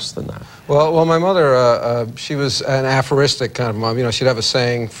think, worse than that. Well, my mother, she was an aphoristic kind of mom. You know, she'd have a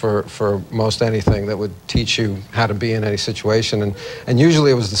saying for most anything that would teach you how to be in any situation. And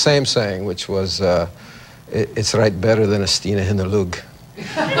usually it was the same saying, which was, it's right better than a Stina in the lug.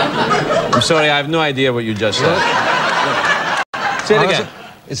 I'm sorry, I have no idea what you just said. Say it again.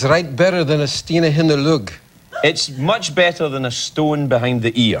 It's right better than a Stina in the lug. It's much better than a stone behind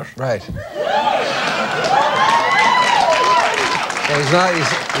the ear. Right. So he's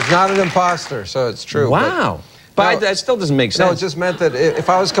not an imposter, so it's true. Wow. But that still doesn't make sense. No, it just meant that if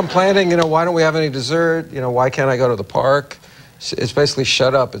I was complaining, you know, why don't we have any dessert? You know, why can't I go to the park? It's basically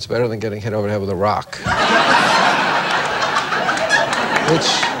shut up. It's better than getting hit over the head with a rock.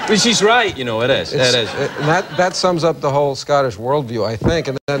 Which she's right, you know, it is. It is. And that sums up the whole Scottish worldview, I think.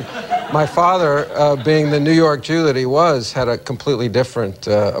 And then my father, being the New York Jew that he was, had a completely different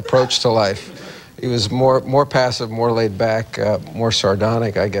approach to life. He was more passive, more laid back, more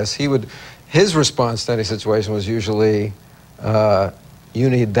sardonic, I guess. His response to any situation was usually, you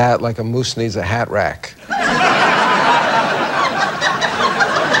need that like a moose needs a hat rack.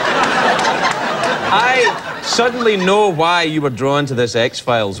 I suddenly know why you were drawn to this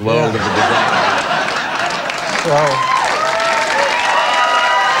X-Files world of the design.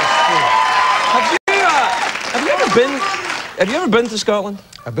 Have you ever been to Scotland?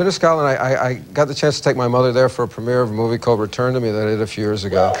 I've been to Scotland. I got the chance to take my mother there for a premiere of a movie called Return to Me that I did a few years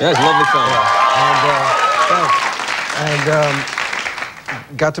ago. Yeah, it's a lovely film. Yeah. And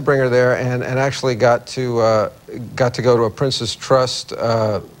got to bring her there, and actually got to go to a Prince's Trust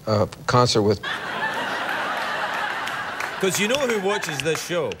concert with. Because you know who watches this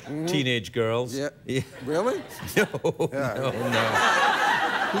show? Teenage girls. Yeah. Really? No, Yeah. no.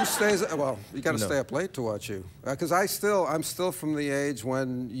 Who stays? Well, you got to stay up late to watch you, because I'm still from the age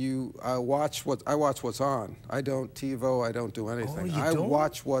when I watch what's on. I don't TiVo. I don't do anything. I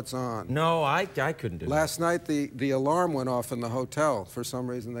watch what's on. No, I couldn't do Last night the alarm went off in the hotel for some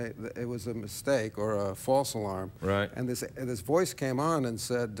reason. It was a mistake or a false alarm. Right. And this voice came on and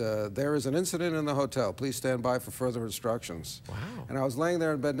said, "There is an incident in the hotel. Please stand by for further instructions." Wow. And I was laying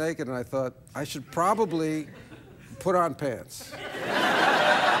there in bed naked, and I thought I should probably put on pants.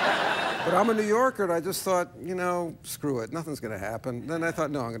 But I'm a New Yorker, and I just thought, you know, screw it, nothing's going to happen. Then I thought,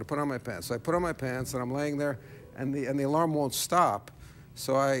 no, I'm going to put on my pants. So I put on my pants, and I'm laying there, and the alarm won't stop.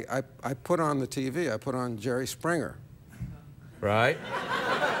 So I put on the TV. I put on Jerry Springer. Right.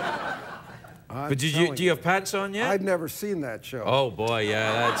 But do you have pants on yet? I'd never seen that show. Oh boy,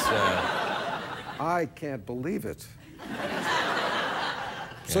 yeah, that's. I can't believe it.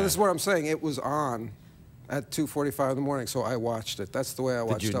 So this is what I'm saying. It was on at 2:45 in the morning, so I watched it. That's the way I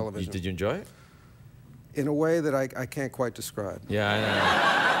watch television. Did you enjoy it? In a way that I can't quite describe. Yeah, I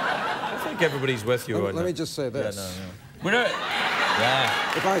know. I think everybody's with you. Let me just say this. Yeah, no. We're not.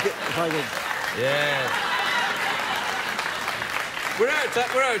 Yeah. If I could. Yeah. We're out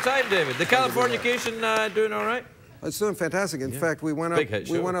of time, David. The Californication doing all right? It's doing fantastic. In fact, we went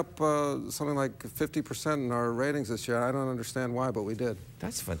up something like 50% in our ratings this year. I don't understand why, but we did.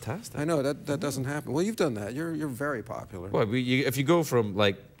 That's fantastic. I know that doesn't happen. Well, you've done that. You're very popular. Well, if you go from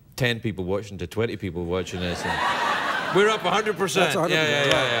like 10 people watching to 20 people watching this, we're up 100%. That's 100%. Yeah.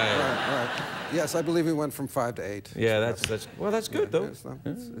 Right. Yes, I believe we went from 5 to 8. Yeah, that's good though.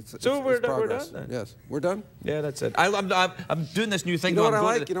 So we're done then. Yes, we're done. Yeah, that's it. I'm doing this new thing. You know what I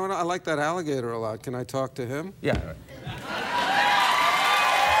like? You know what I like that alligator a lot. Can I talk to him? Yeah.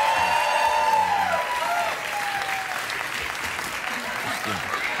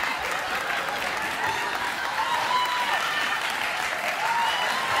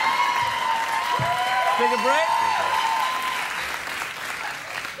 Take a break?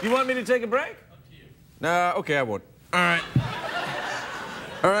 You want me to take a break? No, okay, I won't. All right.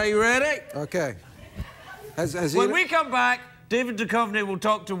 All right, you ready? Okay. When we come back, David Duchovny will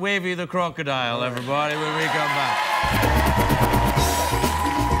talk to Wavy the crocodile, everybody, when we come back.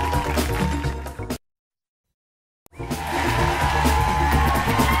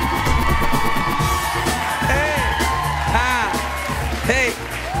 Hey,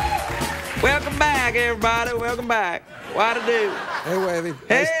 welcome back, everybody. Welcome back. What to do? Hey, Wavy.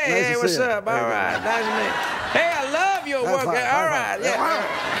 Hey, what's up? All right, nice to meet you. Hey, I love your work. All right,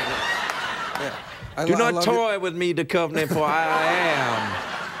 yeah. Do not toy with me, Duchovny, for I am.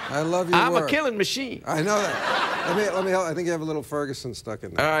 I love your work. I'm a killing machine. I know that. Let me help. I think you have a little Ferguson stuck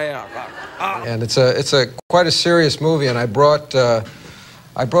in there. Oh yeah. And it's quite a serious movie, and I brought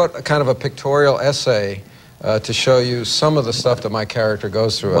kind of a pictorial essay to show you some of the stuff that my character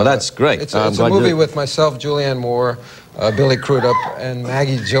goes through. Well, that's great. It's a movie with myself, Julianne Moore, Billy Crudup, and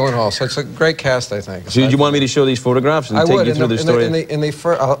Maggie Gyllenhaal. So it's a great cast, I think. So do you want me to show these photographs and take you through the story?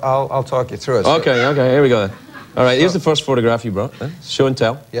 I'll talk you through it. Okay, here we go then. All right, here's the first photograph you brought. Show and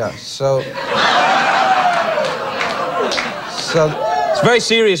tell. Yeah, so it's a very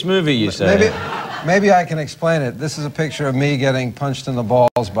serious movie, you say. Maybe I can explain it. This is a picture of me getting punched in the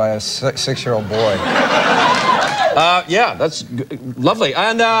balls by a 6-year-old boy. Yeah, that's lovely.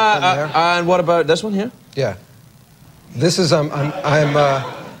 And what about this one here? Yeah. This is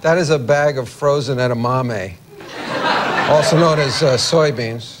that is a bag of frozen edamame, also known as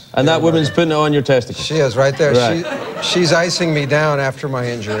soybeans. And that woman's putting it on your testicles. She is right there. Right. She's icing me down after my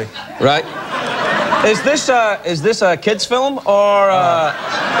injury. Right. Is this a kids film or?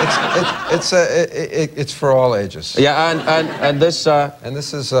 It's for all ages. Yeah, and this. And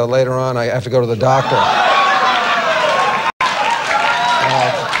this is later on. I have to go to the doctor.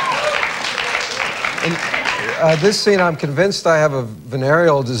 This scene, I'm convinced I have a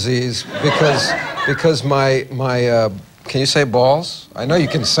venereal disease because my can you say balls? I know you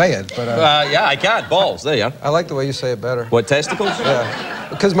can say it, but yeah, I can. Balls. There you are. I like the way you say it better. What, testicles? Yeah,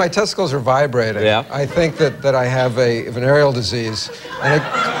 because my testicles are vibrating. Yeah. I think that I have a venereal disease, and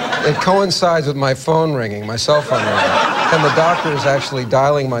it coincides with my phone ringing, my cell phone ringing, and the doctor is actually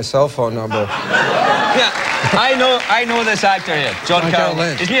dialing my cell phone number. Yeah. I know this actor here, John Carroll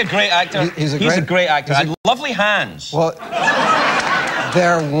Lynch. Isn't he a great actor? He's a great actor. And lovely hands. Well,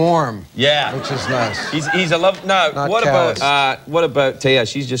 they're warm. Yeah. Which is nice. He's a love. Now, what about Taya?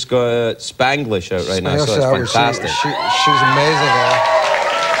 She's just got Spanglish out right now, so it's fantastic. She's amazing.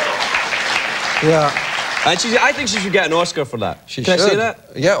 Yeah. And I think she should get an Oscar for that. She Can should. I say that?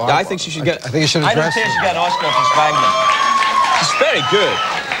 Yeah. Well, I think she should get. I think you should I address don't think it. she should get an Oscar for Spangler. She's very good.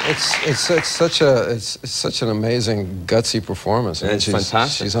 It's such an amazing, gutsy performance. I mean, It's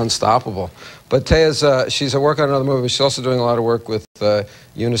fantastic. She's unstoppable. But Taya's she's working on another movie. She's also doing a lot of work with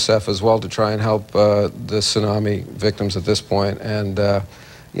UNICEF as well to try and help the tsunami victims at this point. And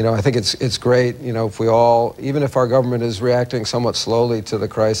you know, I think it's great. You know, if we all, even if our government is reacting somewhat slowly to the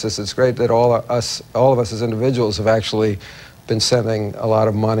crisis, it's great that all of us as individuals have actually been sending a lot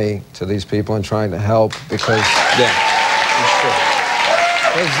of money to these people and trying to help because. Yeah. It's true.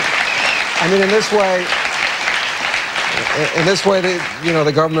 I mean, in this way, you know,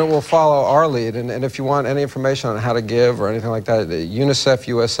 the government will follow our lead. And if you want any information on how to give or anything like that,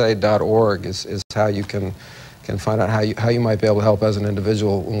 unicefusa.org is how you can find out how you might be able to help as an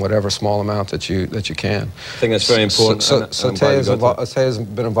individual in whatever small amount that you can. I think that's very important. So Taya's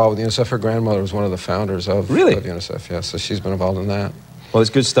been involved with UNICEF. Her grandmother was one of the founders of UNICEF. Yeah, so she's been involved in that. Well, it's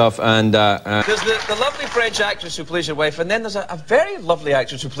good stuff, and... There's the lovely French actress who plays your wife, and then there's a very lovely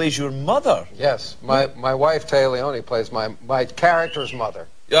actress who plays your mother. Yes, my wife, Taya Leone, plays my character's mother.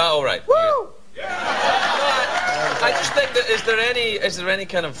 Yeah, all right. Woo! I just think that is there any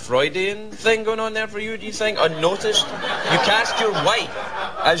kind of Freudian thing going on there for you, do you think? Unnoticed? You cast your wife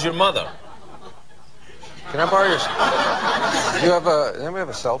as your mother. Can I borrow your... Do you have anybody have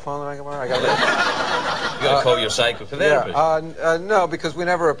a cell phone that I can borrow? You gotta call your psychotherapist. Yeah, no, because we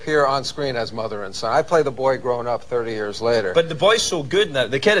never appear on screen as mother and son. I play the boy grown up 30 years later. But the boy's so good in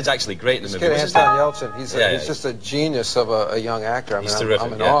that. The kid is actually great in the movie. This kid, Anton Yelchin, he's just a genius of a young actor. I mean,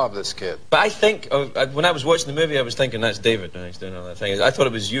 I'm in awe of this kid. But I think, when I was watching the movie, I was thinking, that's David. He's doing all that thing. I thought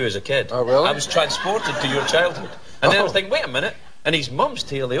it was you as a kid. Oh, really? I was transported to your childhood. And then I was thinking, wait a minute. And his mum's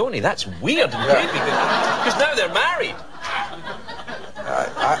Taya Leone. That's weird and creepy because now they're married.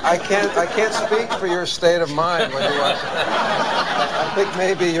 I can't speak for your state of mind when you watch it. I think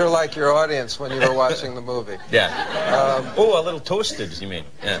maybe you're like your audience when you were watching the movie. Yeah. A little toasted, you mean?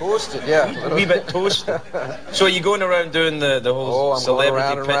 Yeah. Toasted, yeah. A wee bit toasted. So are you going around doing the whole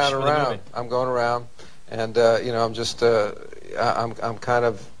celebrity pitch for the movie? I'm going around, and you know, I'm just I'm kind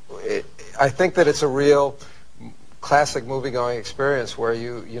of. I think that it's a real classic movie-going experience where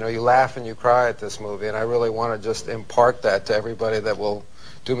you laugh and you cry at this movie, and I really want to just impart that to everybody that will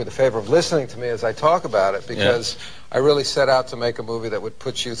do me the favor of listening to me as I talk about it, because I really set out to make a movie that would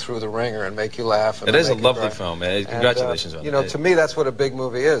put you through the ringer and make you laugh. And it is a lovely film, man. Congratulations on it. You know, to me, that's what a big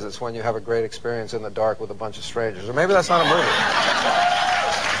movie is. It's when you have a great experience in the dark with a bunch of strangers. Or maybe that's not a movie.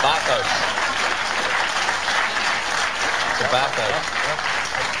 Bathhouse. It's a bathhouse.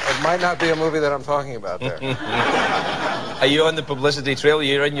 It might not be a movie that I'm talking about there. Are you on the publicity trail?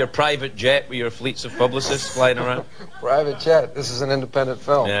 You're in your private jet with your fleets of publicists flying around? Private jet. This is an independent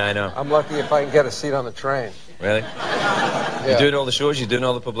film. Yeah, I know. I'm lucky if I can get a seat on the train. Really? Yeah. You're doing all the shows? You're doing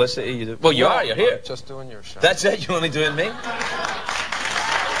all the publicity? Well, you are. You're here. I'm just doing your show. That's it? You're only doing me?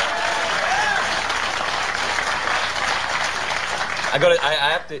 I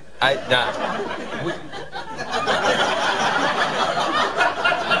have to...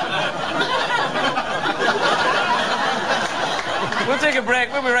 We'll take a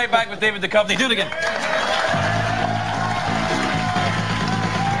break. We'll be right back with David Duchovny. Do it again.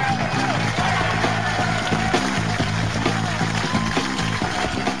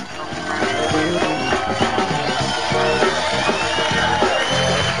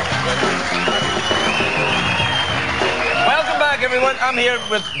 Welcome back, everyone. I'm here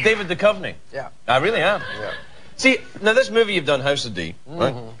with David Duchovny. Yeah. I really am. Yeah. See, now this movie you've done, House of D,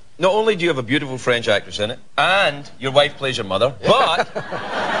 right? Not only do you have a beautiful French actress in it, and your wife plays your mother, but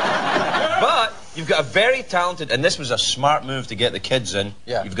you've got a very talented, and this was a smart move to get the kids in.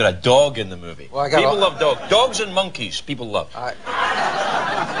 Yeah. You've got a dog in the movie. Well, people love dogs. Dogs and monkeys, people love. Damn,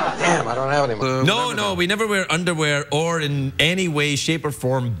 I don't have any. No, we never wear underwear or in any way, shape, or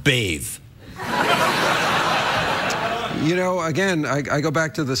form bathe. You know, again, I go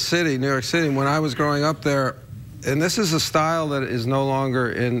back to the city, New York City. When I was growing up there, and this is a style that is no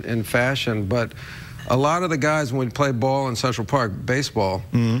longer in fashion, but a lot of the guys, when we played ball in Central Park, baseball,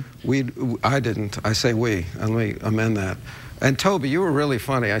 I didn't. I say we. Let me amend that. And Toby, you were really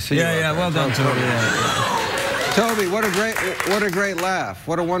funny. I see you. Yeah, well done, Toby. Toby, what a great laugh.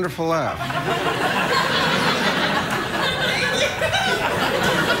 What a wonderful laugh.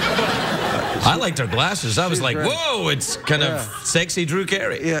 I liked her glasses. I was She's like, great. whoa, it's kind of sexy Drew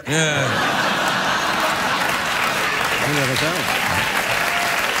Carey. Yeah.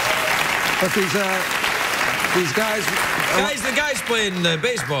 But These guys... The guys playing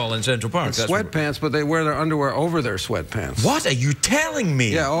baseball in Central Park. That's sweatpants, but they wear their underwear over their sweatpants. What are you telling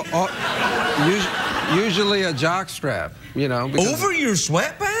me? Yeah, usually a jock strap, you know. Over your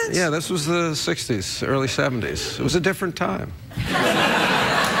sweatpants? Yeah, this was the 60s, early 70s. It was a different time.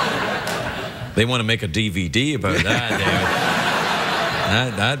 They want to make a DVD about that,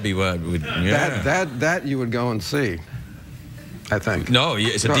 David. That'd be what would... Yeah. That you would go and see, I think. No,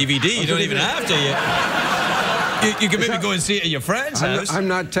 it's a DVD. You don't even have to. You can maybe go and see it at your friend's house. I'm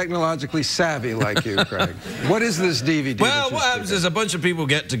not technologically savvy like you, Craig. What is this DVD? Well, what happens is a bunch of people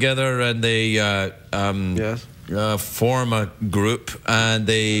get together and they form a group, and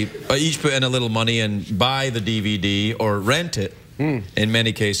they each put in a little money and buy the DVD or rent it in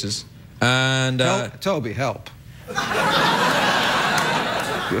many cases. And Toby, help.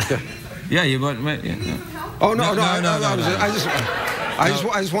 Yeah, you want? Yeah. Oh no, no. I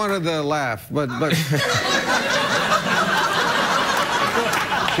just wanted to laugh, but.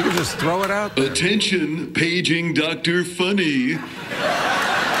 You could just throw it out there. Attention, paging Dr. Funny.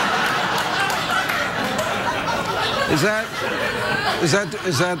 Is that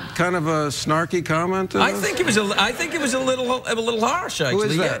kind of a snarky comment? I think it was a little harsh, actually. Who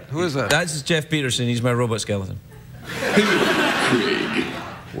is that? Who is that? That's Jeff Peterson. He's my robot skeleton. Craig.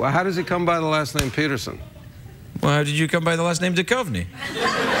 Well, how does he come by the last name Peterson? Well, how did you come by the last name Duchovny?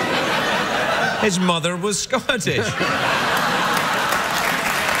 His mother was Scottish.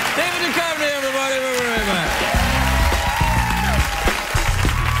 Everybody, we'll be right back.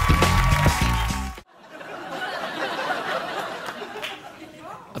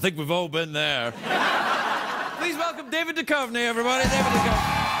 I think we've all been there. Please welcome David Duchovny, everybody. David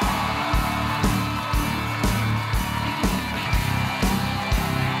Duchovny.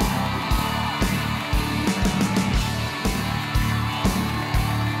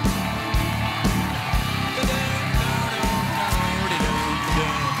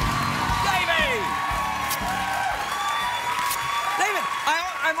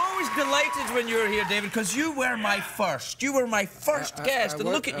 Delighted when you were here, David, because you were my first. You were my first guest, and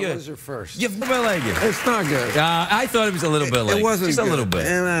look at you. I was your first. You've never liked it. It's not good. I thought it was a little bit like. It wasn't just good. A little bit.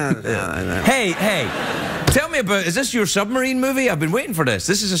 No. Hey, tell me about. Is this your submarine movie? I've been waiting for this.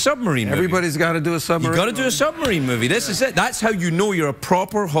 This is a submarine movie. Everybody's got to do a submarine. You got to do a submarine movie. This is it. That's how you know you're a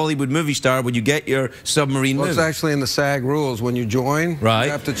proper Hollywood movie star, when you get your submarine movie. It's actually in the SAG rules. When you join, right,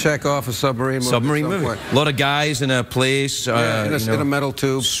 you have to check off a submarine movie. Submarine movie. A lot of guys in a place, in a metal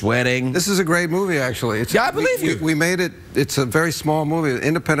tube, sweating. This is a great movie, actually. Yeah, I believe you. We made it. It's a very small movie, an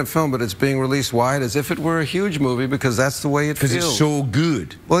independent film, but it's being released wide as if it were a huge movie, because that's the way it feels. Because it's so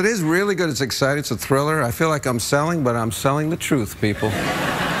good. Well, it is really good. It's exciting. It's a thriller. I feel like I'm selling, but I'm selling the truth, people. All right.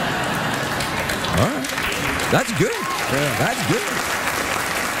 That's good. Yeah, that's good.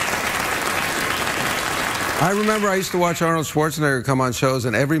 I remember I used to watch Arnold Schwarzenegger come on shows,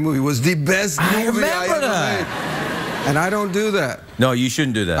 and every movie was the best movie I ever made. And I don't do that. No, you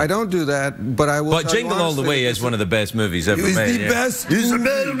shouldn't do that. I don't do that, but I will. But Jingle All the Way is one of the best movies ever made. It's the best. It's the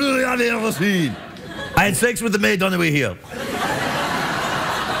best movie I've ever seen. I had sex with the maid on the way here.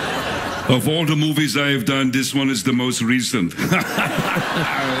 Of all the movies I have done, this one is the most recent. Exactly.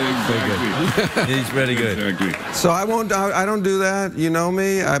 He's pretty good. Exactly. So I don't do that. You know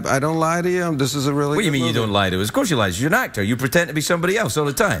me. I don't lie to you. This is a really. What do you mean movie. you don't lie to us? Of course you lie. You're an actor. You pretend to be somebody else all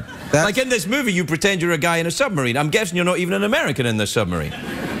the time. Like in this movie, you pretend you're a guy in a submarine. I'm guessing you're not even an American in the submarine.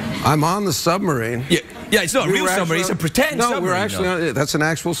 I'm on the submarine. Yeah, it's not a real submarine. It's a pretend submarine. No, we're actually on. That's an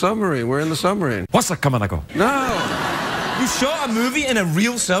actual submarine. We're in the submarine. What's that coming? No. You shot a movie in a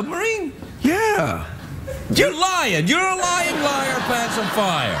real submarine? Yeah. You're lying. You're a lying liar, pants on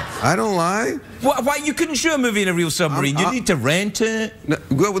fire. I don't lie. Why you couldn't shoot a movie in a real submarine? You need to rent it. No,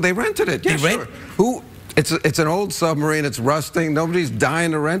 well, they rented it. Yeah, sure. Who? It's an old submarine. It's rusting. Nobody's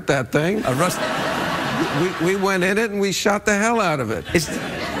dying to rent that thing. We went in it and we shot the hell out of it. Is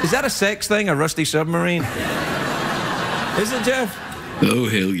that a sex thing? A rusty submarine? Is it, Jeff? Oh,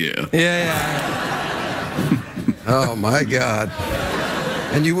 hell yeah. Yeah. Oh my God.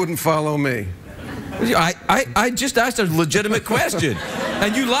 And you wouldn't follow me. I just asked a legitimate question.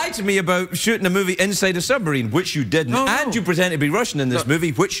 And you lied to me about shooting a movie inside a submarine, which you didn't. No. And you pretend to be Russian in this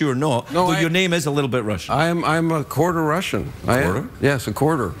movie, which you're not. No, though your name is a little bit Russian. I'm a quarter Russian. Quarter? Yes, a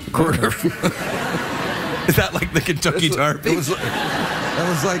quarter. Is that like the Kentucky Derby? That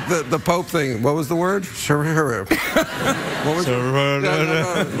was like the Pope thing. What was the word? What was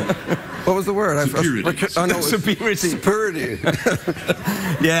the word? Superiority. Oh, no, Superiority.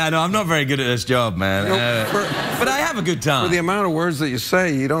 Yeah, no, I'm not very good at this job, man. But I have a good time. For the amount of words that you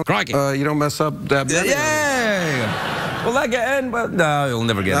say, you don't mess up that many. Yeah. Will I get in? Well, no, you'll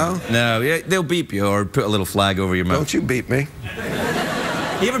never get in. No, yeah, they'll beep you or put a little flag over your mouth. Don't you beep me.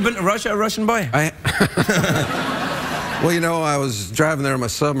 You ever been to Russia, a Russian boy? Well, you know, I was driving there on my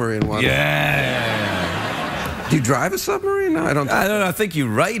submarine once. Yeah. Do you drive a submarine? No, I don't. I don't know. I think you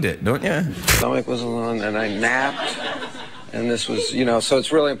ride it, don't you? Stomach was on, and I napped. And this was, you know, so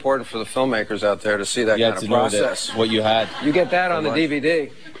it's really important for the filmmakers out there to see that kind of process. What you had. You get that on the DVD.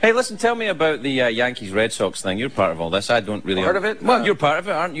 Hey, listen, tell me about the Yankees-Red Sox thing. You're part of all this. I don't really... Part of it? Well, you're part of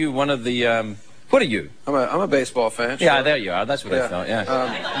it, aren't you? One of the... What are you? I'm a baseball fan. Yeah, sure. there you are. That's what I thought,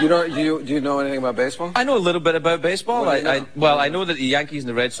 yeah. Do you know anything about baseball? I know a little bit about baseball. What do you know? Well, I know that the Yankees and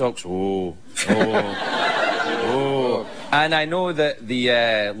the Red Sox... And I know that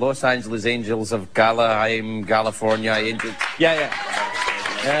the Los Angeles Angels of California Angels... Yeah.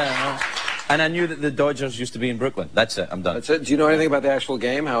 And I knew that the Dodgers used to be in Brooklyn. That's it. I'm done. That's it? Do you know anything about the actual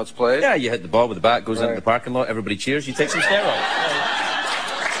game, how it's played? Yeah, you hit the ball with the bat, goes into the parking lot, everybody cheers, you take some steroids.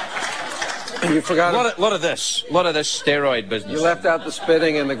 You forgot a lot of this steroid business. You left out the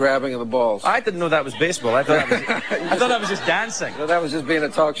spitting and the grabbing of the balls. I didn't know that was baseball. I thought that was just dancing. No, that was just being a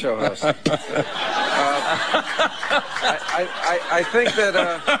talk show host. I think that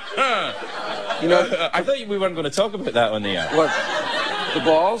you know. I thought we weren't going to talk about that on the air. What? The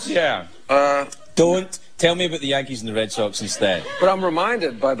balls? Yeah. Don't tell me about the Yankees and the Red Sox instead. But I'm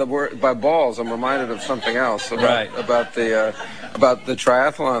reminded by balls. I'm reminded of something else about the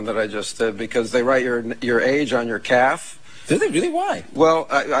triathlon that I just did, because they write your age on your calf. Do they really? Why? Well,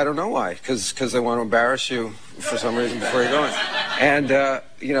 I don't know why. Because they want to embarrass you for some reason before you're going. And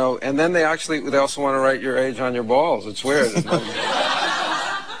you know, and then they also want to write your age on your balls. It's weird.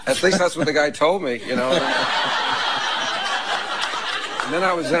 At least that's what the guy told me. You know. And then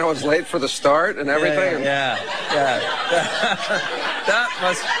I was late for the start and everything. Yeah. That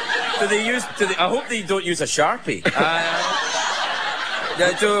must. I hope they don't use a Sharpie.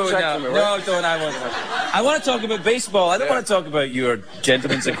 Don't. I want to talk about baseball. I don't want to talk about your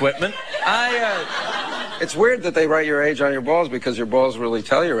gentleman's equipment. It's weird that they write your age on your balls, because your balls really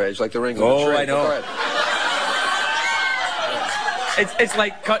tell your age, like the ring of the tree. I know. It's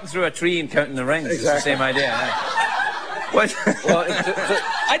like cutting through a tree and counting the rings. Exactly. It's the same idea. What? Well,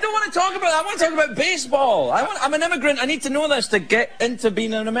 I don't want to talk about that. I want to talk about baseball. I'm an immigrant. I need to know this to get into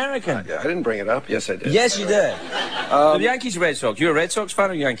being an American. Yeah, I didn't bring it up. Yes, I did. Yes, you did. The Yankees, Red Sox. You're a Red Sox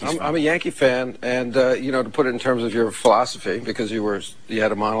fan or Yankees fan? I'm a Yankee fan, and you know, to put it in terms of your philosophy, because you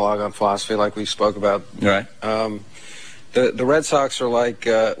had a monologue on philosophy, like we spoke about. Right. The Red Sox are like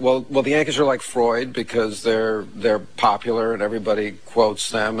well, the Yankees are like Freud, because they're popular and everybody quotes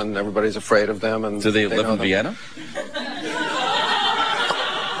them and everybody's afraid of them. And do they live in Vienna?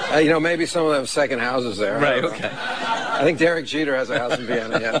 You know, maybe some of them have second houses there. Right. Okay. I think Derek Jeter has a house in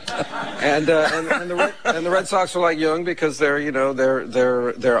Vienna. Yeah. And the Red Sox are like Jung, because they're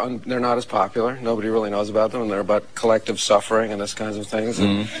not as popular. Nobody really knows about them, and they're about collective suffering and this kinds of things.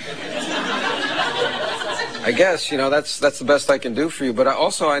 And I guess, you know, that's the best I can do for you. But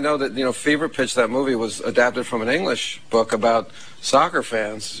I know that, you know, Fever Pitch, that movie, was adapted from an English book about soccer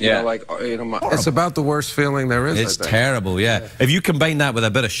fans. You know, like, you know, it's about the worst feeling there is. It's terrible, yeah. If you combine that with a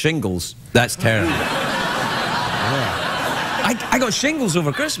bit of shingles, that's terrible. I got shingles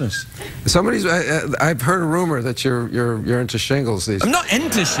over Christmas. I've heard a rumor that you're into shingles these days. I'm not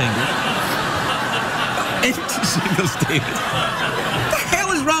into shingles. Into shingles, David.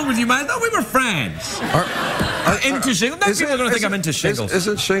 Wrong with you, man? No, we were friends. Into shingles? No, people are going to think I'm into shingles.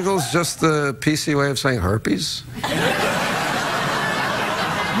 Isn't shingles just the PC way of saying herpes?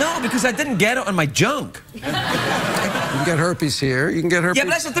 No, because I didn't get it on my junk. You can get herpes here. You can get herpes. Yeah, but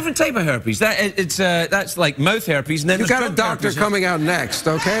that's a different type of herpes. That's like mouth herpes, and then you got a doctor coming out next,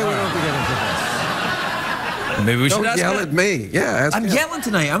 okay? We don't have to get into this. Maybe we should Don't yell at me. Yeah, I'm yelling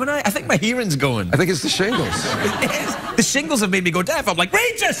tonight, haven't I? I think my hearing's going. I think it's the shingles. The shingles have made me go deaf. I'm like,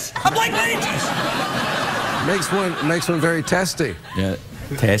 Regis! I'm like, Regis! Makes one very testy. Yeah.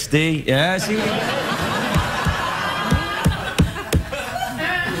 Testy? Yeah, see?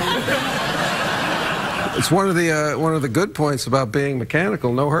 It's one of the good points about being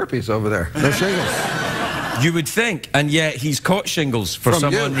mechanical. No herpes over there. No shingles. You would think, and yet he's caught shingles for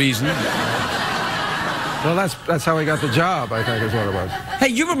some unknown reason. Well, that's how he got the job, I think, is what it was. Hey,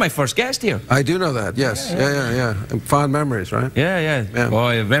 you were my first guest here. I do know that, yes. Yeah. And fond memories, right? Yeah. Oh,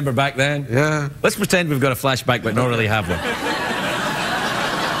 you remember back then? Yeah. Let's pretend we've got a flashback, but not really have one.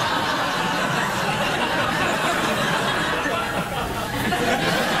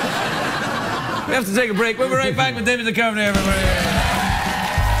 We have to take a break. We'll be right back with David Duchovny, everybody.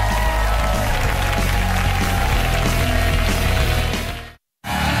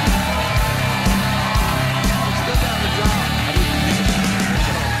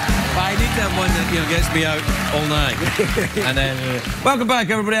 gets me out all night. And then, welcome back,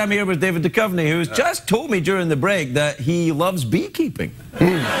 everybody. I'm here with David Duchovny, who's just told me during the break that he loves beekeeping.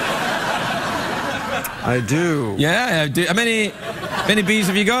 I do. Yeah, I do. How many bees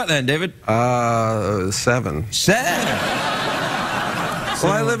have you got then, David? 7. 7?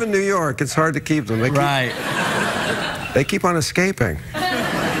 Well, I live in New York. It's hard to keep them. They keep on escaping.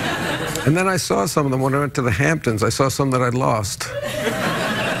 And then I saw some of them when I went to the Hamptons. I saw some that I'd lost.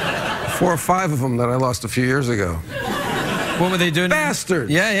 4 or 5 of them that I lost a few years ago. What were they doing? Bastards!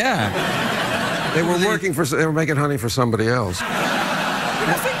 Yeah, yeah. They were they were making honey for somebody else.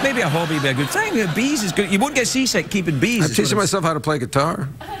 I think maybe a hobby would be a good thing. Bees is good. You won't get seasick keeping bees. I'm teaching myself how to play guitar.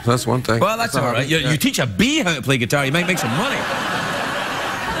 That's one thing. Well, that's all right. You teach a bee how to play guitar, you might make some money.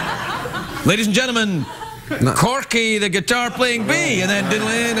 Ladies and gentlemen, Corky, the guitar-playing bee, and then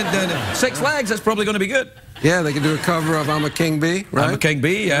diddling and then 6 legs. That's probably going to be good. Yeah, they can do a cover of "I'm a King Bee," right? I'm a king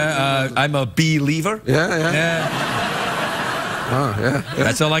bee. Yeah, I'm a believer. Yeah. Oh, yeah.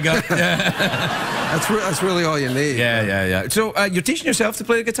 That's all I got. That's really all you need. Yeah. So you're teaching yourself to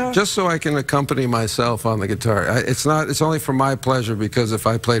play the guitar? Just so I can accompany myself on the guitar. It's only for my pleasure, because if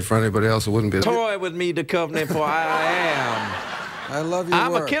I played for anybody else, it wouldn't be. Toy with me, Duchovny, for I am. I love your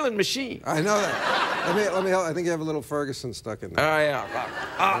I'm work. a killing machine. I know that. Let me help. I think you have a little Ferguson stuck in there. Oh, yeah.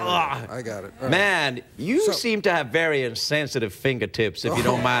 I got it. Right. Man, you seem to have very insensitive fingertips, if you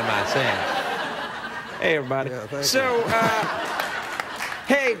don't mind my saying. Hey, everybody. Yeah, thank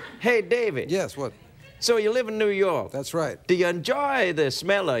you. Hey, David. Yes, what? So you live in New York. That's right. Do you enjoy the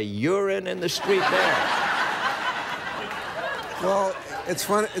smell of urine in the street there? Well, it's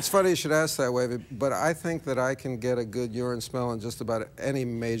funny you should ask that way, but I think that I can get a good urine smell in just about any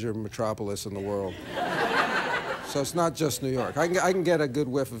major metropolis in the world. So it's not just New York. I can get a good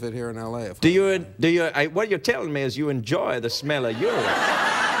whiff of it here in L.A. What you're telling me is you enjoy the smell of urine.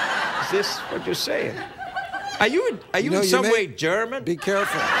 Is this what you're saying? Are you in some way German? Be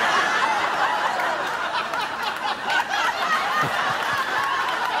careful.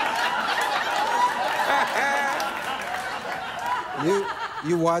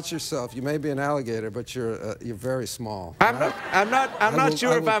 You watch yourself. You may be an alligator, but you're very small. I'm not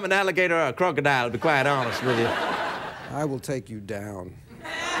sure if I'm an alligator or a crocodile, to be quite honest with you. I will take you down.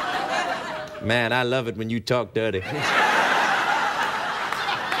 Man, I love it when you talk dirty.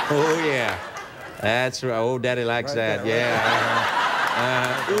 Oh yeah, that's right. Oh, Daddy likes that.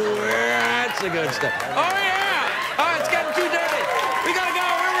 Yeah. Ooh, that's the good stuff. Oh yeah. Oh, it's getting too dirty. We gotta go.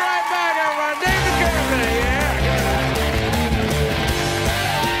 We'll be right back, everyone. David Duchovny. Yeah.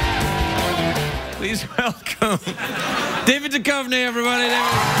 Please welcome David Duchovny, everybody.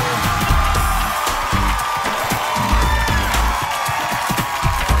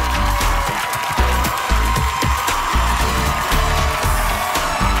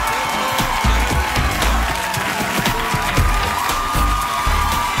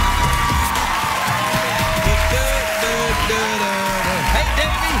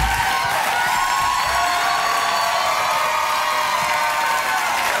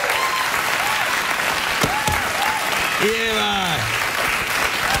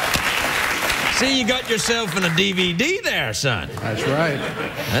 See, you got yourself in a DVD there, son. That's right.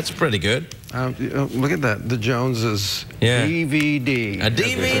 That's pretty good. Look at that. The Joneses DVD. A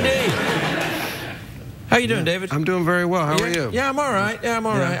DVD. How you doing, David? I'm doing very well. How are you? Yeah, I'm all right. Yeah, I'm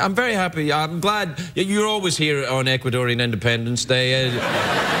all right. I'm very happy. I'm glad you're always here on Ecuadorian Independence Day.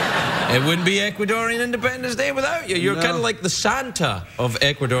 It wouldn't be Ecuadorian Independence Day without you. You're kind of like the Santa of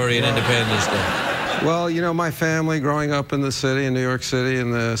Ecuadorian Independence Day. Well, you know, my family growing up in the city, in New York City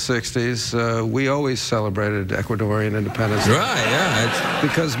in the 60s, we always celebrated Ecuadorian independence. Right, yeah.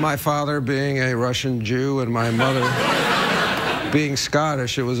 Because my father being a Russian Jew and my mother being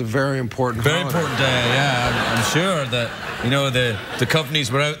Scottish, it was a very important holiday. Very important day, yeah. I'm sure that, you know, the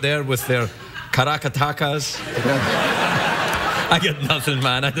companies were out there with their caracatacas. I get nothing,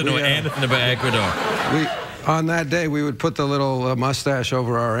 man. I don't know anything about Ecuador. On that day, we would put the little mustache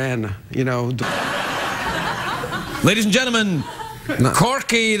over our N, you know. Ladies and gentlemen,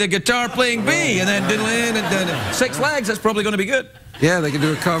 Corky, the guitar-playing bee, and then diddling and then 6 legs. That's probably going to be good. Yeah, they can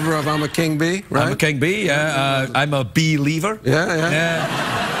do a cover of "I'm a King Bee," right? I'm a king bee. Yeah, I'm a believer. Yeah.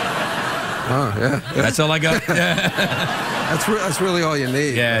 Oh, yeah. That's all I got. That's really all you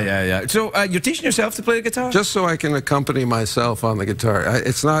need. Yeah. So you're teaching yourself to play the guitar? Just so I can accompany myself on the guitar.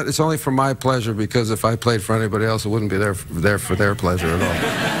 It's only for my pleasure, because if I played for anybody else, it wouldn't be there for their pleasure at all.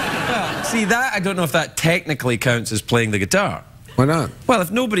 Well, see, that I don't know if that technically counts as playing the guitar. Why not? Well,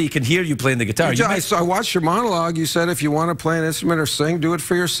 if nobody can hear you playing the guitar, I watched your monologue. You said if you want to play an instrument or sing, do it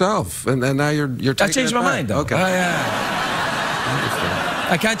for yourself. And now you're taking I changed my mind, though. Okay.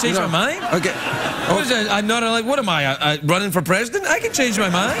 I can't change my mind? Okay. I'm not like, what am I, running for president? I can change my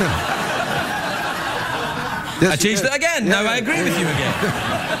mind. Yes, I changed it again. Now I agree with you again.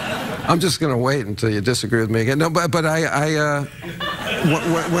 I'm just going to wait until you disagree with me again. No, but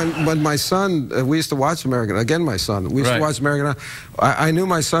when my son, we used to watch American, again my son, we used to watch American Idol. I knew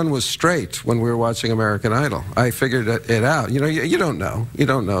my son was straight when we were watching American Idol. I figured it out. You know, you don't know. You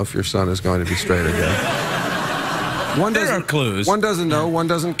don't know if your son is going to be straight or gay. There are clues. One doesn't know, one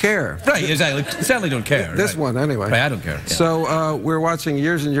doesn't care. Right, exactly. Certainly don't care. This one, anyway. Right, I don't care. Yeah. So we were watching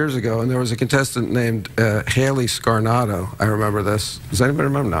years and years ago, and there was a contestant named Haley Scarnato. I remember this. Does anybody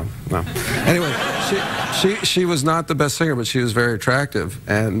remember? No. Anyway, she was not the best singer, but she was very attractive.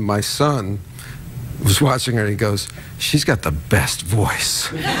 And my son was watching her, and he goes, "She's got the best voice."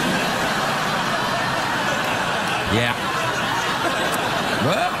 Yeah.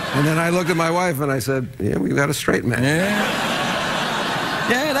 Well. And then I looked at my wife and I said, "Yeah, we've got a straight man." Yeah,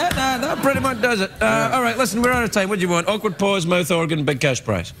 that pretty much does it. All right, listen, we're out of time. What do you want? Awkward pause, mouth organ, big cash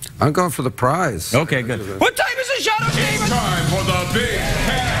prize? I'm going for the prize. Okay, good. What time is it, Shadow David? It's time for the big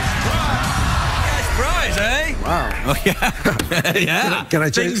cash prize. Cash prize, eh? Wow. Oh, yeah. Yeah. Can I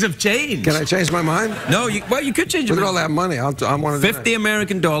change? Things have changed. Can I change my mind? No, you could change your mind. Look at all that money. I want to 50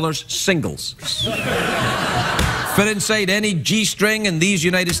 American dollars, singles. Fit inside any G-string in these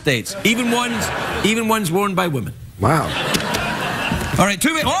United States. Even ones worn by women. Wow. All right,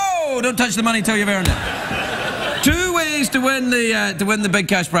 2 ways. Oh, don't touch the money until you've earned it. 2 ways to win the big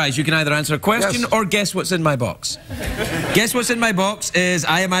cash prize. You can either answer a question or guess what's in my box. Guess what's in my box is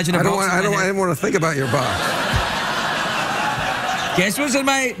I imagine a box. I didn't want to think about your box. Guess what's in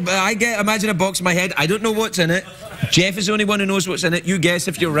my... imagine a box in my head. I don't know what's in it. Jeff is the only one who knows what's in it. You guess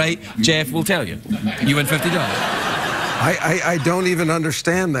if you're right. Jeff will tell you. You win $50. I don't even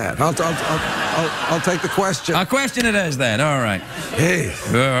understand that. I'll take the question. A question it is then. All right. Hey.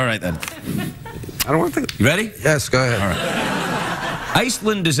 All right then. I don't want to think. You ready? Yes, go ahead. All right.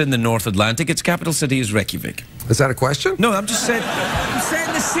 Iceland is in the North Atlantic. Its capital city is Reykjavik. Is that a question? No, I'm just saying. I'm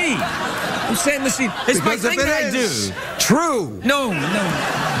setting the scene. I'm setting the scene. It's my thing that I do. True. No.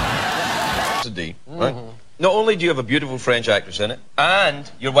 Right? Not only do you have a beautiful French actress in it, and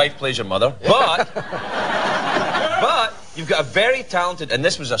your wife plays your mother, but you've got a very talented, and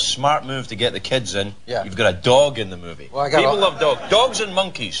this was a smart move to get the kids in. Yeah. You've got a dog in the movie. Well, people love dogs. Dogs and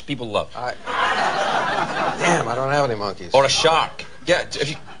monkeys, people love. Damn, I don't have any monkeys. Or a shark. Yeah.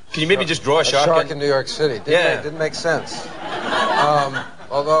 Can you maybe just draw a shark? A shark in New York City. Didn't make sense.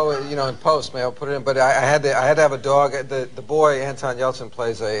 Although, you know, in post, maybe I'll put it in. But I had to have a dog. The boy Anton Yeltsin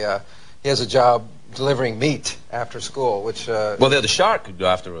plays he has a job delivering meat after school, which... well, the shark could go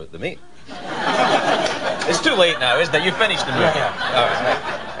after the meat. It's too late now, isn't it? You finished the movie. Yeah. All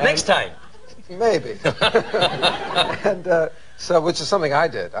right. Next time. Maybe. And so, which is something I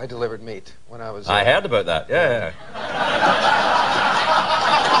did. I delivered meat when I was... I heard about that, yeah.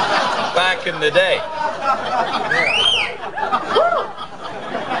 Back in the day. Yeah.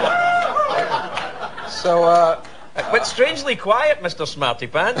 So, But strangely quiet, Mr. Smarty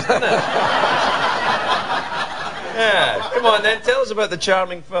Pants, isn't it? Yeah, come on then, tell us about the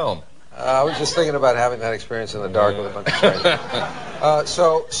charming film. I was just thinking about having that experience in the dark with a bunch of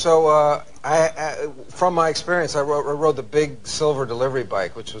strangers. From my experience, I rode the big silver delivery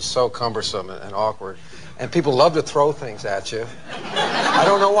bike, which was so cumbersome and awkward. And people love to throw things at you. I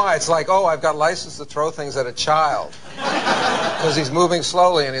don't know why. It's like, oh, I've got license to throw things at a child. Because he's moving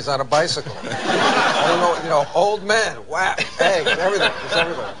slowly and he's on a bicycle. I don't know, you know, old men, whack, eggs, everything. It's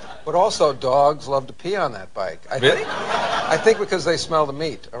everybody. But also, dogs love to pee on that bike. Really? I think because they smell the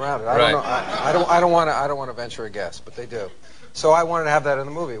meat around it. I don't know. I don't want to venture a guess, but they do. So I wanted to have that in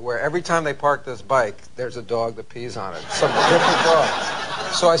the movie, where every time they park this bike, there's a dog that pees on it. Some different dog.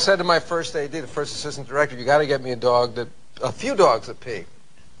 So I said to my first AD, the first assistant director, you got to get me a few dogs that pee.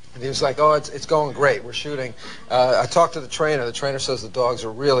 And he was like, oh, it's going great. We're shooting. I talked to the trainer. The trainer says the dogs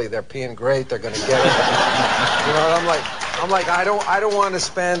are they're peeing great. They're going to get it. You know, and I'm like, I don't want to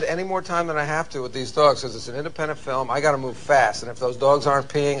spend any more time than I have to with these dogs because it's an independent film. I got to move fast, and if those dogs aren't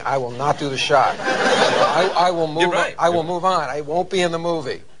peeing, I will not do the shot. I will move. You're right. I will move on. I won't be in the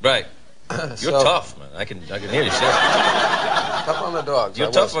movie. Right. You're tough, man. I can hear you say it. Tough on the dogs.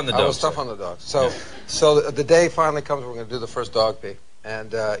 You're tough on the dogs. I was tough on the dogs. So the day finally comes. We're going to do the first dog pee.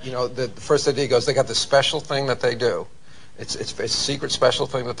 And, you know, the first AD goes, they got this special thing that they do. It's a secret special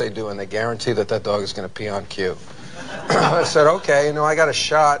thing that they do, and they guarantee that dog is going to pee on cue. I said, okay, you know, I got a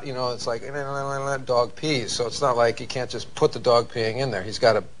shot. You know, it's like, dog pees. So it's not like you can't just put the dog peeing in there. He's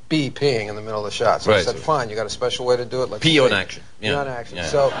got to be peeing in the middle of the shot. So I said, fine, you got a special way to do it? Let's pee on action. Pee on action. Yeah.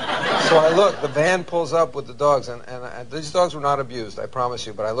 So I look, the van pulls up with the dogs, and these dogs were not abused, I promise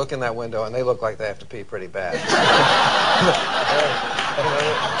you, but I look in that window, and they look like they have to pee pretty bad.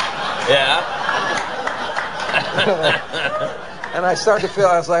 Yeah. And I started to feel,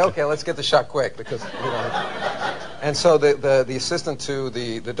 I was like, okay, let's get the shot quick, because, you know. And so the assistant to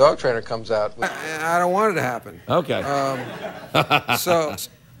the dog trainer comes out. I don't want it to happen. Okay. So...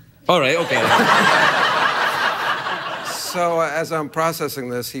 All right, okay. So as I'm processing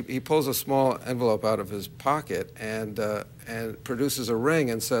this, he pulls a small envelope out of his pocket and produces a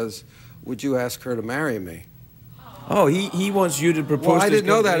ring and says, "Would you ask her to marry me?" Oh, he wants you to propose. Well, I didn't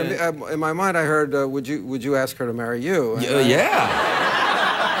know that. In my mind, I heard, "Would you ask her to marry you?" And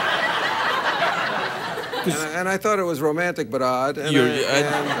and I thought it was romantic but odd.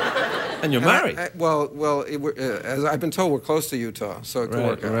 And you're married. As I've been told, we're close to Utah, so it could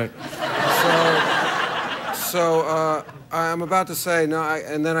work out. Right. So I'm about to say no,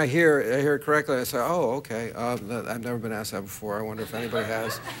 and then I hear it correctly. I say, oh, okay. I've never been asked that before. I wonder if anybody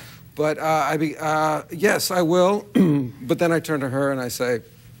has. But yes, I will. But then I turn to her and I say,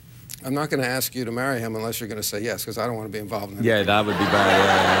 I'm not going to ask you to marry him unless you're going to say yes, because I don't want to be involved in it. Yeah, that would be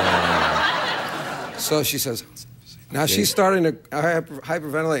bad. So she says. Now she's starting to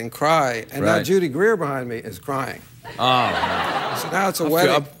hyperventilate and cry, and now Judy Greer behind me is crying. Oh. So now it's a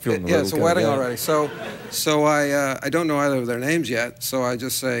wedding. It's a wedding already. So I don't know either of their names yet. So I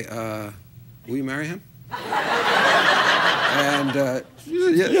just say, "Will you marry him?" And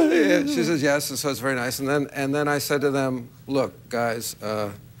she says yes, and so it's very nice. And then I said to them, "Look, guys,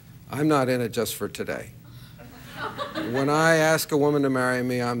 I'm not in it just for today. When I ask a woman to marry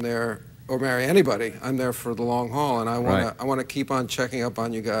me, I'm there." Or marry anybody, I'm there for the long haul, and I want to keep on checking up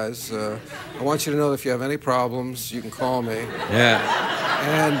on you guys. I want you to know that if you have any problems, you can call me. Yeah.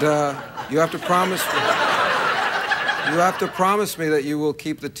 And you have to promise me that you will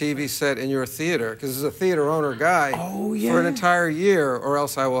keep the TV set in your theater, because as a theater owner guy, for an entire year, or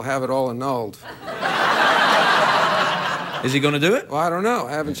else I will have it all annulled. Is he going to do it? Well, I don't know.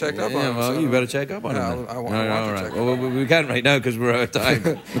 I haven't checked up on him. Well, you better check up on him. I want to check up. Well, we can't right now because we're out of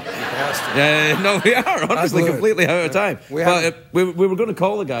time. No, we are honestly completely out of time. We were going to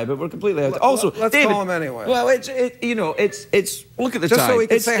call the guy, but we're completely out of time. Also, let's David, call him anyway. Well, it's look at the time. Just so we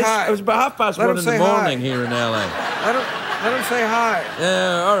can say hi. It was about 1:30 in the morning here in LA. Let him say hi.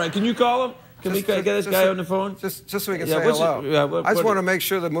 All right, can you call him? Can we get this guy on the phone? Just so we can say hello. I just want to make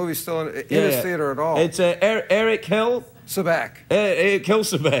sure the movie's still in his theater at all. It's Eric Hill. Sebek. Eric Hill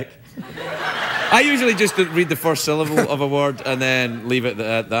Sebek. I usually just read the first syllable of a word and then leave it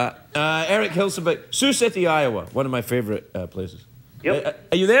at that. Eric Hill Sebek. Sioux City, Iowa. One of my favorite places. Yep.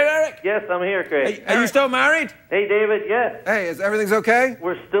 Are you there, Eric? Yes, I'm here, Craig. Are you still married? Hey, David, yes. Hey, everything's okay?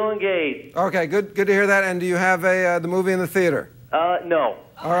 We're still engaged. Okay, good to hear that. And do you have the movie in the theater? No.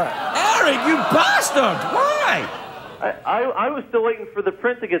 All right. Eric, you bastard! Why? I was still waiting for the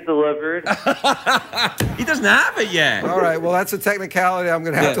print to get delivered. He doesn't have it yet. All right, well, that's a technicality I'm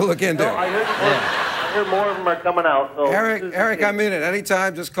going to have to look into. No, I heard more of them are coming out. So Eric, I mean it.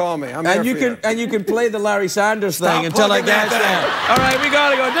 Anytime, just call me. I'm here for you. And you can play the Larry Sanders thing until I get there. All right, we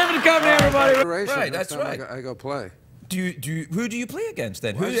got to go. David Duchovny, everybody. Right, that's right. I go play. Who do you play against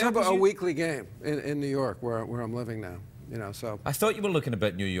then? Well, I have a weekly game in New York where I'm living now. You know, so. I thought you were looking a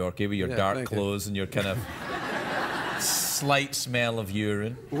bit New Yorky with your dark clothes and your kind of slight smell of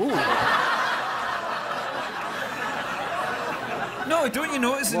urine. Ooh. No, don't you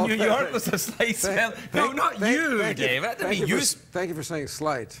notice in New York there's a slight smell? No, not you, Dave. Thank you for saying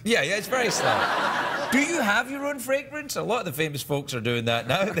slight. Yeah, it's very slight. Do you have your own fragrance? A lot of the famous folks are doing that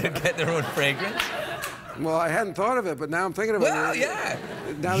now. They get their own fragrance. Well, I hadn't thought of it, but now I'm thinking about it. Well, yeah.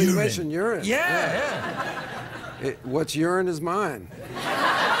 Now that you mentioned urine. Yeah. What's urine is mine.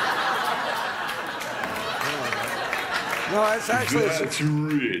 No, it's actually... That's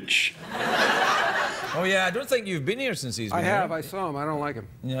rich. Oh, yeah, I don't think you've been here since he's been here. I have. I saw him. I don't like him.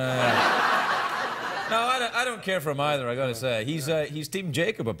 Yeah. No, I don't care for him either, I gotta say. He's Team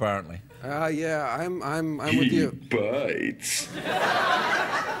Jacob, apparently. Yeah, I'm with you. Bites.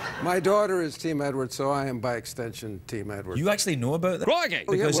 My daughter is Team Edward, so I am by extension Team Edward. You actually know about that? Right.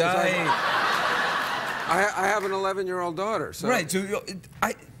 Because I have an 11-year-old daughter. So. Right. So,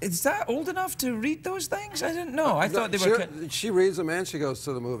 is that old enough to read those things? I didn't know. I thought they were. She reads them and she goes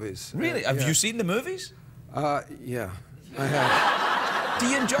to the movies. Really? Have you seen the movies? Yeah, I have. Do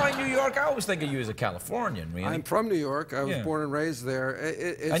you enjoy New York? I always think of you as a Californian, really. I'm from New York. I was born and raised there.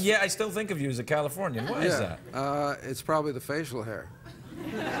 And yet I still think of you as a Californian. Why is that? It's probably the facial hair.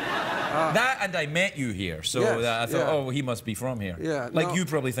 That and I met you here, so Yes, I thought, yeah. oh, he must be from here. Yeah, like no. you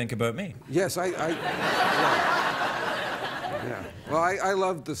probably think about me. Yes, yeah. Yeah. Well, I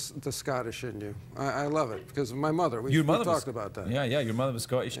love the Scottish in you. I love it because of my mother. We talked about that. Yeah, your mother was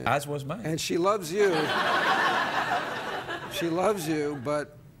Scottish, as was mine. And she loves you. She loves you,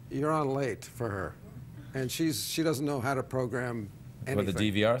 but you're on late for her. And she doesn't know how to program anything. With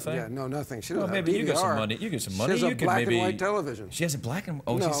the DVR thing? Yeah, no, nothing. She Well, doesn't have maybe DVR. you get some money. You get some money. She has you a could black maybe... and white television. She has a black and...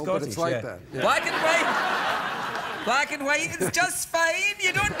 Oh, no, she's Scottish, but it's like that. Yeah. Black and white. Black and white is just fine.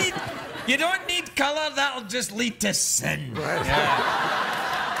 You don't need colour. That'll just lead to sin. Right. Yeah.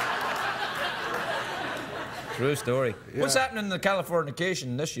 True story. Yeah. What's happening in the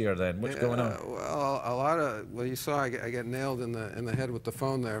Californication this year then? What's going on? Well, a lot of... Well, you saw I get nailed in the head with the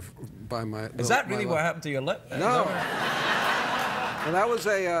phone there by my... Is that really what happened to your lip? No. Well, that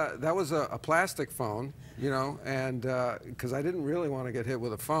was a plastic phone, you know, and because I didn't really want to get hit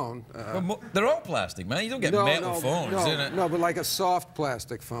with a phone. Well, they're all plastic, man. You don't get metal phones, innit? No, but like a soft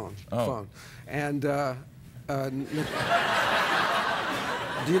plastic phone. Oh. And do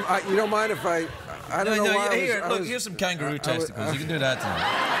you don't mind if I don't know why here's some kangaroo testicles. You can do that to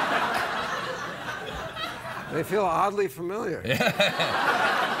me. They feel oddly familiar.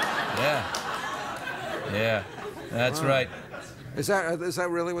 Yeah, that's right. Is that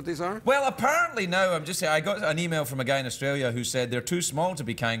really what these are? Well, apparently now, I'm just saying, I got an email from a guy in Australia who said they're too small to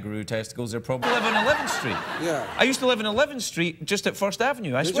be kangaroo testicles. They're probably... I live on 11th Street. Yeah. I used to live on 11th Street, just at First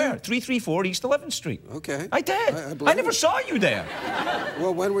Avenue, I swear. You? 334 East 11th Street. Okay. I did. I never saw you there.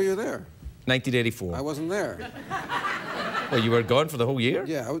 Well, when were you there? 1984. I wasn't there. Well, you were gone for the whole year?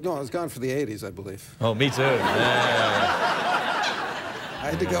 Yeah, I was gone for the 80s, I believe. Oh, me too. Yeah. I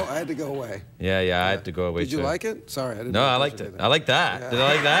had to go away. Yeah, I had to go away. Did you like it? Sorry, I didn't. No, I liked it. I like that. Yeah. Did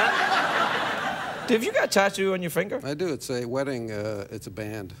I like that? Have you got a tattoo on your finger? I do. It's a wedding. It's a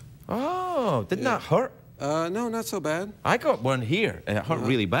band. Oh, didn't that hurt? No, not so bad. I got one here, and it hurt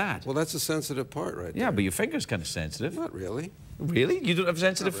really bad. Well, that's a sensitive part, right there. Yeah, but your finger's kind of sensitive. Not really. Really? You don't have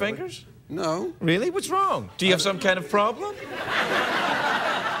sensitive really. fingers? No. Really? What's wrong? Do you have some kind of problem?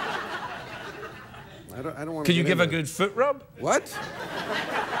 I don't want to. Can you give a good foot rub? What?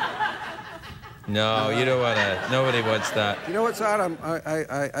 No, you don't want to. Nobody wants that. You know what's odd?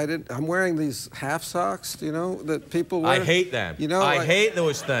 I'm wearing these half socks. You know that people wear. I hate them. You know, I hate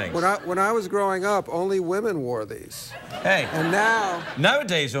those things. When I was growing up, only women wore these. Hey. And now.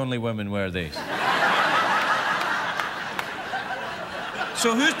 Nowadays, only women wear these.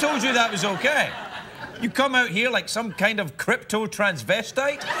 So who told you that was okay? You come out here like some kind of crypto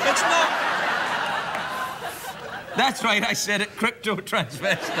transvestite? It's not. That's right, I said it, crypto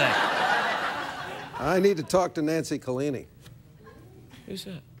transvestite. I need to talk to Nancy Collini. Who's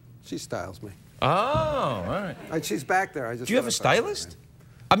that? She styles me. Oh, all right. She's back there. Do you have a stylist?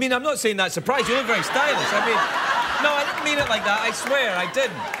 I mean, I'm not saying that surprised. You look very stylish. I mean, no, I didn't mean it like that. I swear, I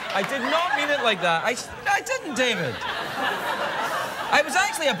didn't. I did not mean it like that. I didn't, David. I was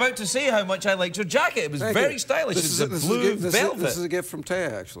actually about to say how much I liked your jacket. It was very stylish. It was a blue velvet. This is a gift from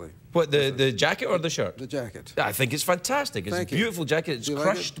Taya, actually. What, the jacket or the shirt? The jacket. I think it's fantastic. It's a beautiful jacket. It's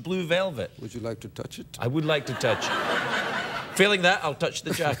crushed blue velvet. Would you like to touch it? I would like to touch it. Failing that, I'll touch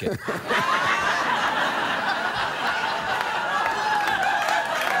the jacket.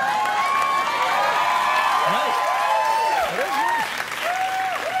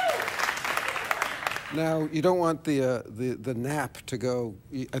 Now, you don't want the nap to go.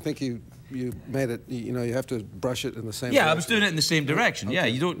 I think you made it. You know, you have to brush it in the same. Yeah, direction. I was doing it in the same direction. Okay. Yeah,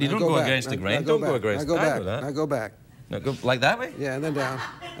 you don't go against the grain. Don't go against. I go back. that. I go back. No, go like that way. Yeah, and then down,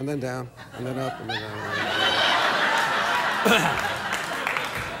 and then down, and then up, and then down.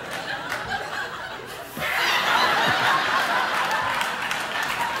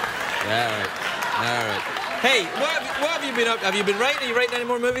 All right. Hey, what have you been up? Have you been writing? Are you writing any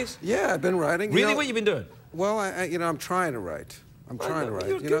more movies? Yeah, I've been writing. Really, what you been doing? Well, I'm trying to write. I'm trying to write.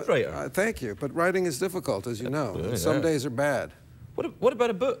 You're a good writer. Thank you, but writing is difficult, as you know. Some days are bad. What about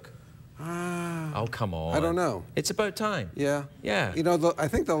a book? Oh, come on. I don't know. It's about time. Yeah. Yeah. You know, I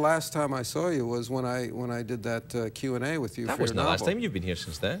think the last time I saw you was when I did that Q&A with you. That wasn't the last time. You've been here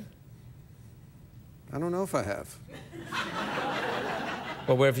since then. I don't know if I have.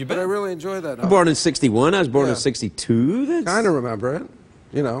 Well, where have you been? But I really enjoyed that. I was born in '61. I was born in '62. Kind of remember it.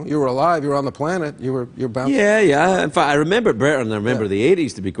 You know, you were alive. You were on the planet. You're bouncing. Yeah. In fact, I remember it better than I remember the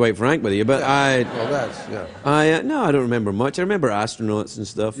 '80s, to be quite frank with you. But no, I don't remember much. I remember astronauts and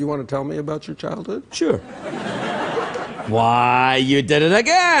stuff. You want to tell me about your childhood? Sure. Why, you did it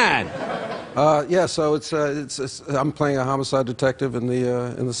again! Yeah, so I'm playing a homicide detective in the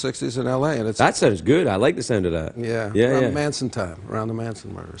 60s in L.A. and that sounds good. I like the sound of that. Yeah, yeah, around Manson time, around the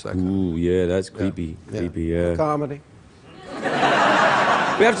Manson murders. Ooh, yeah, that's creepy. Yeah. Creepy, yeah. Comedy.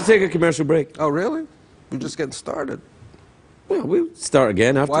 We have to take a commercial break. Oh, really? We're just getting started. Well, we'll start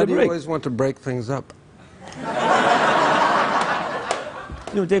again after the break. Why do you always want to break things up?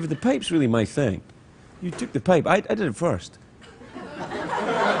 You know, David, the pipe's really my thing. You took the pipe. I did it first.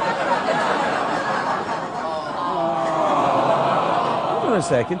 Hold on a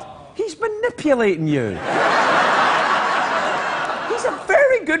second. He's manipulating you. He's a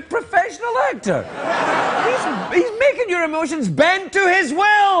very good professional actor. He's making your emotions bend to his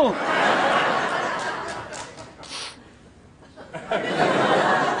will.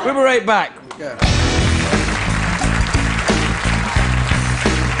 We'll be right back. Yeah.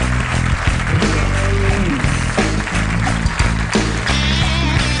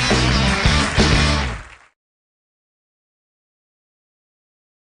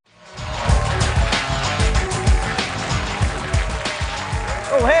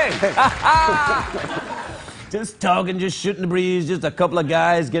 Oh, hey! Just talking, just shooting the breeze, just a couple of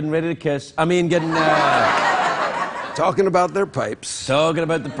guys getting ready to kiss. I mean, getting, Talking about their pipes. Talking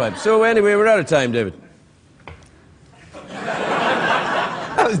about the pipes. So anyway, we're out of time, David.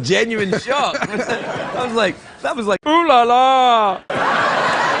 That was genuine shock. That was like, ooh la la!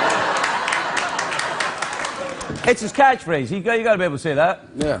 It's his catchphrase. You got to be able to say that.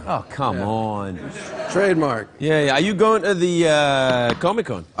 Yeah. Oh, come on. Trademark. Yeah. Are you going to the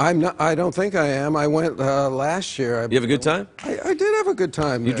Comic-Con? I'm not. I don't think I am. I went last year. You have a good time? I did have a good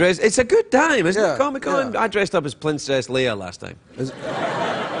time. You dressed. It's a good time, isn't it? Comic-Con. Yeah. I dressed up as Princess Leia last time.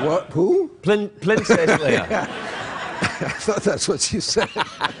 What? Who? Princess Leia. I thought that's what you said.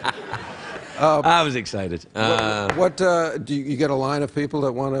 I was excited. What do you get a line of people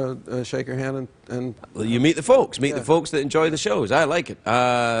that want to shake your hand and Well, you meet the folks. Meet the folks that enjoy the shows. I like it.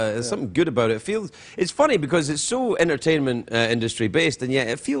 There's something good about it. It's funny because it's so entertainment industry based, and yet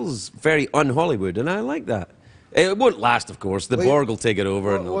it feels very un-Hollywood, and I like that. It won't last, of course. The Borg will take it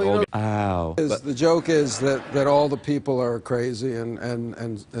over, and they'll all get... Ow. The joke is that all the people are crazy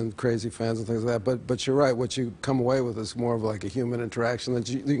and crazy fans and things like that. But you're right. What you come away with is more of like a human interaction that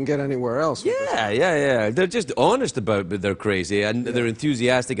you can get anywhere else. Yeah. They're just honest about but they're crazy, and they're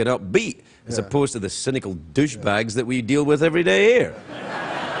enthusiastic and upbeat, as opposed to the cynical douchebags that we deal with every day here.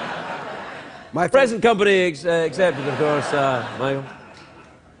 My present company accepted, of course, Michael.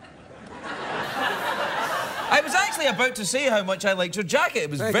 I was actually about to say how much I liked your jacket. It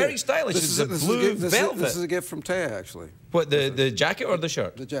was very stylish. It's a blue velvet. This is a gift from Taya, actually. What, the jacket or the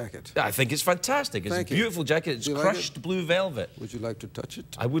shirt? The jacket. I think it's fantastic. It's a beautiful jacket. It's crushed blue velvet. Would you like to touch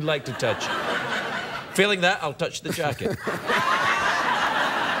it? I would like to touch it. Failing that, I'll touch the jacket.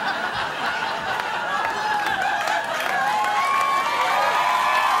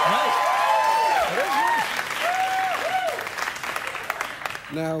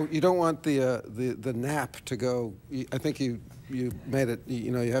 Now, you don't want the nap to go. I think you made it.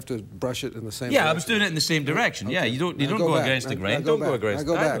 You have to brush it in the same. direction. I was doing it in the same direction. Okay. Yeah, you don't go against the grain. Don't go against.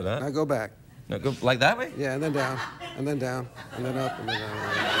 Go back. Now go back. No, go like that way. Yeah, and then down, and then down, and then up, and then down.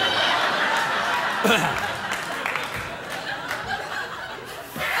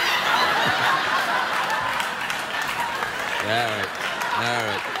 All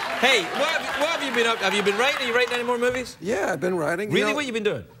right. Hey, what have you been up? Have you been writing? Are you writing any more movies? Yeah, I've been writing. Really, what you been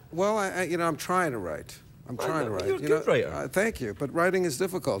doing? Well, I'm trying to write. I'm trying to write. You're a good writer. Thank you, but writing is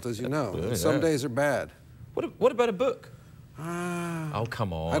difficult, as you know. Some days are bad. What about a book? Oh,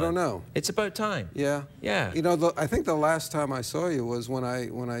 come on. I don't know. It's about time. Yeah. Yeah. I think the last time I saw you was when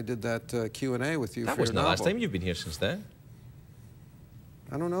I did that Q&A with you. That wasn't the last time. You've been here since then.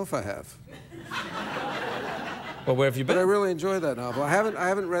 I don't know if I have. Well, where have you been? But I really enjoyed that novel. I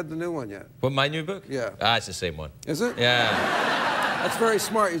haven't read the new one yet. What, my new book? Yeah. It's the same one. Is it? Yeah. That's very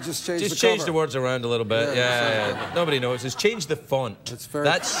smart. You just changed the cover. Just change the words around a little bit. Yeah. Nobody knows. Just change the font.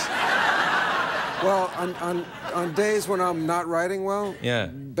 That's... Well, on days when I'm not writing well, yeah.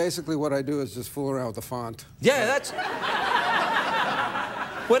 Basically what I do is just fool around with the font. Yeah, that's...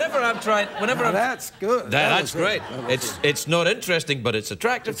 Whenever I'm trying... That's good. That's great. It's not interesting, but it's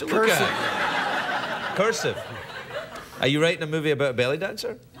attractive to look at. Cursive. Are you writing a movie about a belly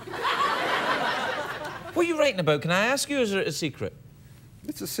dancer? What are you writing about? Can I ask you, or is it a secret?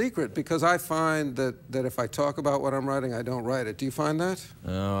 It's a secret because I find that if I talk about what I'm writing, I don't write it. Do you find that?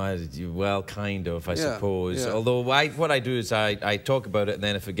 Oh, well, kind of, I suppose. Yeah. Although what I do is I talk about it, and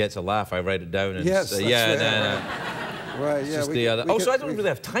then if it gets a laugh, I write it down. And yes, right. Right, yeah. Also, I don't really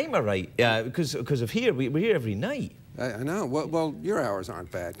have time to write. Yeah, because of here, we're here every night. I know. Well, your hours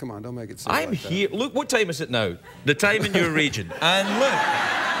aren't bad. Come on, don't make it seem I'm like here. that. Look, what time is it now? The time in your region. And look,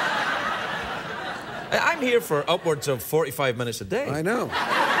 I'm here for upwards of 45 minutes a day. I know.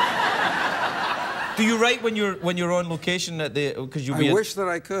 Do you write when you're on location at the? Because you. I wish that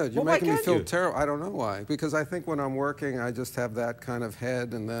I could. You're well, making me feel terrible. I don't know why. Because I think when I'm working, I just have that kind of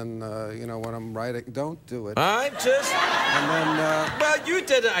head, and then you know, when I'm writing, don't do it. I'm just. And then. Well, you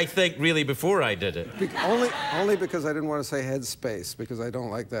did it, I think, really before I did it. Only because I didn't want to say head space, because I don't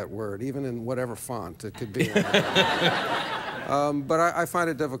like that word, even in whatever font it could be. But I find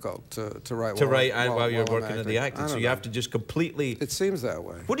it difficult to write. While you're working in the acting, so you have to just completely. It seems that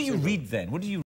way. What do you read then? What do you?